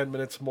fucking 10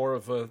 minutes more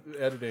of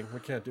editing. We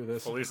can't do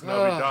this. At least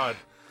now we died.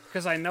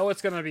 Because I know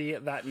it's going to be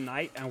that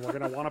night, and we're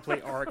going to want to play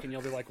Ark, and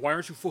you'll be like, why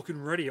aren't you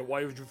fucking ready yet?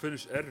 Why haven't you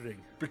finished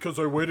editing? Because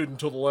I waited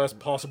until the last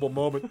possible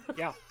moment.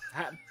 Yeah.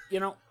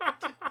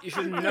 You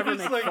should never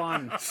make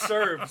fun.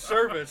 Service.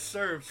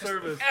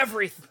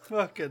 Every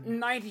fucking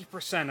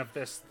 90% of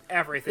this,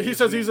 everything. He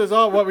says,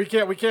 "Oh, well, we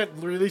can't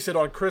release it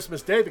on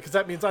Christmas Day because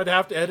that means I'd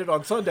have to edit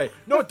on Sunday."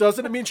 No, it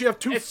doesn't. It means you have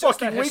two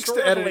fucking weeks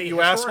to edit it,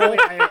 you asshole.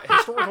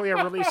 Historically,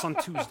 I release on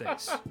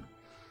Tuesdays.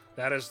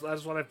 That is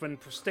what I've been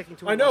sticking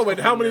to. I know, but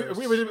how many?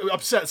 We would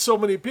upset so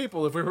many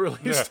people if we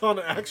released on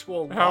an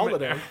actual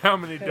holiday. How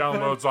many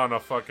downloads on a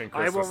fucking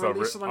Christmas? I will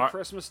release it on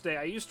Christmas Day.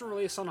 I used to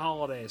release on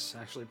holidays,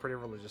 actually, pretty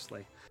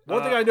religiously.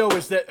 One thing I know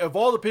is that of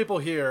all the people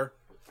here,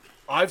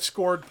 I've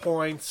scored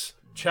points.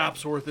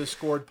 Chapsworth has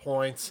scored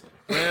points.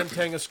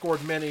 Ramtang has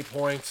scored many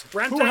points.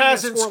 Ramtang Who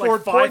hasn't has scored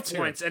like 5 points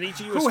points, here? and each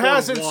of you Who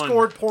hasn't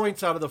scored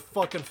points out of the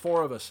fucking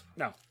four of us?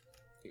 No.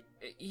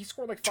 He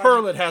scored like 5.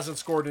 Turlet hasn't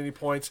scored any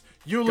points.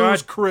 You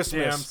lose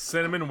Christmas. Damn,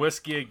 cinnamon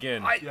whiskey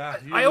again.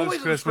 I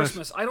always lose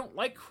Christmas. I don't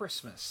like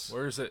Christmas.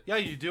 Where is it? Yeah,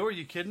 you do? Are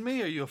you kidding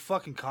me? Are you a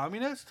fucking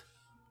communist?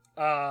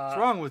 What's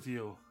wrong with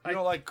you? You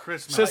don't like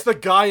Christmas. Says the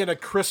guy in a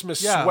Christmas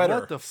sweater.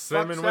 What the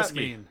Cinnamon fuck's that whiskey.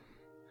 mean?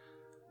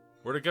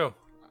 Where'd it go?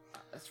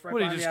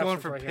 What, are you just going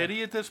for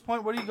pity at this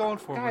point? What are you going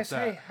for with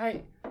that?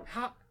 Hey,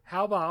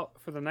 how about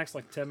for the next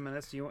 10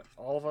 minutes,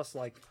 all of us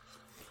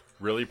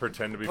really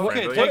pretend to be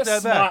okay, friendly? take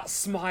that back.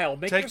 Smile.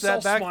 Make take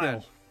yourself that back smile.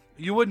 then.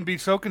 You wouldn't be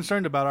so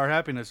concerned about our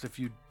happiness if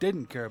you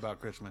didn't care about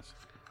Christmas.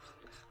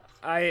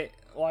 I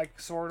like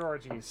sword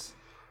orgies.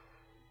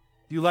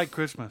 You like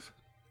Christmas.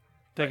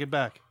 Take it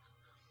back.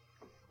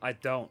 I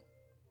don't.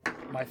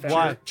 My family.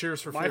 Why?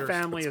 Cheers for my fears.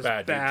 family is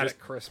bad at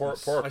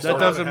Christmas. That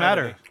doesn't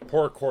matter.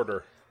 Poor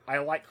quarter. I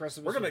like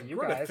Christmas. We're with you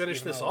gonna guys, finish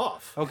even this though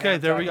off. Okay,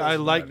 there we go. I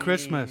like mean.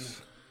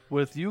 Christmas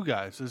with you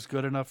guys is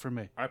good enough for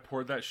me. I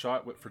poured that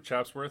shot for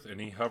Chapsworth, and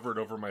he hovered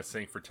over my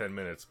sink for 10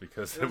 minutes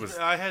because it was.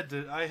 I had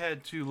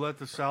to let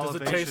the Does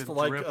salivation it taste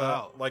drip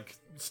out. like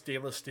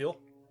stainless steel?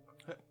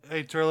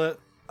 Hey, Turlet,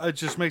 it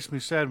just makes me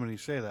sad when you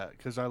say that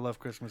because I love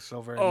Christmas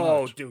so very much.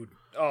 Oh, dude.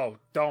 Oh,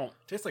 don't.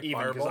 Tastes like even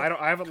Fireball.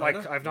 I've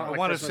not. I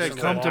want to say, Christmas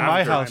come in to a my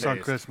long house time.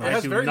 on Christmas. It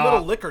has I do very not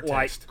little liquor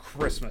like taste.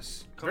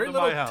 Christmas. Come very to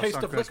little my house taste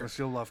on of Christmas.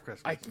 You'll love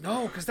Christmas.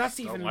 No, because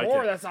that's even like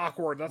more. it. That's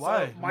awkward. That's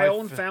Why? my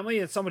own family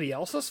and somebody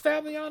else's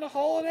family on a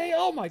holiday.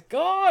 Oh my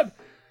god.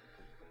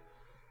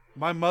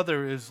 My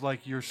mother is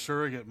like your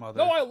surrogate mother.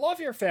 No, I love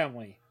your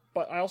family,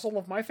 but I also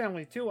love my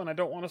family too, and I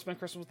don't want to spend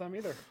Christmas with them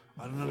either.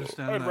 I don't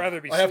understand I'd that.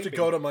 rather be. I have to sleeping.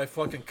 go to my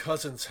fucking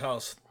cousin's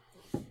house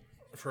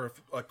for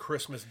a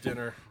Christmas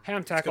dinner.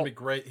 Ham It's tackle. gonna be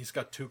great. He's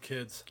got 2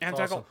 kids. Ham It's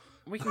tackle.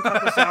 awesome. We can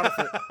cut this out if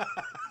it.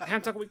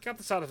 Ham tackle. We cut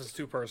this out if it's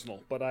too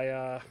personal. But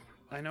I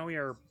know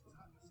you're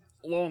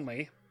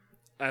lonely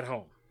at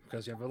home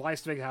because you have a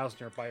nice big house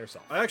and you're by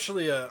yourself. I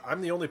actually, I'm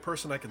the only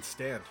person I can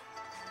stand.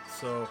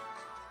 So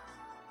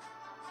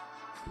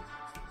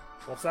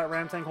What's that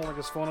Ramtang holding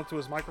his phone up to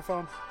his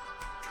microphone?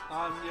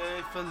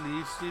 Anye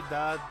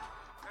felicidad.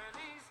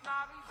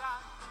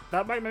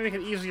 That might make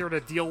it easier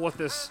to deal with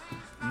this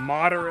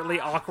moderately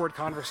awkward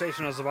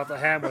conversation I was about to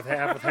have with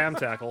Ham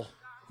Tackle.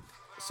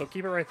 So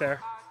keep it right there.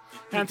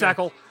 Ham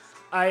Tackle,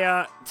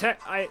 I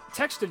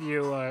texted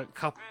you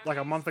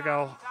a month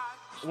ago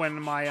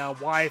when my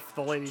wife,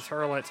 the Lady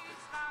Turlet,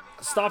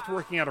 stopped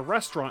working at a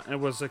restaurant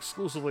and was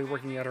exclusively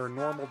working at her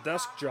normal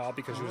desk job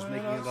because she was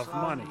making enough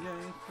money.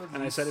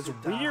 And I said, it's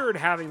weird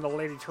having the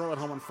Lady Turlet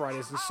home on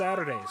Fridays and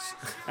Saturdays.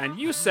 And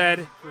you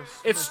said,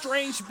 it's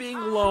strange being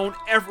alone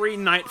every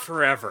night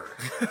forever.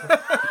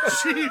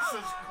 Jesus.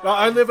 no,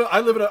 I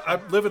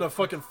live in a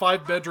fucking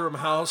 5-bedroom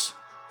house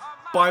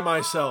by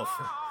myself.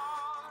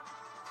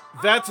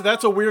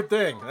 That's a weird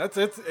thing.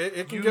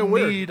 It can You get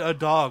weird. need a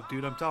dog,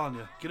 dude. I'm telling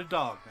you. Get a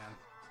dog, man.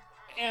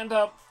 And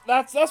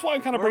that's why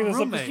I'm kind of Or a bringing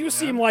this up. roommate, Because you man.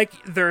 seem like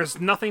there's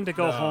nothing to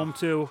go home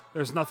to.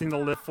 There's nothing to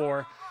live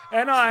for.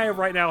 And I,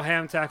 right now,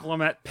 Ham Tackle,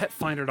 I'm at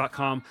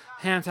petfinder.com.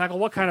 Ham Tackle,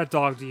 what kind of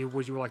dog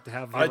would you like to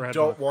have? Have you ever I had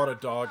don't one? want a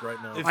dog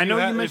right now. If I know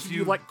you you ha- mentioned if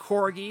you you- like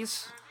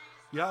corgis.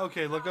 Yeah,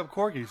 okay. Look up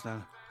corgis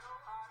then.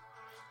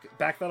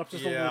 back that up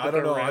just a little bit. I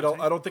don't know. there, I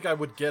Ramsey. don't think I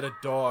would get a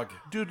dog.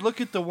 Dude, look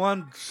at the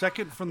one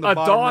second from the A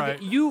bottom dog.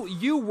 right.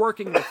 You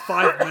working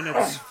 5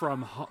 minutes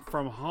from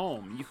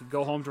home. You could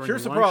go home during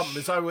Here's the lunch. problem: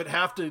 is I would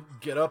have to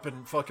get up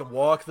and fucking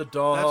walk the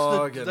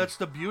dog. That's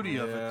the beauty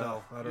of it,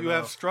 though. You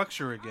have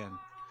structure again.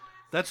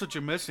 That's what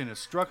you're missing is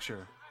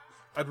structure.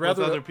 I'd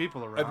rather with other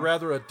people around. I'd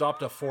rather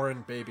adopt a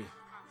foreign baby.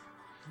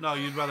 No,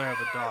 you'd rather have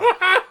a dog.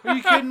 Are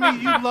you kidding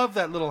me? You love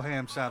that little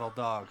ham saddle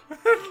dog.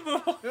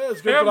 Yeah,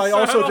 it's good, but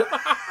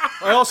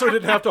I also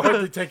didn't have to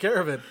hardly take care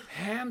of it.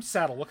 Ham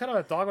saddle. What kind of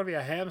a dog would be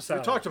a ham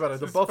saddle? We talked about it.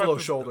 The buffalo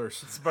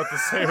shoulders. It's about the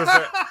same as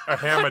a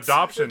ham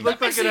adoption.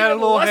 Looked like it had a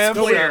little ham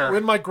saddle.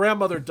 When my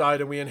grandmother died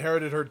and we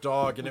inherited her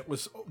dog and it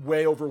was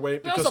way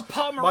overweight That because was a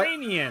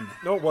Pomeranian.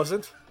 No, it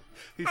wasn't.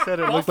 He said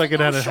it looked like it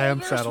had a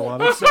ham saddle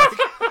on his back.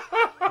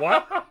 back.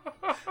 What?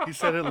 He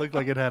said it looked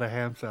like it had a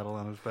ham saddle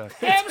on his back.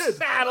 Ham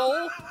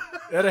saddle?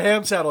 It had a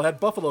ham saddle. It had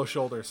buffalo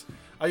shoulders.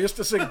 I used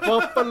to sing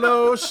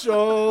buffalo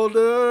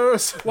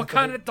shoulders. What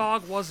kind of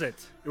dog was it?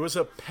 It was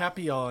a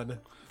Papillon.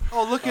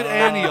 Oh, look at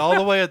Annie all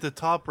the way at the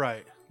top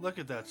right. Look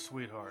at that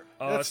sweetheart.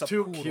 That's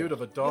too cute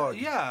of a dog.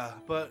 Yeah,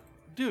 but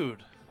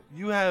dude,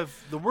 you have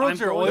the world's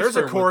your There's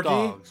a oyster corgi. with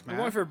dogs, I'm man.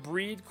 going for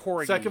breed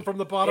corgi. Second from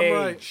the bottom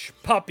right.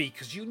 Puppy,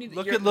 because you need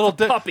Look you're- at little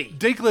it's a puppy.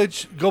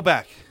 Dinklage. Go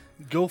back.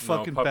 Go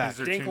fucking back. puppies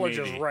are too Dinklage is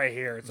needy. right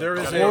here. It's There a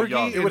is puppy. a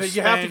Corgi you and have to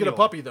get a spaniel.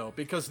 puppy though,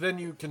 because then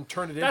you can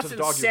turn it into That's the in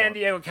dog you San want.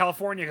 Diego,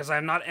 California, because I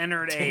have not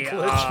entered a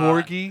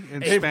Corgi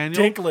and A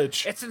spaniel.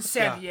 Dinklage. It's in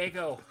San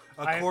Diego.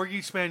 A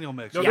corgi spaniel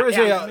mix. No, Yeah. there is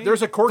Yeah,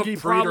 there's a corgi the breeder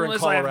problem in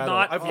is Colorado. I have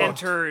not I've looked.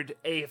 entered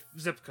a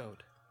zip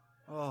code.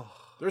 Oh,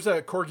 There's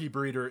a corgi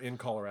breeder in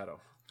Colorado.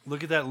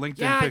 look at that LinkedIn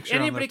Yeah, picture.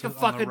 anybody on the, can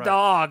fuck on the a right.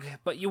 dog,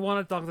 but you want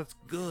a dog that's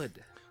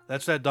good.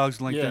 That's that dog's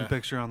LinkedIn Yeah.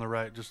 picture on the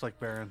right, just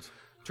like Barron's.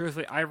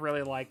 Truthfully, I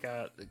really like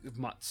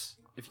mutts.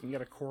 If you can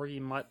get a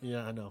corgi mutt,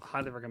 Yeah, I know.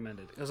 highly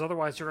recommended. Because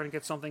otherwise, you're going to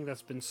get something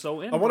that's been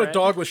so inbred. I want a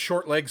dog with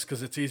short legs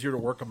because it's easier to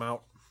work them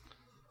out.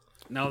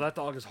 No, that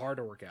dog is hard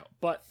to work out.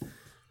 But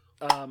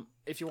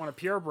if you want a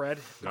purebred,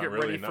 Not get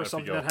really, ready not for if you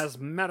something go- that has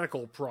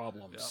medical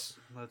problems.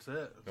 That's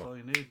it. That's all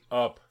you need.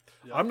 Up.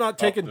 I'm not Up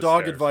taking the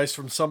dog stairs. advice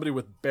from somebody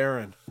with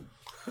Baron.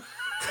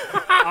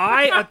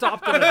 I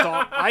adopted a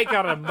dog. I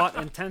got a mutt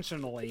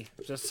intentionally.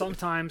 Just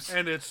sometimes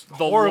And it's the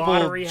horrible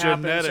lottery happens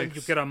and genetics.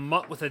 you get a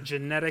mutt with a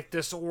genetic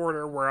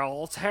disorder where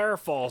all its hair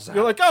falls out.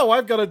 You're like, oh,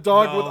 I've got a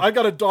dog No. with I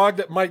got a dog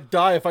that might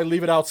die if I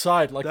leave it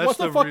outside. Like, That's what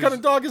the the fuck kind reason-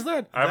 of dog is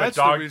that? I have That's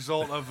a dog. the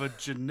result of a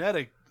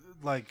genetic,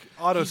 like,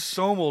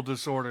 autosomal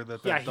disorder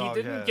that yeah, dog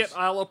he didn't has. get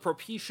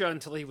alopecia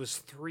until he was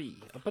 3.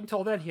 Up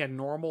until then, he had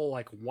normal,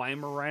 like,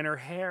 Weimaraner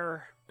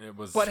hair. It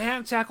was. But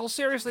hand tackle,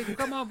 seriously,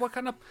 come on, what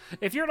kind of...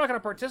 If you're not going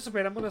to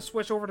participate, I'm going to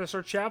switch over to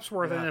Sir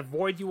Chapsworth and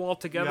avoid you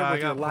altogether Yeah, I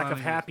with your got lack of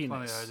plenty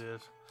happiness.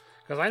 ideas.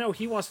 Because I know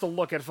he wants to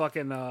look at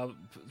fucking not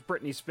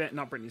Brittany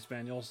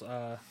Spaniels,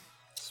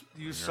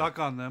 You suck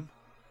on them.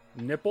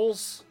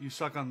 nipples, You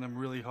suck on them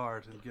really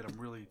hard and get them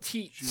really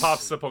teats, juicy.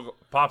 Popsicle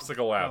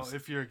Oh, labs.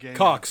 if you're a gamer.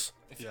 Cocks.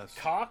 Yes.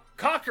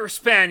 Cocker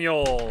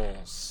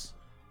Spaniels.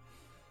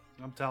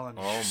 I'm telling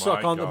you. Oh my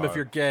Suck on them if God.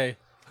 you're gay.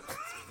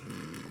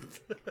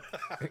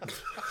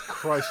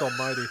 Christ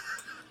almighty.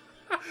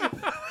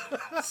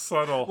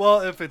 Subtle.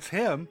 Well, if it's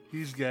him,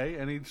 he's gay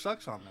and he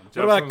sucks on them.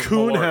 What about Jepson's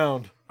Malort.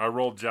 coonhound? I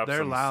rolled Jepson's.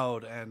 They're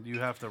loud and you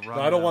have to run.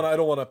 No, I don't them.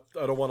 want.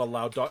 I don't want a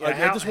loud dog. Yeah,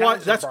 I just want.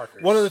 hounds are That's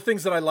barkers. one of the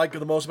things that I like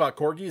the most about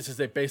corgis is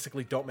they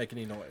basically don't make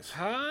any noise.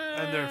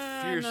 And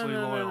they're fiercely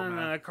loyal,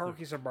 man.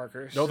 Corgis are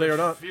barkers. No, they are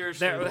not.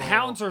 Fiercely The loyal.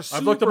 hounds are super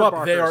I've looked them up.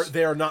 barkers.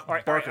 They are not All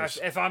right, barkers.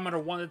 if I'm at a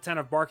 1 to 10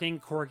 of barking,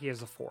 corgi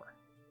is a 4.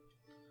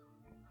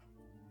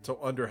 So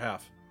under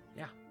half.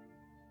 Yeah.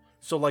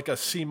 So like a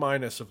C-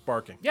 of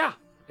barking, Yeah.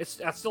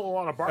 That's still a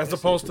lot of barking. as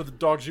opposed to the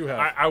dogs you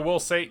have. I will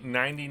say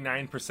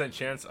 99%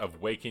 chance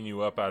of waking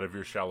you up out of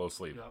your shallow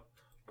sleep. Yep.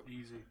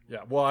 Easy. Yeah.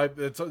 Well,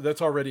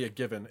 that's already a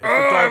given. If the Oh,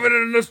 dog- I've been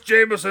in this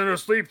Jameson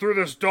asleep through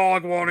this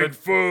dog wanting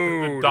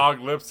food. The dog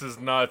lips his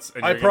nuts.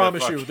 And I you're gonna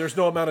promise fuck- you, there's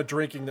no amount of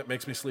drinking that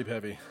makes me sleep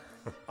heavy.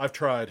 I've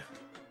tried.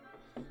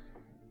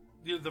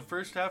 The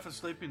first half of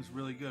sleeping is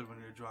really good when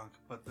you're drunk,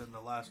 but then the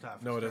last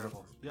half No, is it isn't.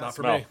 terrible. Yeah. Not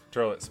for Smell. me.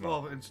 Trail it.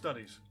 Smell. Well, in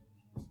studies.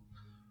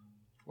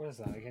 What is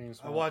that? I can't even I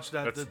smell. watched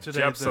that That's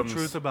today, Jepsum's The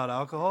Truth About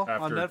Alcohol on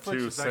after Netflix.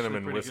 2 It's actually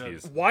cinnamon pretty good.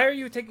 whiskeys. Why are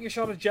you taking a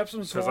shot of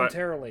Jepsum's 'Cause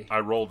voluntarily? I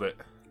rolled it.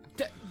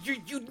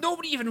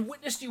 Nobody even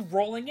witnessed you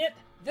rolling it.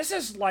 This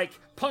is like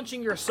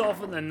punching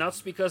yourself in the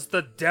nuts because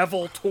the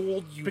devil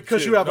told you.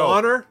 Because to. you have No,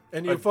 honor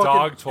and you a fucking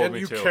dog told and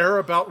me you to. care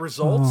about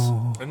results.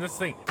 And this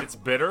thing, it's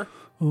bitter.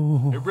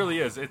 It really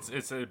is.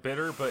 It's a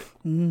bitter, but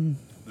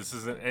this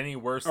isn't any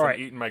worse All than right.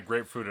 eating my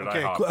grapefruit at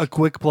Okay, IHOP. a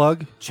quick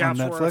plug on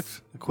Chapsworth.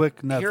 Netflix. A quick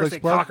Here's a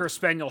Netflix plug Cocker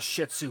Spaniel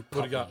Shih Tzu puppy.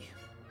 What do you got?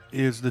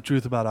 is The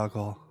Truth About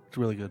Alcohol. It's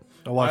really good.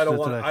 I watched I don't it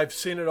want. today. I've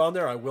seen it on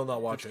there. I will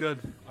not watch It's it.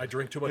 good. I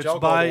drink too much It's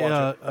alcohol by to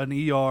watch it. an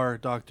ER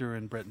doctor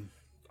in Britain.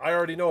 I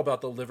already know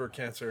about the liver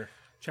cancer.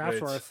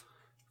 Chatsworth.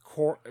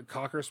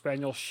 Cocker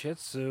Spaniel Shih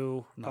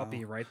Tzu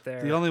puppy right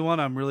there. The only one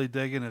I'm really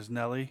digging is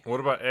Nelly. What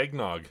about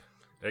eggnog?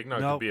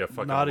 Eggnog Nope, could be a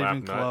fucking not lap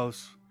even nut.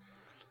 close.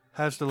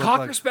 Has to look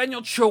Cocker like...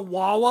 Spaniel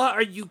Chihuahua?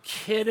 Are you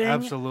kidding?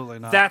 Absolutely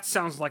not. That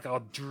sounds like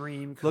a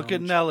dream. Look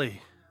at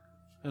Nelly,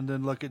 and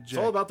then look at Jake.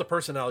 It's all about the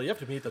personality. You have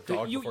to meet the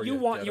dog before you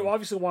get You him.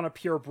 obviously want a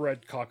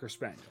purebred Cocker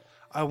Spaniel.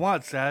 I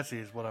want Sassy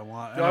is what I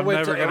want. I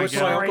went to my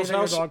Sorry uncle's that your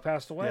house. dog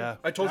passed away. Yeah.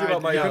 I told you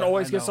about my. You can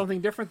always I get know.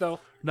 something different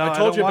though. No, I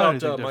told you don't want about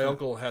anything my different.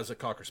 uncle has a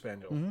Cocker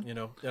Spaniel. You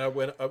know, and I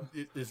went.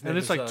 His name And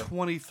it's is, like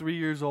 23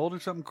 years old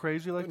or something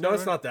crazy like that. no,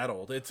 it's right? not that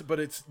old. But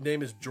its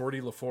name is Geordie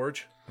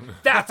LaForge.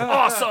 That's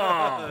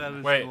awesome. That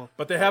is Wait. cool.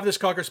 But they have this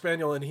Cocker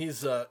Spaniel, and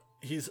he's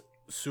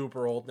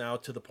super old now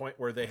to the point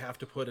where they have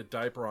to put a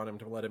diaper on him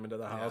to let him into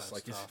the house. it's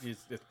Like tough.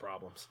 it's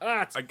problems.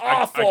 That's I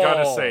awful.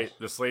 gotta say,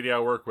 this lady I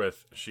work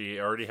with, she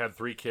already had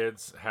 3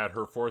 kids, had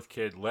her 4th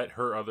kid, let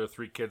her other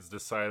 3 kids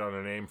decide on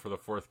a name for the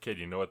 4th kid.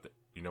 You know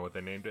what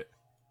they named it?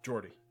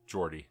 Geordie.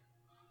 Jordy.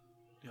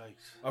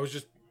 Yikes. I was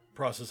just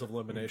process of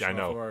elimination. I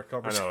know. Off of our I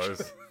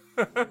conversation.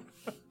 know. It was...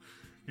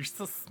 You're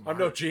so smart. I'm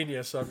no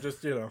genius. I'm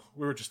just we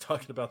were just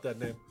talking about that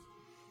name.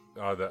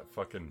 Oh, that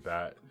fucking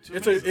bat.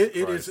 It Jesus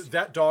is Christ.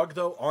 that dog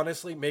though.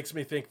 Honestly, makes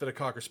me think that a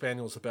Cocker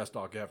Spaniel is the best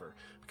dog ever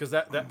because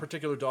that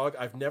particular dog,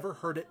 I've never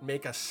heard it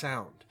make a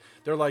sound.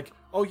 They're like,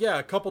 oh yeah,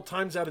 a couple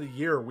times out of the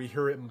year we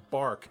hear him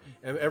bark,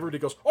 and everybody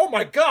goes, oh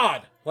my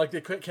god, like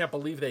they can't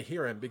believe they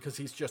hear him because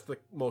he's just the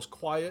most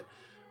quiet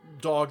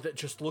dog that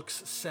just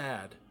looks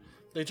sad.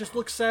 They just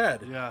look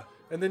sad. Yeah.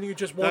 And then you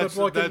just want to just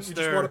want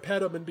to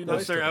pet them and be nice.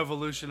 That's their to them.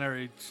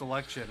 evolutionary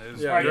selection.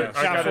 Is Yeah, yeah.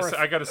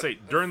 I gotta say,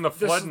 during the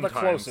This is flooding the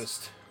times,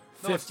 closest.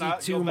 No, it's not.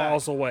 52 Go back.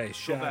 miles away. Go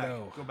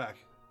Shadow. back. Go back.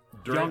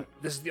 during,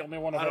 This is the only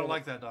one I don't available.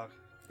 like that dog.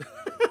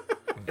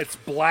 It's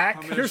black.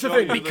 I'm gonna Here's the show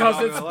thing, you because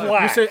dog it's I like.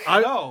 black. You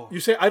say No. you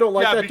say I don't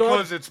like yeah, that dog.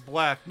 because it's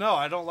black. No,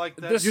 I don't like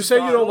that. This You is say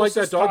the you don't like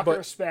that closest dog, Cocker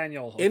but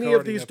Spaniel, Any of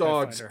according these to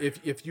dogs, Petfinder.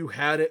 if you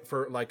had it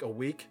for like a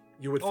week,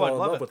 you would I'd fall in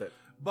love love with it.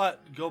 But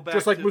go back.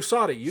 Just like to,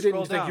 Musati. You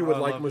scroll didn't think down. you would I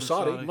like love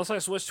Musati. Unless I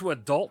switch to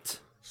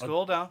adult,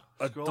 Scroll down.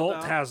 Scroll adult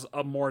down. has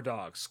more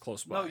dogs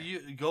close by. No,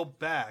 you go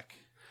back.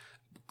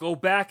 Go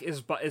back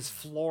is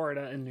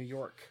Florida and New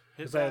York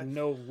because I have back.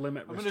 no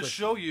limit. I'm going to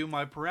show you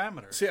my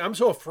parameters. See, I'm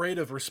so afraid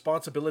of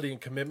responsibility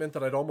and commitment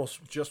that I'd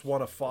almost just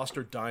want to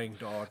foster dying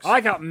dogs.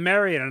 I got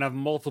married and have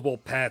multiple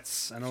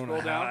pets and own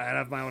Scroll a down. house. I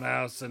have my own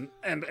house and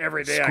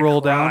every day Scroll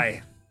I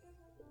cry.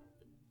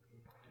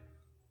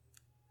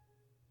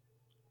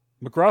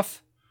 McGruff?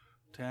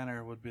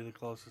 Tanner would be the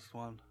closest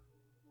one.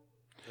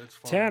 It's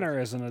far. Tanner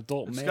is an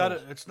adult It's male. got.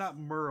 It's not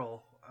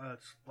Merle.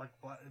 It's like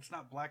it's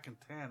not black and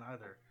tan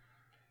either.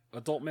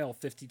 Adult male,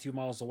 52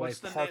 miles away. What's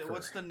the Parker.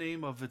 what's the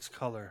name of its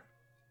color?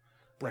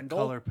 The Brindle?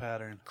 color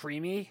pattern.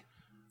 Creamy,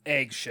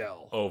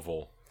 eggshell.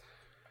 oval.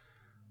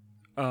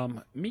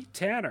 Meet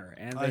Tanner,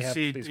 and they I have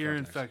see these ear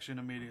contacts. infection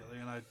immediately,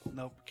 and I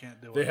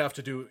can't do it. They have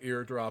to do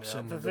ear drops The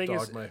and the thing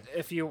dog. is, My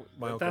if you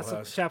uncle that's a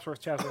has.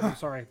 Chatsworth. I'm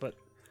sorry, but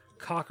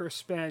Cocker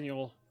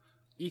Spaniel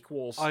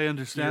equals I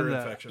understand ear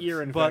that. infections.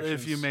 ear But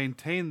infections. if you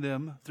maintain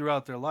them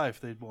throughout their life,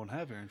 they won't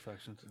have ear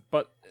infections.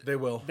 but They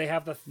will. they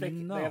have the thick.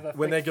 No. They have the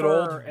When thick they get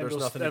old, fur and there's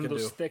those, nothing you and can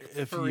those do. thick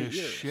If furry you ears.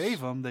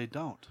 shave them, they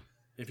don't.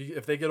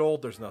 If they get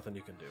old, there's nothing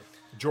you can do.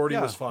 Jordy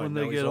Yeah, was fine. when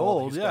Now they he's get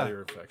old, old, he's got yeah.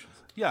 ear infections.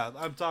 Yeah,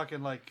 I'm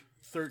talking like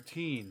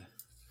 13.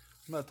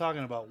 I'm not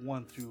talking about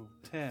 1 through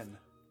 10.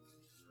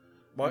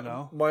 My, You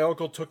know? my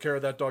uncle took care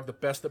of that dog the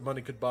best that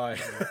money could buy.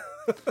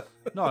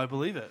 No, I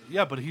believe it.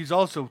 Yeah, but he's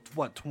also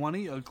what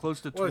 20, close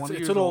to 20 Well, it's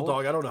years an old old.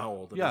 dog. I don't know how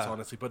old it is, Yeah.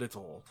 honestly, but it's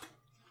old.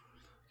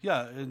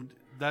 Yeah, and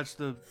that's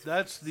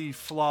the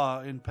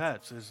flaw in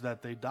pets is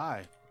that they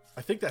die.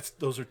 I think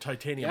those are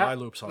titanium Yeah, eye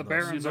loops on the those.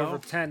 Baron's you know? over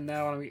 10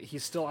 now, and he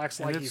still acts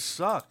And like it he's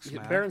sucks,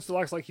 man. Baron still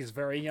acts like he's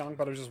very young,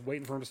 but I was just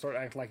waiting for him to start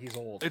acting like he's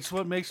old. It's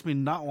what makes me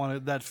not want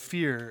it. That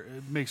fear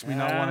it makes me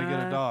not want to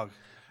get a dog.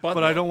 But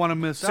But I don't want to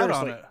miss out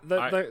on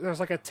Seriously, it. there's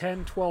like a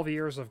 10, 12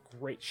 years of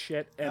great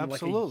shit and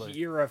Absolutely. like a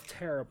year of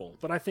terrible.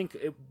 But I think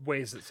it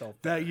weighs itself.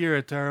 That year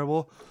at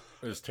Terrible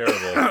It was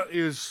terrible.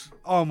 is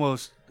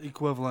almost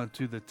equivalent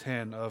to the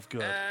 10 of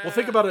good. Well,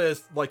 think about it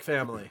as like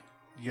family.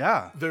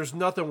 Yeah. There's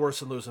nothing worse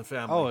than losing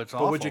family. Oh, it's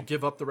But would you awful.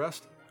 give up the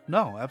rest?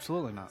 No,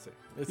 absolutely not.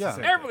 It's Yeah. the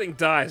same. Everything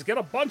dies. Get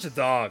a bunch of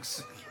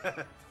dogs.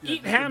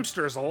 Eat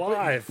hamsters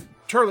alive.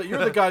 Turley,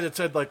 you're the guy that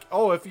said like,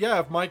 "Oh, if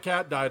my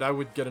cat died, I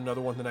would get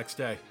another one the next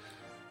day."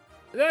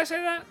 Did I say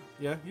that?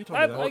 Yeah, you told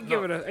me that.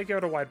 I'd give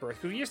it a wide berth.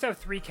 'Cause we used to have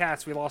 3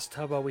 cats. We lost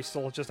Tubbo. We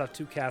still just have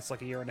 2 cats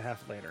like a year and a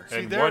half later.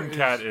 And there one is-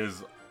 cat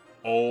is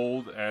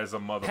old as a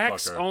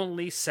Peck's motherfucker.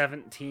 only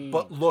 17.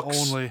 But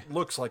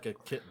looks like a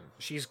kitten.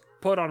 She's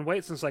put on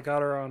weight since I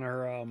got her on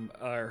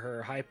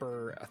her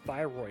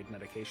hyperthyroid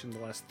medication the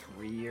last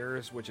 3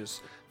 years, which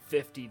is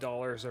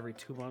 $50 every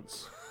 2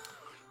 months.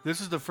 This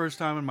is the first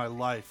time in my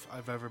life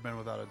I've ever been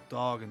without a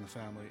dog in the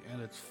family,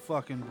 and it's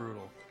fucking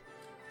brutal.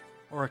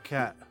 Or a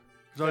cat.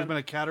 There's always been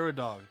a cat or a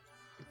dog.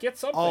 Get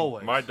something.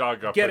 Always. My dog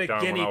got Get put a down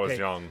when guinea I was pig.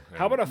 young.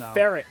 How about a No.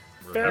 ferret?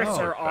 Ferrets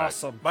Oh, are pet.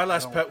 awesome. My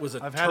last pet was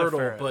a I've had a turtle,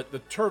 ferret. but the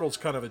turtle's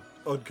kind of an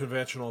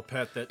unconventional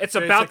pet. That It's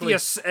about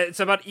basically- it's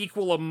about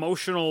equal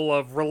emotional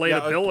Yeah,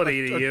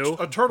 relatability to you.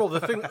 A turtle. The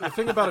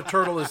thing about a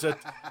turtle is that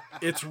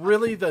it's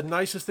really the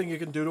nicest thing you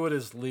can do to it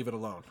is leave it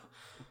alone.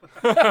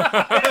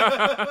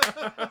 My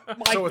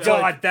So it's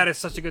God, like- that is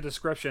such a good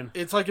description.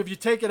 It's like if you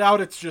take it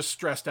out, it's just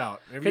stressed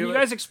out. If Can you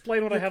guys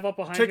explain what I have up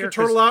behind take here? a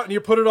turtle 'Cause out and you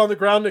put it on the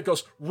ground, and it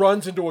goes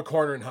runs into a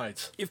corner and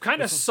hides. You've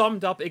kind of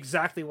summed up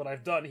exactly what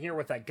I've done here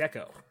with that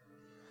gecko.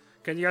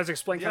 Can you guys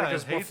explain? Yeah,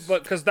 it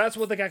Because that's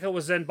what the gecko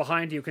was in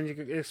behind you. Can you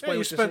Yeah, explain? you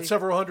what spent see?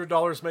 several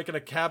 $100s making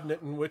a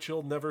cabinet in which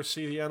you'll never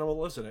see the animal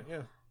lives in it.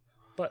 Yeah,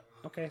 But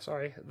okay,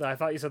 sorry. I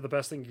thought you said the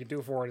best thing you could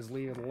do for it is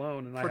leave it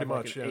alone, and I Pretty have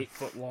like much, an yeah.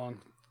 8-foot long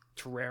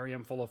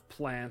terrarium full of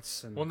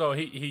plants and Well, no,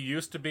 he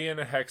used to be in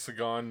a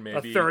hexagon,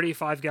 maybe a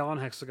 35-gallon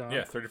hexagon.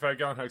 Yeah,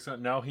 35-gallon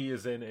hexagon. Now he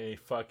is in a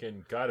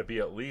fucking gotta be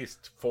at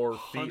least 4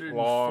 feet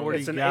long. 140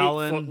 It's an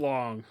gallon. 8-foot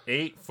long.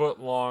 8 foot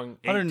long.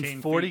 18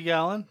 140 feet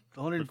gallon,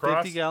 150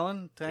 across.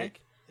 gallon tank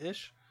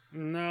ish.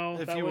 No,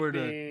 If that you would were be,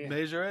 to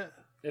measure it,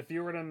 if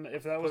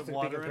that was put to be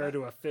water in compared it?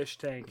 to a fish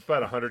tank,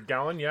 About 100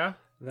 gallon, yeah.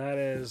 that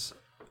is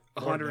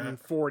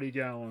 140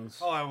 gallons.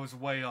 oh, I was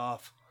way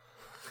off.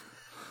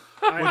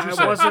 I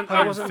wasn't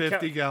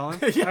 150 gallon.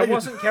 I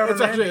wasn't it's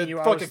countermanding actually you.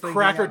 a I was fucking thinking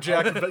Cracker out-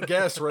 Jack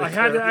guess right I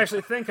had there. to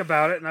actually think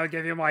about it, and I'll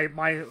give you my.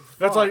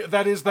 That's like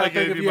that is I that thing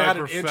gave if you you my had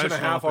an inch and a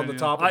professional half on the opinion.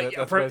 top of it.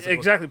 That's basically-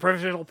 Exactly,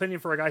 professional opinion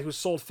for a guy who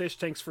sold fish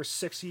tanks for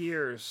 6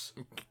 years.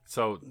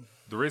 So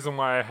the reason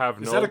why I have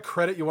Is no that a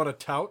credit you want to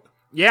tout?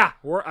 Yeah,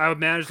 I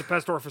managed a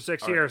pet store for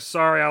 6 years.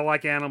 Sorry, I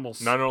like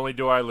animals. not only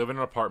do I live in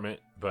an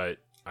apartment, but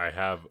I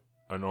have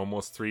an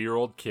almost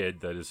 3-year-old kid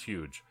that is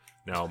huge.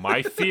 Now,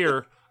 my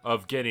fear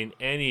of getting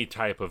any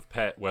type of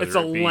pet, whether It's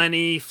a it be,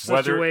 Lenny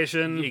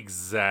situation.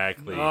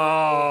 Exactly.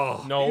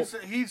 Oh, no,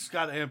 He's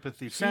got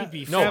empathy. be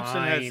Samson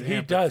fine. has He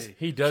he does. empathy.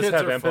 He does Kids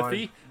have are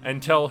empathy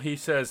until he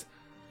says,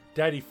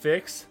 "Daddy,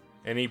 fix,"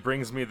 and he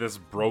brings me this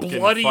broken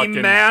bloody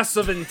fucking mass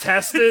of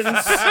intestines.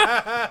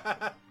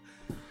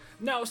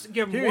 No,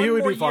 give him He one would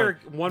more be fine. year.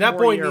 One That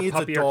more boy year needs a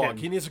puppy or dog. kitten.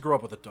 He needs to grow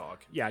up with a dog.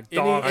 Yeah, Any,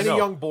 dog. any I know.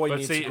 young boy But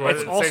needs see, to grow up. at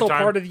It's the with same also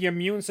time, part of the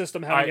immune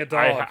system having a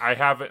dog. I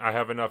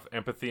have enough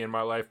empathy in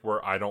my life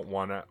where I don't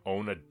want to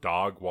own a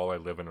dog while I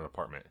live in an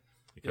apartment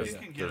because You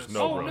can get there's a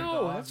no Oh room.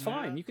 no, that's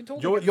fine. You can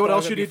totally. You know, get you know what a dog,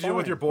 else you that'd be need to do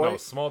with fine. your boy? No,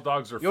 small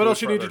dogs are. You know what food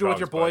else you for need to other do with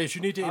your dogs, boy bud. is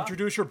you need to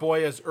introduce your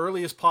boy as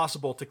early as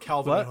possible to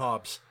Calvin What? and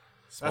Hobbes.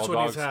 Small That's what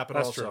needs dogs. to happen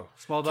That's also. true.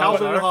 Small dogs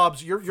Calvin are and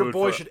Hobbes, your food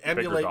boy for should bigger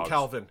emulate dogs.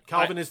 Calvin.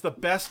 Calvin is the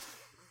best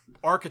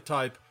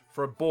archetype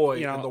for a boy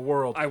You know, in the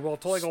world. I will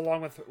totally go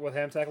along with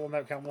Ham Tackle and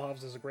that. Calvin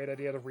Hobbes is a great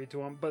idea to read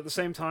to him, but at the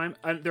same time,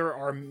 there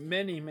are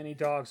many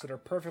dogs that are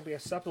perfectly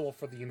acceptable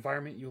for the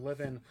environment you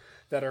live in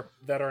that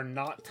are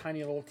not tiny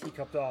little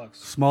teacup dogs.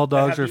 Small That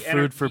dogs have are the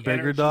food for the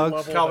bigger energy dogs.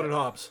 level Calvin that-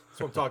 and Hobbes.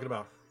 That's what I'm talking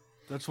about.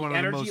 That's one of the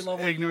energy most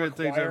level you ignorant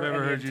things I've require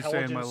ever and heard the you say in my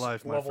intelligence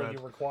life, my level friend.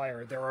 you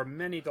require. There are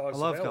many dogs.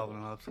 I love available. Calvin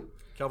and Hobbes.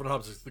 Calvin and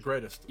Hobbes is the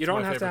greatest. You It's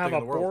don't my have to favorite have thing a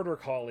in the world. border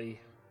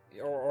collie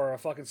or a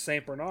fucking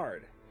Saint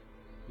Bernard.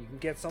 You can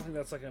get something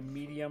that's like a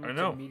medium I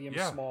know, to medium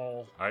yeah.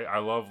 small. I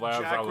love labs.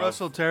 I Jack love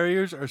Russell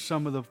Terriers are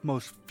some of the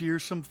most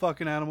fearsome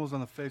fucking animals on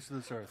the face of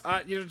this earth.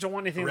 You don't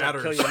want anything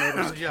Ratters. that kill your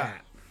neighbor's Yeah.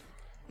 cat.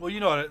 Well, you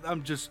know what?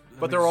 I'm just.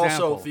 But an they're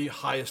example. also the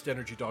highest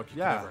energy dog you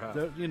Yeah, can ever have.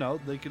 they're- you know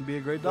they can be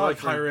a great They're dog. like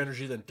for- higher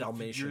energy than if You're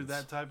Dalmatians.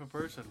 that type of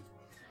person.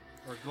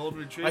 Or golden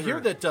retriever. I hear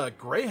that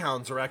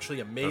greyhounds are actually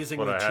That's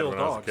amazingly what I had chill when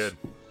I was a dogs. kid.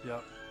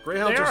 Yep.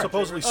 Greyhounds They are are.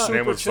 supposedly His super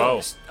name was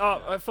chill.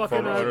 Bo. Fucking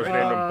Former owners named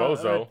him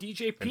Bozo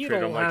DJ and treated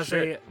Peedle him like has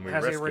shit, and we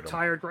has a rescued him.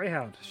 retired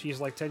greyhound.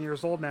 She's like 10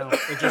 years old now.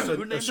 And just Who a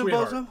named him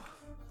sweetheart. Bozo?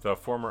 The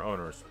former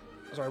owners.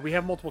 Sorry, we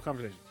have multiple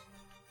conversations.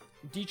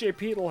 DJ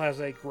Peedle has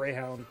a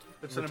greyhound.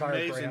 It's an retired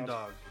amazing greyhound.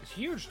 dog. It's a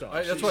huge dog.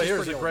 That's She's what I hear is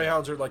pretty that old.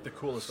 greyhounds are like the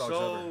coolest dogs ever.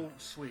 So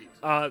sweet.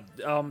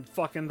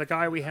 Fucking the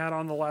guy we had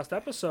on the last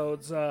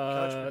episodes,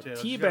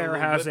 potatoes. T You got a Bear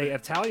little has bit. a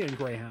Italian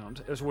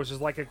greyhound, which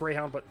is like a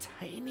greyhound but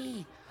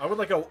tiny. I would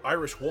like an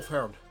Irish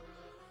wolfhound.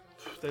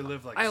 They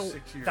live like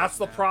 6 years. That's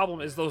the now.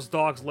 problem. Is those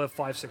dogs live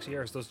 5-6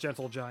 years? Those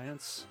gentle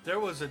giants. There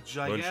was a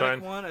gigantic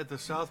Moonshine? one at the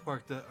South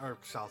Park,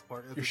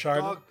 at the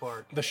Shining? dog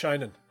park, The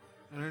Shining.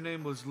 and her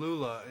name was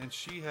Lula, and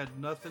she had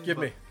nothing Give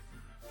but, me.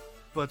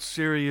 but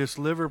serious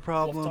liver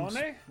problems,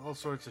 Wolftone? all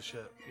sorts of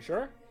shit. You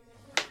sure?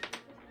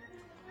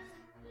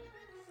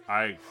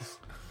 I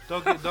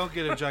Don't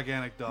get a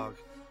gigantic dog.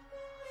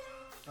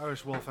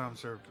 Irish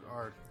wolfhounds are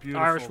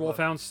beautiful. Irish but-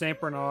 Wolfhounds, Saint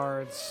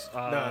Bernards,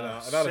 No,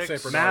 not a six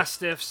Saint Bernard.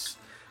 Mastiffs.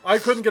 I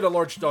couldn't get a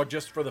large dog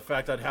just for the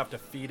fact I'd have to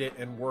feed it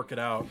and work it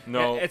out.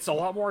 no. It's a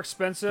lot more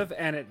expensive,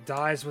 and it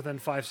dies within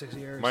 5-6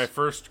 years. My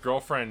first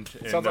girlfriend.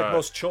 Sounds like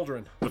most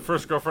children. The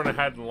first girlfriend I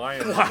had in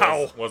Lyons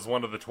Wow. was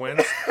one of the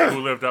twins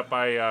who lived up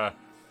by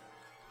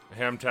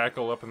Ham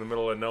Tackle up in the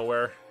middle of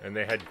nowhere, and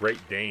they had Great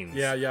Danes.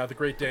 Yeah, the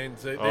Great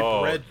Danes. They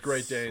Oh, bred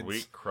Great Danes.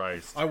 Sweet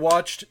Christ. I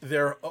watched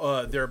their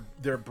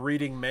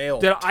breeding male,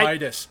 Did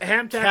Titus,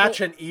 Ham Tackle-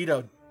 catch and eat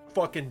a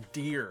fucking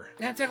deer.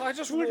 I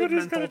just rolled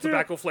menthol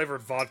tobacco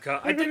flavored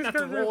vodka. I didn't have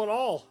to roll it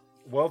all.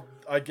 Well,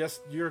 I guess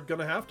you're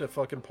gonna have to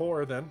fucking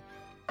pour then.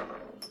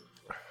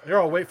 Here,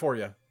 I'll wait for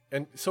you.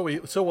 And so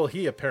will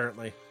he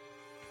apparently.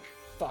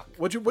 Fuck.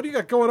 What do you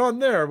got going on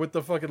there with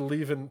the fucking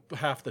leaving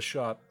half the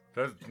shot?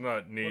 That's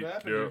not neat.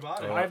 happened to your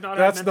body? I have not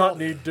That's had not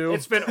menthol. need do.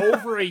 It's been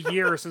over a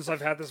year since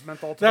I've had this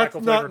menthol That's tobacco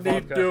not flavored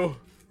need vodka. do.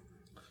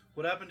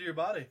 What happened to your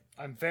body?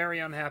 I'm very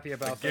unhappy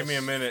about this. Give me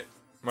a minute.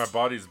 My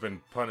body's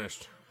been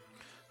punished.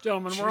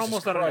 Gentlemen, we're Jesus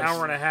almost at an Christ.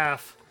 hour and a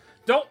half.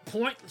 Don't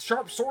point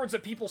sharp swords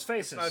at people's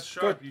faces. Not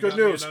sharp. Good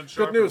news.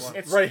 Good news.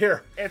 It's right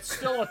here. It's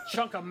still a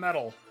chunk of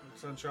metal.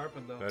 It's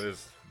unsharpened though. That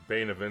is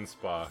Bane of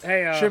Inspa.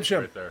 Hey, Shim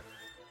shim. Right there.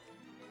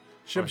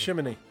 Shim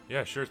shiminy.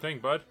 Yeah, sure thing,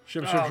 bud.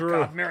 Shim Oh, shim shrew.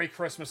 God, Merry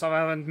Christmas. I'm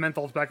having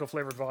menthol tobacco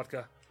flavored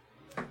vodka.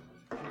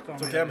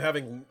 It's okay, I'm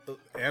having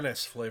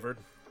anise flavored.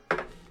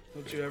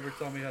 Don't you ever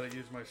tell me how to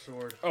use my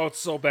sword. Oh, it's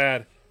so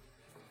bad.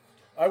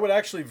 I would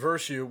actually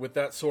verse you with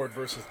that sword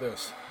versus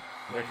this.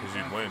 Yeah, because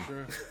you'd win.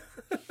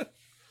 Sure.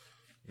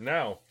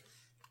 Now,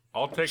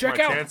 I'll take Check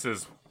my out-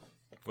 chances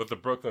with the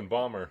Brooklyn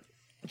Bomber.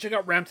 Check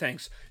out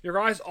Ramtanks.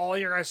 All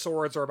your guys'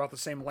 swords are about the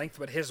same length,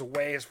 but his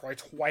weighs probably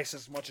twice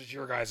as much as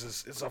your guys'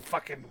 is a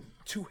fucking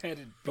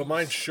two-handed. But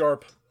mine's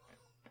sharp.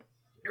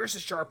 Yours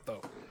is sharp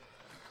though.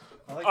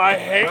 I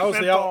hate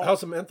menthol.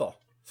 How's the menthol?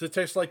 Does it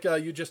taste like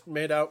you just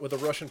made out with a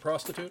Russian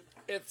prostitute?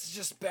 It's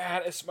just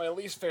bad. It's my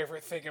least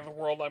favorite thing in the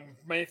world. I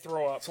may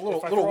throw up. It's a little,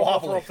 If I little throw up, I'll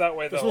wobbly. throw up that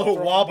way, There's though. a little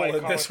I'll throw up wobble my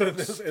in this,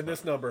 comic in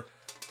this number.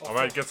 I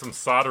might get some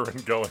soldering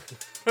going.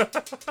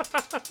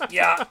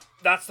 Yeah,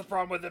 that's the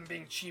problem with them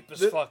being cheap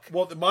as fuck.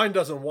 Well, mine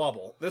doesn't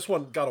wobble. This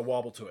one got a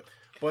wobble to it,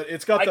 but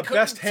it's got the couldn't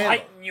best handle.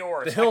 tighten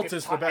yours. The I hilt could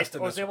is the best I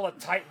in was this. able to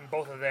tighten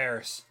both of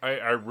theirs. I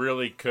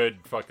really could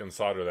fucking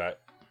solder that.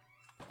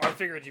 I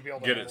figured you'd be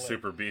able to Get it handle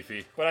super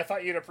beefy. But I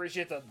thought you'd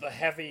appreciate the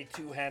heavy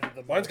two-handed.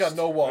 The Mine's most. got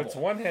no wobble. It's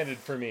one-handed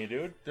for me,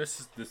 dude.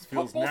 This Put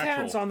feels both natural.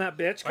 hands on that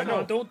bitch. Come I know.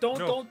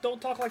 on, don't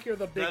talk like you're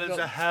the big. That is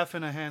a half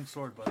and a hand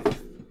sword, buddy.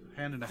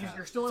 Hand and a half.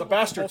 You're still It's a able to put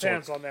bastard both sword.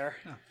 hands on there.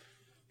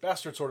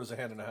 Bastard sword is a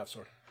hand and a half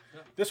sword.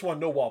 This one,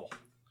 no wobble.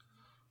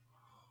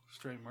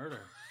 Straight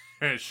murder.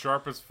 It's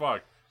sharp as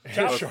fuck.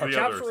 Sharp. What's the others?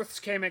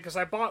 Chapsworths came in because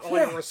I bought all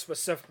yours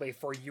specifically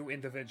for you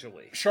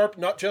individually. Sharp,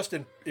 not just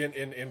in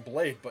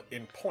blade, but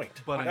in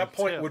point. But in that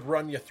point tip. would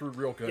run you through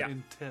real good. Yeah.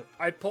 In tip.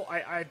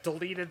 I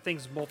deleted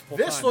things multiple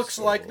times. This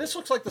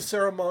looks like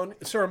the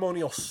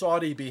ceremonial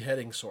Saudi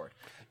beheading sword.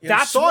 In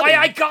That's Saudi, why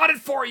I got it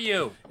for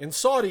you. In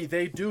Saudi,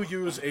 they do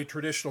use a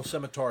traditional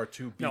scimitar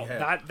to No,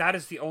 behead. that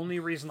is the only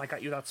reason I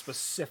got you that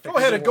specific. Go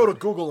ahead and go to sword.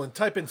 Google and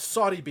type in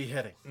Saudi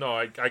beheading. No,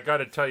 I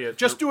gotta tell you.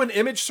 Just do an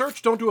image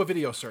search. Don't do a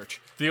video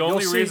search. The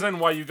only You'll see- reason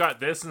why you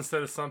got this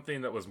instead of something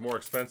that was more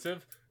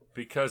expensive,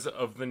 because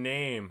of the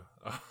name.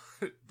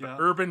 The Yeah.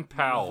 Urban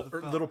Pal.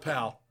 Little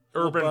pal.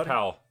 Urban Little bud.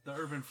 Pal. The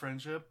urban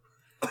friendship.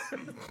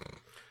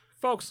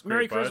 Folks,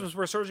 Merry bud. Christmas.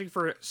 We're searching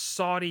for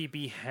Saudi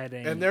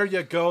beheading. And there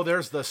you go.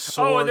 There's the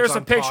sword. oh, and there's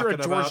a picture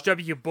of George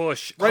W.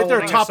 Bush. Right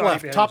there, holding a top Saudi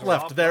left. beheading Top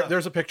sword. left.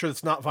 There's a picture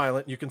that's not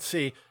violent. You can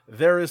see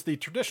there is the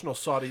traditional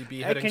Saudi Hey,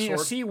 beheading can you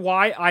sword. see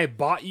why I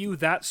bought you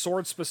that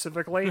sword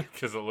specifically?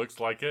 Because it looks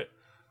like it.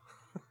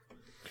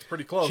 It's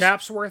pretty close.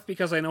 Chapsworth,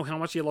 because I know how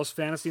much he loves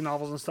fantasy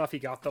novels and stuff. He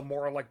got the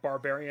more like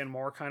barbarian,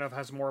 more kind of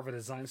has more of a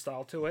design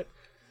style to it.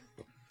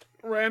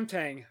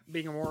 Ramtang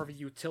being more of a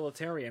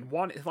utilitarian,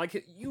 one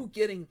like you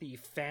getting the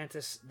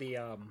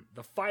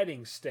the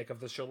fighting stick of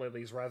the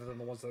shillelaghs rather than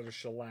the ones that are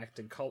shellacked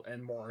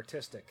and more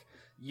artistic.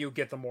 You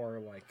get the more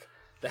like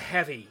the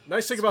heavy.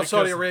 Nice thing about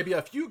Saudi Arabia,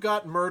 if you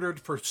got murdered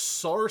for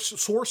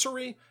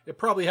sorcery, it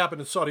probably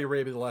happened in Saudi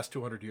Arabia the last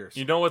 200 years.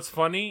 You know what's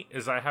funny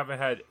is I haven't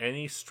had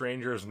any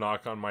strangers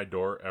knock on my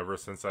door ever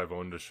since I've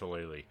owned a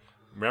shillelagh.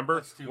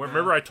 Remember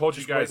I told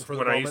you Just guys waiting for the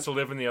when I moment. used to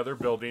live in the other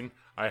building,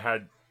 I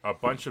had a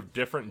bunch of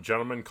different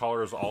gentleman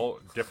callers, all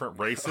different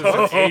races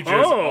and ages,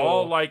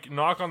 all like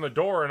knock on the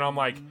door, and I'm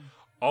like,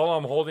 all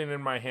I'm holding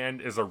in my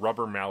hand is a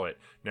rubber mallet.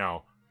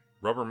 Now,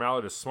 rubber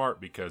mallet is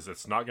smart because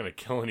it's not going to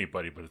kill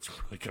anybody, but it's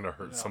really going to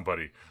hurt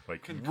somebody.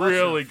 Like,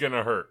 really going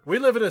to hurt. We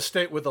live in a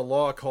state with a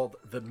law called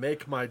the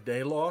Make My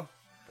Day law,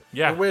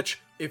 Yeah. in which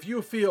if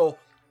you feel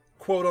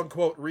quote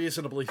unquote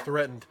reasonably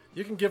threatened,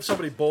 you can give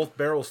somebody both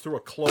barrels through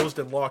a closed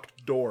and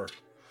locked door.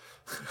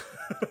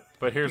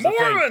 But here's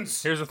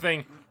Mormons! the thing. Here's the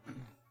thing.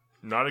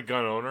 Not a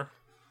gun owner.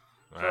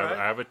 I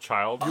have a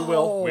child. You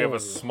will. We have a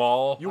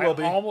small. You will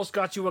be. I almost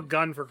got you a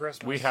gun for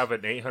Christmas. We have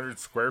an 800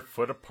 square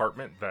foot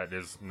apartment that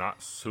is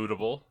not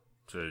suitable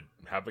to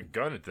have a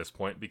gun at this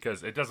point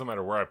because it doesn't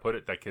matter where I put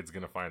it, that kid's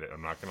gonna find it.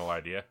 I'm not gonna lie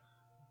to you.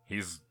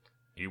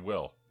 He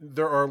will.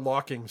 There are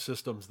locking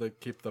systems that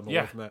keep them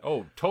away from that.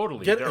 Oh,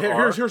 totally.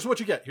 Here's what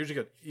you get.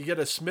 You get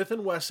a Smith &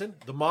 Wesson.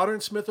 The modern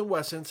Smith &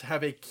 Wessons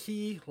have a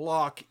key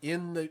lock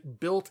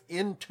built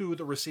into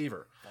the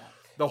receiver.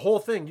 The whole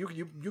thing,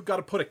 you got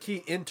to put a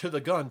key into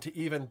the gun to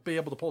even be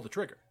able to pull the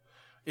trigger.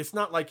 It's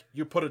not like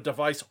you put a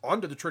device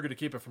onto the trigger to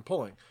keep it from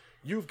pulling.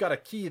 You've got a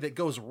key that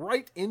goes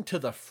right into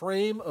the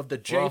frame of the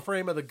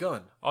J-frame of the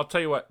gun. I'll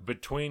tell you what.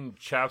 Between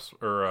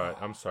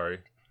I'm sorry.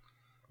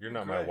 You're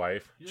not my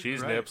wife.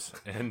 Cheese Nips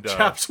and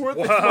Chapsworth?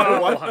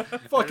 What?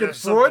 Fucking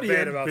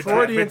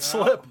Freudian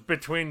slip.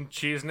 Between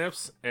Cheese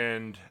Nips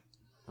and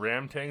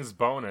Ramtang's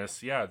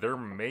bonus, yeah, there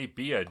may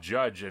be a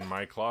judge in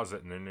my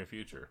closet in the near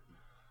future.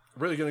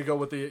 Really gonna go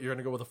with you're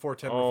gonna go with a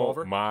 410 Oh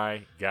revolver?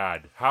 my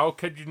god. How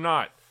could you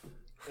not?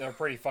 They're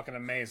pretty fucking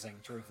amazing,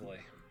 truthfully.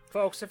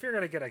 Folks, if you're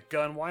gonna get a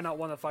gun, why not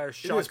one that fires It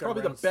shotgun is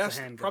probably rounds? the It's a best,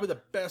 handgun. probably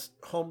the best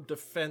home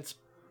defense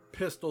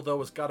pistol, though,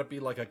 has got to be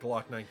like a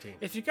Glock 19.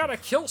 If you gotta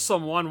kill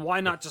someone,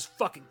 why not just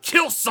fucking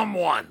kill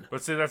someone?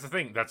 But see, that's the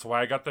thing. That's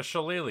why I got the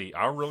shillelagh.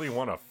 I really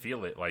want to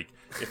feel it. Like,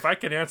 if I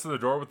can answer the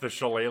door with the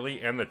shillelagh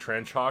and the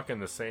trench hawk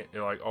and the same,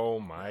 you're like, oh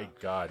my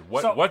god,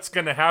 what's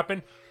gonna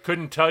happen?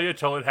 Couldn't tell you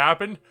till it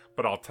happened,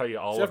 but I'll tell you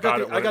all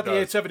about it. I got the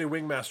 870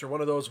 Wingmaster,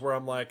 one of those where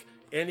I'm like,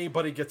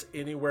 anybody gets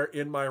anywhere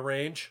in my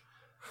range,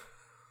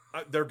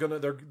 they're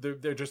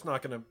just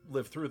not gonna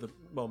live through the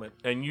moment.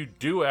 And you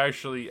do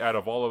actually, out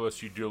of all of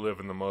us, you do live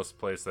in the most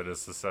place that is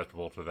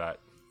susceptible to that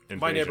invasion.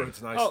 My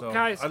neighborhood's nice, though.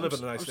 Guys, I live in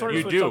a nice sorry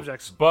neighborhood. to You switch do,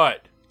 subjects.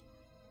 but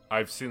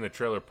I've seen the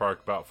trailer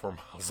park about 4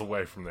 miles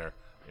away from there.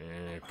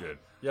 Good.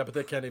 Yeah, but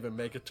they can't even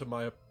make it to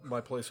my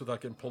place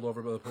without getting pulled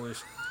over by the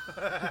police.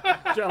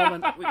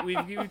 Gentlemen,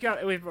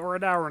 we're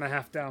an hour and a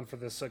half down for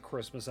this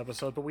Christmas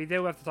episode, but we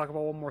do have to talk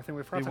about one more thing.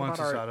 We forgot He to talk wants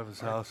about us out of his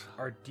house.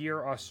 Our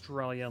dear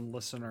Australian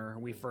listener.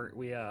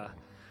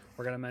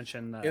 We're gonna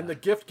mention In the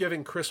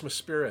gift-giving Christmas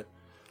spirit,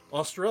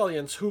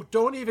 Australians who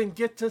don't even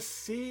get to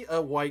see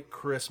a white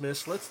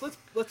Christmas. Let's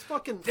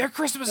fucking their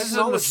Christmas is in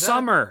the acknowledge that.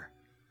 summer.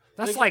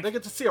 That's they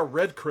get to see a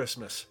red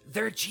Christmas.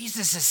 Their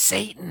Jesus is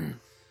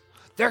Satan.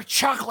 Their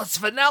chocolate's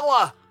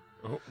vanilla.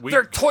 We-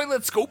 Their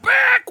toilets go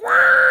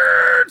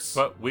backwards.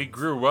 But we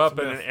grew up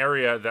in an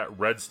area that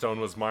redstone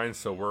was mined,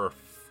 so we're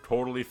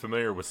totally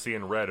familiar with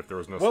seeing red if there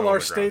was no snow Well, on our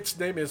the ground. state's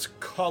name is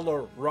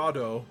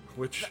Colorado,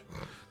 which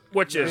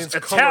is means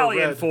color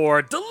Italian red.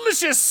 for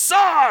delicious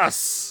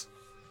sauce.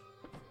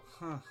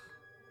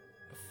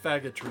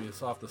 Faggotry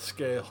is off the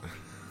scale.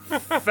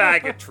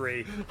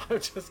 Faggotry. I'm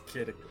just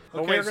kidding.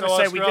 Well, Okay, we were going to so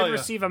say we did Australia.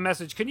 receive a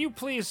message. Can you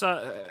please,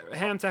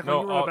 Hamtech,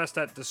 No, you were the best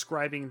at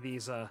describing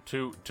these.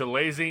 To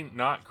lazy,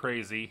 not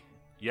crazy.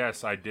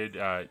 Yes, I did.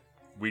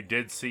 We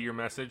did see your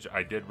message.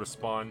 I did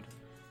respond.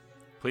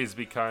 Please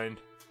be kind.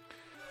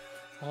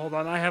 Hold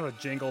on, I have a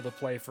jingle to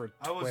play for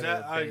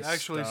Twitter. I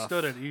actually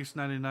stood at East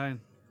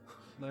 99.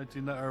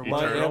 19 or My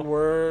Eternal?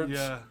 N-words.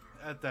 Yeah,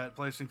 at that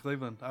place in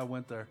Cleveland. I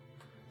went there.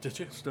 Did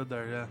you? Stood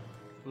there, yeah.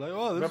 Like,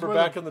 oh, this Remember is where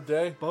back in the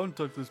day? Bone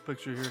took this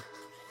picture here.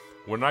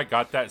 When I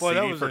got that Boy, CD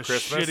that was for a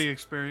Christmas, shitty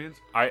experience.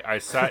 I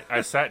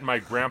sat in my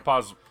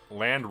grandpa's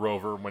Land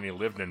Rover when he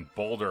lived in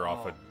Boulder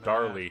off of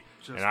Darley,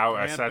 Just and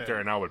I sat rampant. there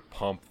and I would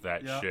pump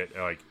that Yep. shit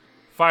like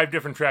 5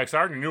 different tracks. I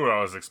already knew what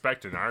I was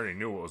expecting. I already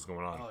knew what was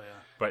going on. Oh, yeah.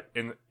 But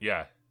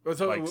Was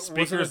it- like wasn't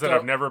speakers it, that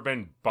have never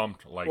been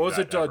bumped like What was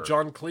that. it ever.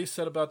 John Cleese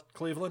said about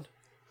Cleveland?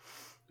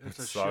 It's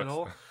a sucks.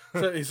 shithole.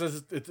 So he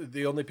says it's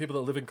the only people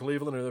that live in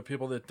Cleveland are the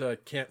people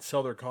that can't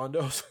sell their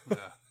condos.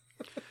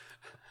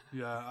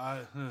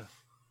 Yeah,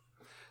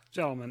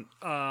 Gentlemen,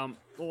 well,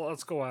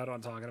 let's go out on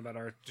talking about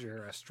our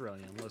dear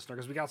Australian listener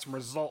because we got some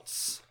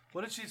results.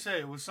 What did she say?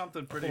 It was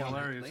something pretty Hold on.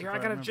 hilarious. Here, if I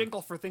got a remember.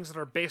 jingle for things that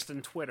are based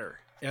in Twitter.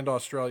 And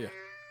Australia.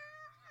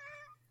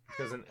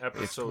 Because in It's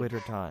episode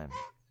Twitter time.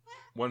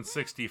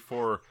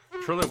 164,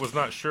 Trillet was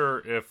not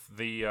sure if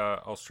the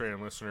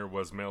Australian listener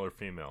was male or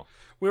female.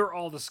 We were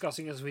all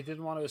discussing as we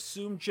didn't want to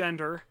assume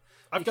gender.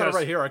 I've got it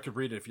right here. I could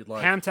read it if you'd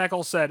like.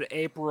 Hamtackle said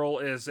April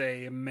is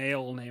a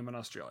male name in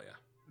Australia.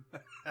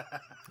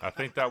 I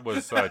think that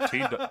was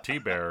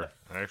T-Bear,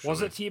 actually.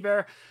 Was it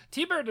T-Bear?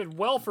 T-Bear did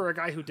well for a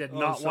guy who did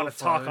not so want to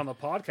talk funny. on the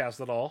podcast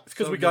at all. It's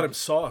because we got him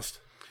sauced.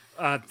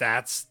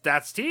 That's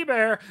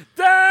T-Bear.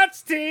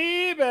 That's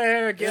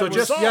T-Bear. Get So with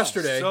just sauce.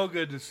 yesterday, So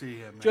good to see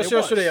him. Man. just It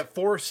yesterday was. at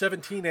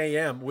 4:17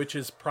 a.m., which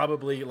is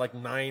probably like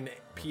 9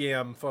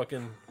 p.m.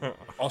 fucking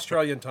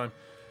Australian time,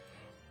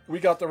 we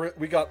got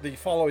the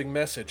following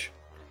message.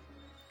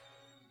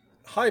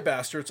 Hi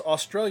bastards,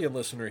 Australian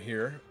listener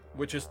here,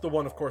 which is the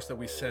one, of course, that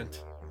we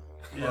sent.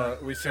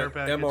 We sent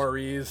package.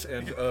 MREs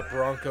and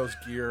Broncos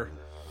gear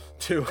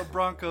to.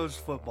 Broncos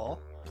football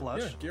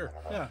plush. Yeah, gear.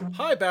 Yeah.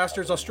 Hi,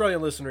 bastards,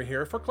 Australian listener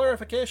here. For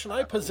clarification,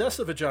 I possess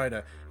a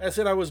vagina, as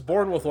in I was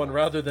born with one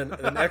rather than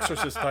an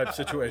exorcist type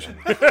situation.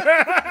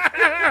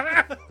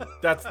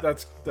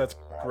 That's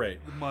great.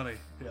 Money.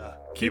 Yeah.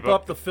 Keep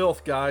up the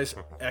filth, guys.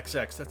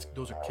 XX.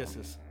 Those are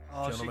kisses.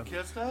 Oh, gentlemen. she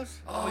kissed us?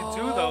 Only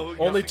two, though.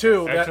 Only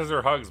two. X's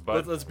or hugs,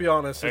 bud? Let's be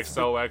honest. it's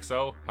the-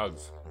 XOXO,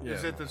 hugs. Yeah.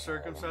 Is it the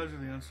circumcised or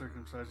the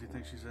uncircumcised you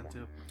think she's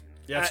into?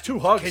 Yeah, it's two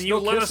hugs. Can you no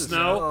let us kisses.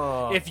 know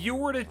Oh. if you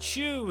were to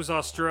choose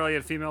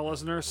Australian female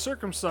listener,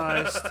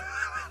 circumcised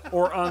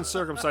or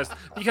uncircumcised?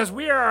 Because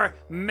we are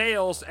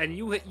males, and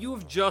you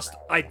have just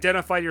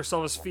identified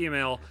yourself as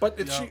female. But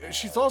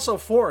she's also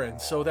foreign,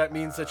 so that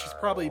means that she's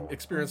probably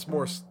experienced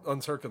more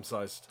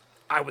uncircumcised.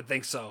 I would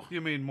think so.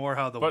 You mean more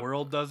how the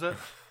world does it?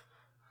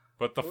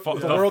 But the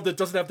The world that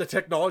doesn't have the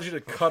technology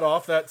to cut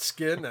off that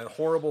skin, that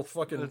horrible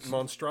fucking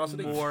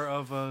monstrosity. More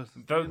of a.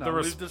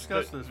 We've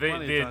discussed this. The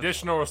plenty of times.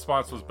 additional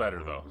response was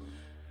better, though.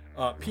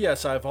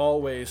 P.S. I've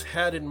always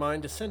had in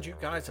mind to send you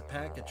guys a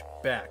package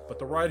back, but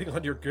the writing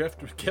on your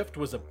gift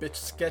was a bit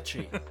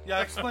sketchy.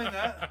 Yeah, explain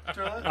that,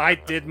 Turlet. I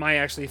did my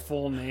actually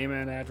full name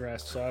and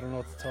address, so I don't know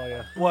what to tell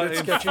you. What, It's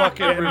in sketchy.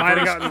 fucking It might have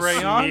reverse gotten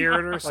crayon?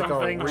 smeared or Like a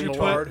something. Did you,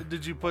 retard.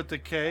 did you put the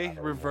K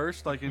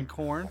reversed like in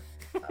corn?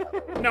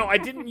 No, I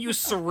didn't use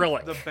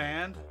Cyrillic. The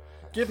band?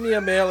 Give me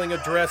a mailing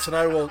address, and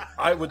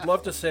I would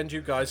love to send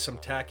you guys some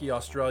tacky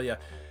Australia.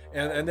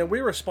 And then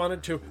we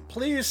responded to,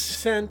 please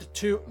send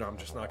to... No, I'm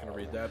just not going to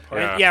read that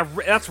part. Yeah,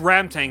 that's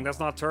Ramtang. That's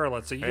not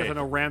Turlet. So you have to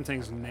know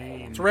Ramtang's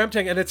name. It's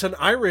Ramtang, and it's an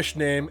Irish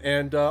name,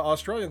 and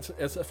Australians,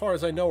 as far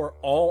as I know, are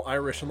all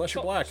Irish, unless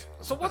you're black.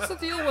 So what's the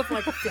deal with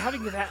like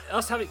having that?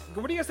 Us having?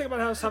 What do you guys think about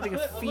us having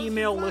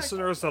female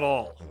listeners at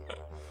all?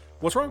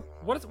 What's wrong?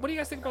 What do you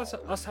guys think about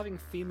us having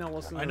female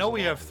listeners? I know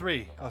we have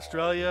 3: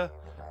 Australia,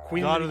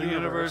 Queen God of the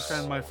Universe,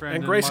 and my friend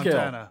and in Grayscale.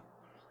 Montana.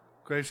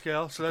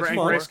 Grayscale. So that's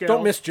 4. Grayscale.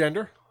 Don't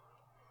misgender.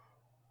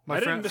 I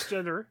didn't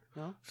misgender.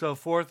 No. So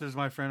 4th is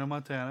my friend in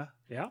Montana.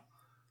 Yeah.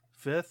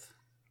 5th,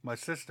 my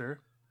sister.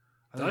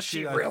 Does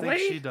she I really?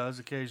 think she does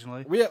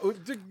occasionally.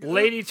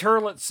 Lady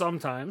Turlet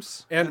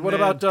sometimes. And what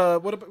then-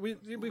 about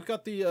we've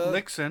got the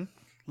Lixon.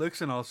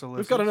 Lixon also listens.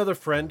 we've got another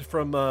friend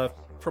from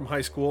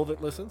high school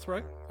that listens,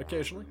 right?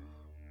 Occasionally.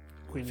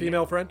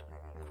 Female friend.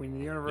 Queen of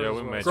the Universe. Yeah,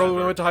 we mentioned Girl we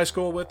her. went to high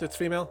school with, it's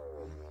female.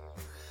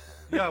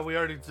 Yeah, we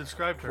already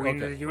described her. Queen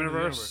Okay. of the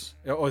Universe.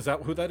 Oh, is that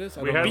who that is?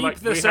 I We don't had know. Beep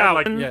this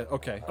out. Yeah,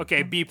 okay.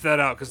 Okay, beep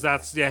that out because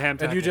that's ham.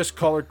 And you just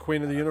call her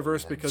Queen of the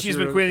Universe because She's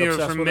you're been Queen of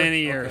the obsessed Universe for with her?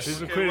 many Okay. years. She's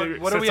been Okay,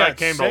 queen what are since we I at,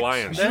 came to 6?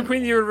 Lions. She's been Queen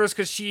of the Universe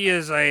because she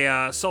is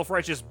a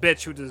self-righteous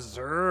bitch who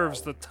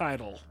deserves the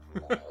title.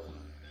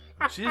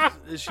 Is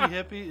she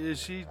hippie? Is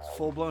she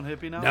full blown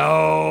hippie now?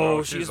 No,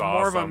 No, she's she's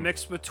more of a awesome.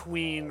 mix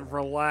between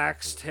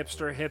relaxed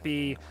hipster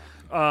hippie,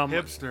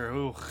 Hipster.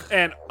 Ooh.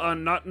 and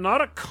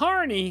not a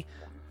carny,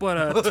 but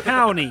a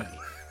townie.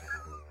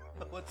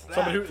 What's that?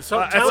 Somebody who, It's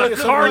Townie a is someone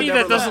who carny never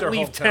that left doesn't their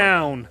leave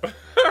hometown. town.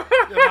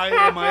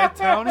 am I a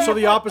townie? So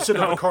the opposite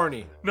of a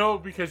carny. No,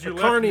 because you A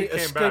left and carny you came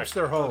escapes back.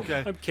 their home.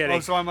 Okay. I'm kidding. Oh,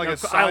 so I'm like a I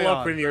scion.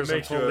 love Queen of the Universe. I'm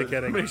Makes totally you,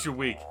 kidding. Makes you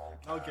weak.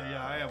 Okay,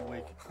 yeah, I am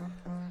weak.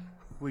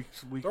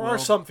 Weak. There are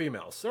some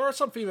females. There are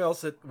some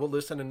females that will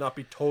listen and not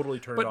be totally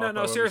turned off. But by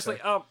no, what we seriously.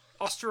 say.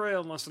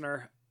 Australian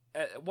listener,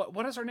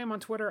 what is her name on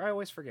Twitter? I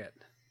always forget.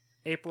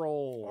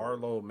 April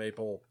Arlo,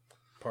 Maple,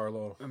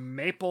 Parlo,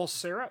 Maple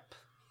Syrup.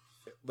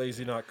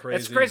 Lazy Not Crazy.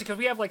 It's crazy because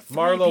we have like 3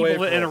 Marlo people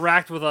April. that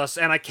interact with us,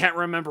 and I can't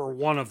remember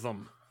one of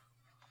them.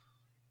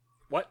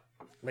 What?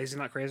 Lazy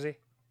Not Crazy?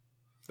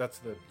 That's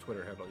the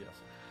Twitter handle, yes.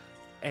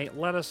 Hey,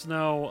 let us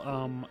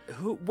know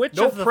which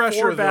No of the pressure,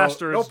 4 though.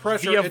 bastards No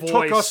pressure. via It voice.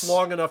 took us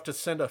long enough to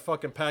send a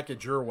fucking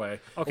package your way.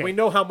 Okay. We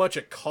know how much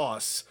it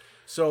costs.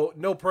 So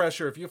no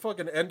pressure. If you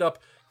fucking end up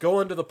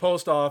going to the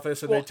post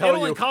office and Well, they tell it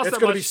only you costs it's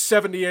that going to be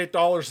much-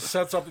 $78 to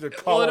send something to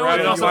Well, it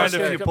Colorado, only costs mind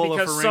that if much you pull a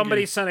because Ferengi.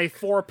 somebody sent a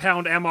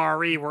 4-pound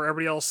MRE where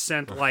everybody else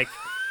sent like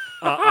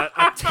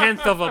a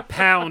tenth of a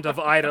pound of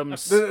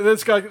items.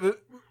 This guy.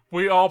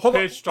 We all Hold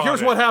on. pitched on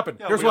Here's it. what happened.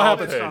 Yeah, Here's we what all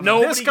happened. pitched on it.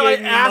 Nobody This guy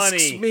gave me asks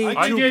money. me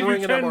I to gave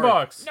bring you an MRE.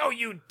 $10. No,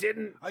 you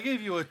didn't. I gave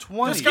you a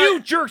 20. You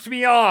jerked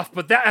me off,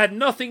 but that had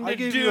nothing I to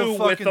gave you do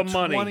a with the fucking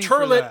money. 20 for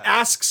Turlet that.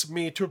 asks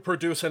me to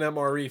produce an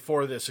MRE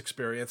for this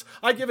experience.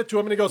 I give it to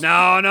him, and he goes, No.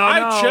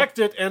 I checked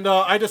it, and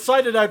I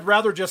decided I'd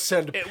rather just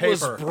send It paper.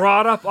 was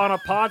brought up on a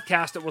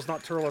podcast. It was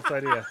not Turlet's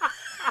idea.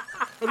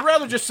 I'd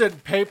rather just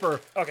send paper.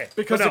 Okay,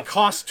 because but no. it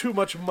costs too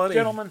much money.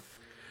 Gentlemen,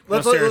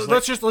 let's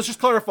just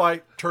clarify.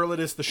 Turlet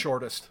is the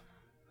shortest.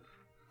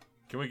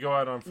 Can we go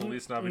out on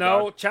Feliz Navidad?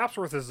 no,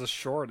 Chapsworth is the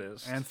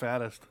shortest. And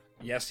fattest.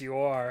 Yes, you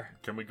are.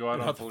 Can we go out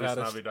on Not the Feliz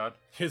fattest. Navidad?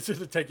 It's going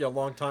to take you a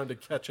long time to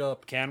catch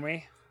up. Can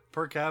we?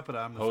 Per capita,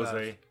 I'm the Jose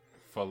fattest.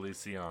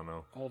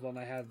 Feliciano. Hold on,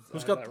 I had.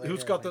 Who's I got had that right who's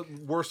here, got I the think.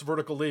 worst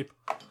vertical leap?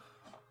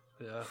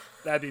 Yeah.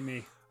 That'd be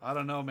me. I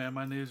don't know, man.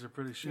 My knees are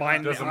pretty shit.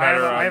 Mine Doesn't I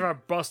matter, Have, I I'm- have a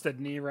busted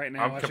knee right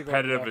now. I'm I should go to the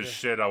competitive as doctor.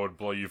 shit. I would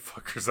blow you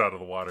fuckers out of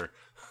the water.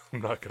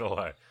 I'm not gonna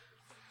lie.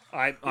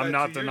 I'm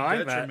not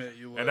denying that.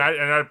 And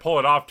I'd pull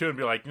it off too and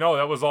be like, no,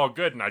 that was all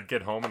good. And I'd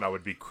get home and I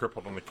would be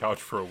crippled on the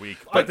couch for a week.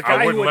 But But the I guy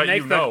who wouldn't would let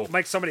make you know.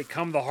 make somebody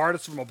come the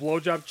hardest from a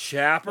blowjob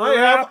chapter.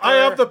 I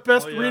have the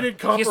best reading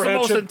He's the most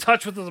comprehension. in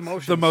touch with his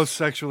emotions. The most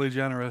sexually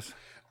generous.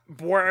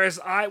 Whereas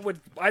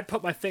I'd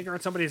put my finger on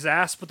somebody's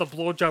ass, but the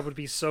blowjob would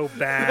be so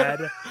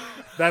bad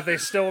that they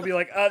still would be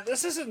like,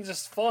 this isn't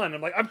just fun.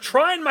 I'm like, I'm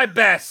trying my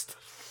best.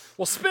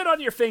 Well, spit on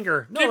your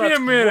finger. No, Give me that's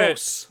a minute.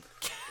 gross.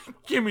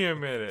 Give me a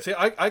minute. See,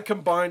 I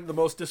combine the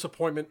most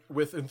disappointment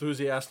with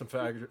enthusiasm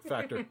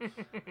factor.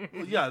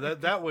 Well, yeah,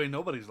 that way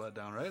nobody's let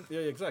down, right? Yeah,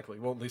 exactly.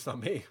 Well, at least not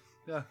me.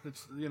 Yeah,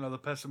 it's the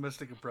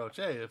pessimistic approach.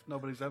 Hey, if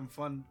nobody's having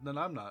fun, then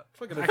I'm not.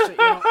 Actually,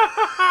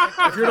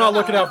 If you're not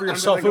looking out for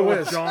yourself, who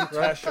is? John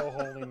right? Tesh,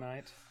 Holy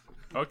Night.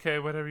 Okay,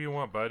 whatever you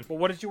want, bud. Well,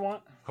 what did you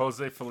want?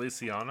 Jose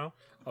Feliciano.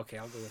 Okay,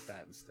 I'll go with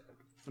that instead.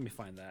 Let me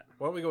find that.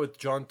 Why don't we go with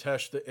John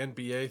Tesh, the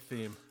NBA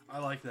theme? I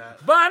like that.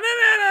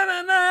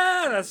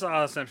 That's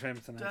Sam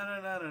Frampton.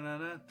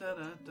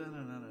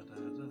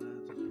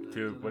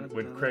 Dude,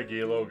 when Craig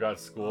Elo got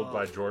schooled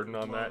by Jordan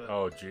on that,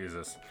 oh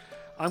Jesus.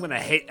 I'm gonna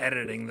hate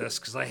editing this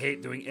because I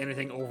hate doing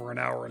anything over an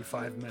hour and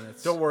 5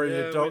 minutes. Don't worry,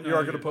 Yeah, you don't. we You know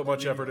aren't going to you- put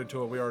much effort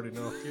into it. We already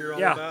know. You're all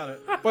Yeah. about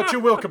it. But you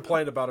will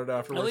complain about it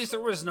afterwards. At least there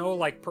was no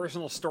like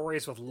personal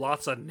stories with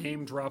lots of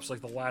name drops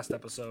like the last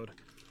episode.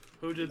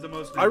 Who did the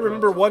most? I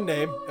remember one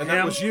name, and that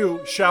Him. was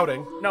you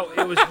shouting. No,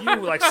 it was you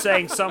like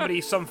saying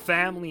some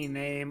family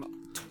name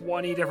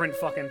 20 different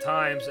fucking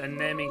times and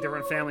naming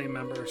different family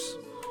members.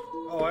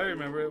 Oh, I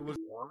remember. It was.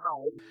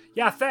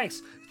 Yeah,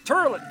 thanks.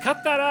 Turlet,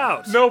 cut that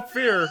out. No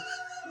fear.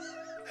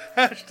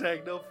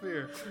 Hashtag no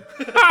fear.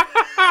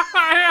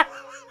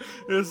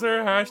 Is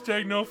there a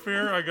hashtag no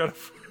fear? I gotta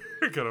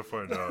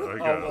find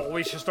out.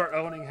 We should start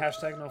owning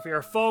hashtag no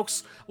fear.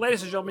 Folks,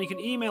 ladies and gentlemen, you can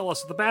email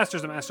us at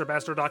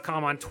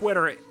thebastards@masterbastard.com, on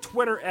Twitter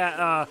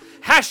at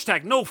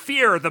hashtag no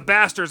fear, the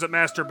bastards at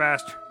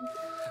masterbastard.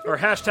 Or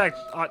hashtag,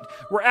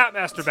 we're at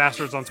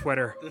masterbastards on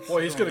Twitter.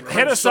 Boy, he's gonna Hit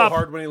cringe us so up.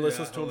 hard when he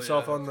listens to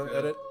himself on the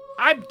edit.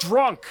 I'm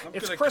drunk. I'm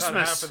It's gonna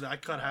Christmas. I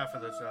cut half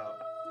of this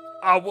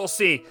out. We'll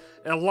see.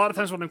 And a lot of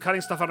times when I'm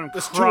cutting stuff out, I'm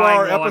This crying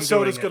 2-hour while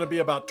episode I'm is doing going to be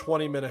about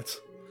 20 minutes.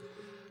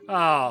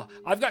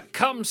 I've got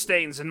cum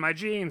stains in my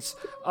jeans.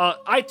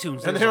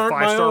 iTunes, And there's they a aren't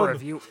my 5-star own.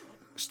 review.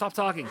 Stop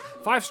talking.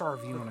 5-star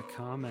review and a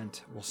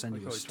comment. We'll send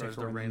you a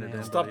sticker in the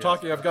mail. Stop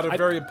talking. I've got a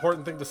very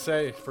important thing to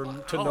say to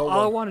no one.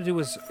 All I want to do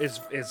is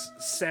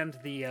send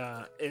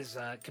the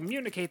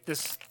communicate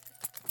this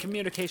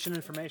communication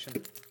information.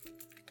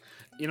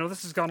 You know,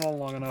 this has gone on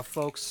long enough,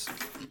 folks.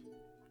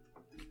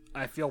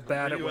 I feel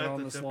bad it went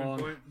on this long.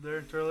 Point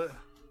there, Turlet?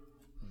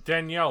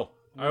 Danielle,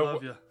 I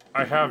love you.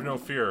 I have no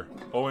fear.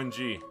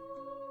 ONG.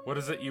 What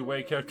is it you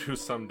wake up to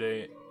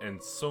someday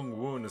and Sung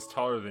Woon is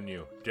taller than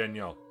you?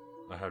 Danielle,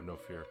 I have no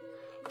fear.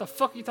 What the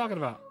fuck are you talking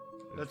about?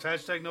 That's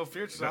hashtag no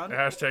fear, son.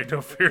 Hashtag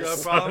no fear, You got a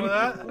son. problem with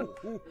that?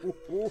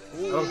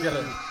 I don't get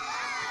it.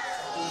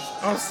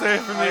 I'm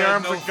safe in I the have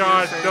arms no of fear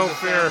God. saying No the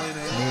fear.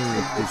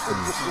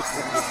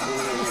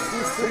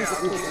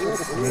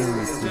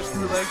 Just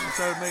relax and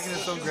start making it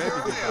some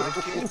gravy.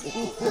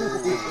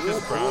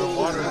 Just brown of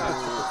water. You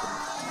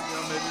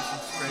know, maybe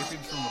some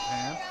scrapings from the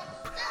pan.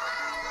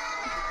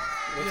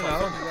 You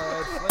know,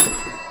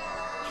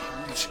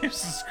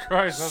 Jesus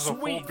Christ, that's a full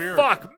Sweet beer. fuck.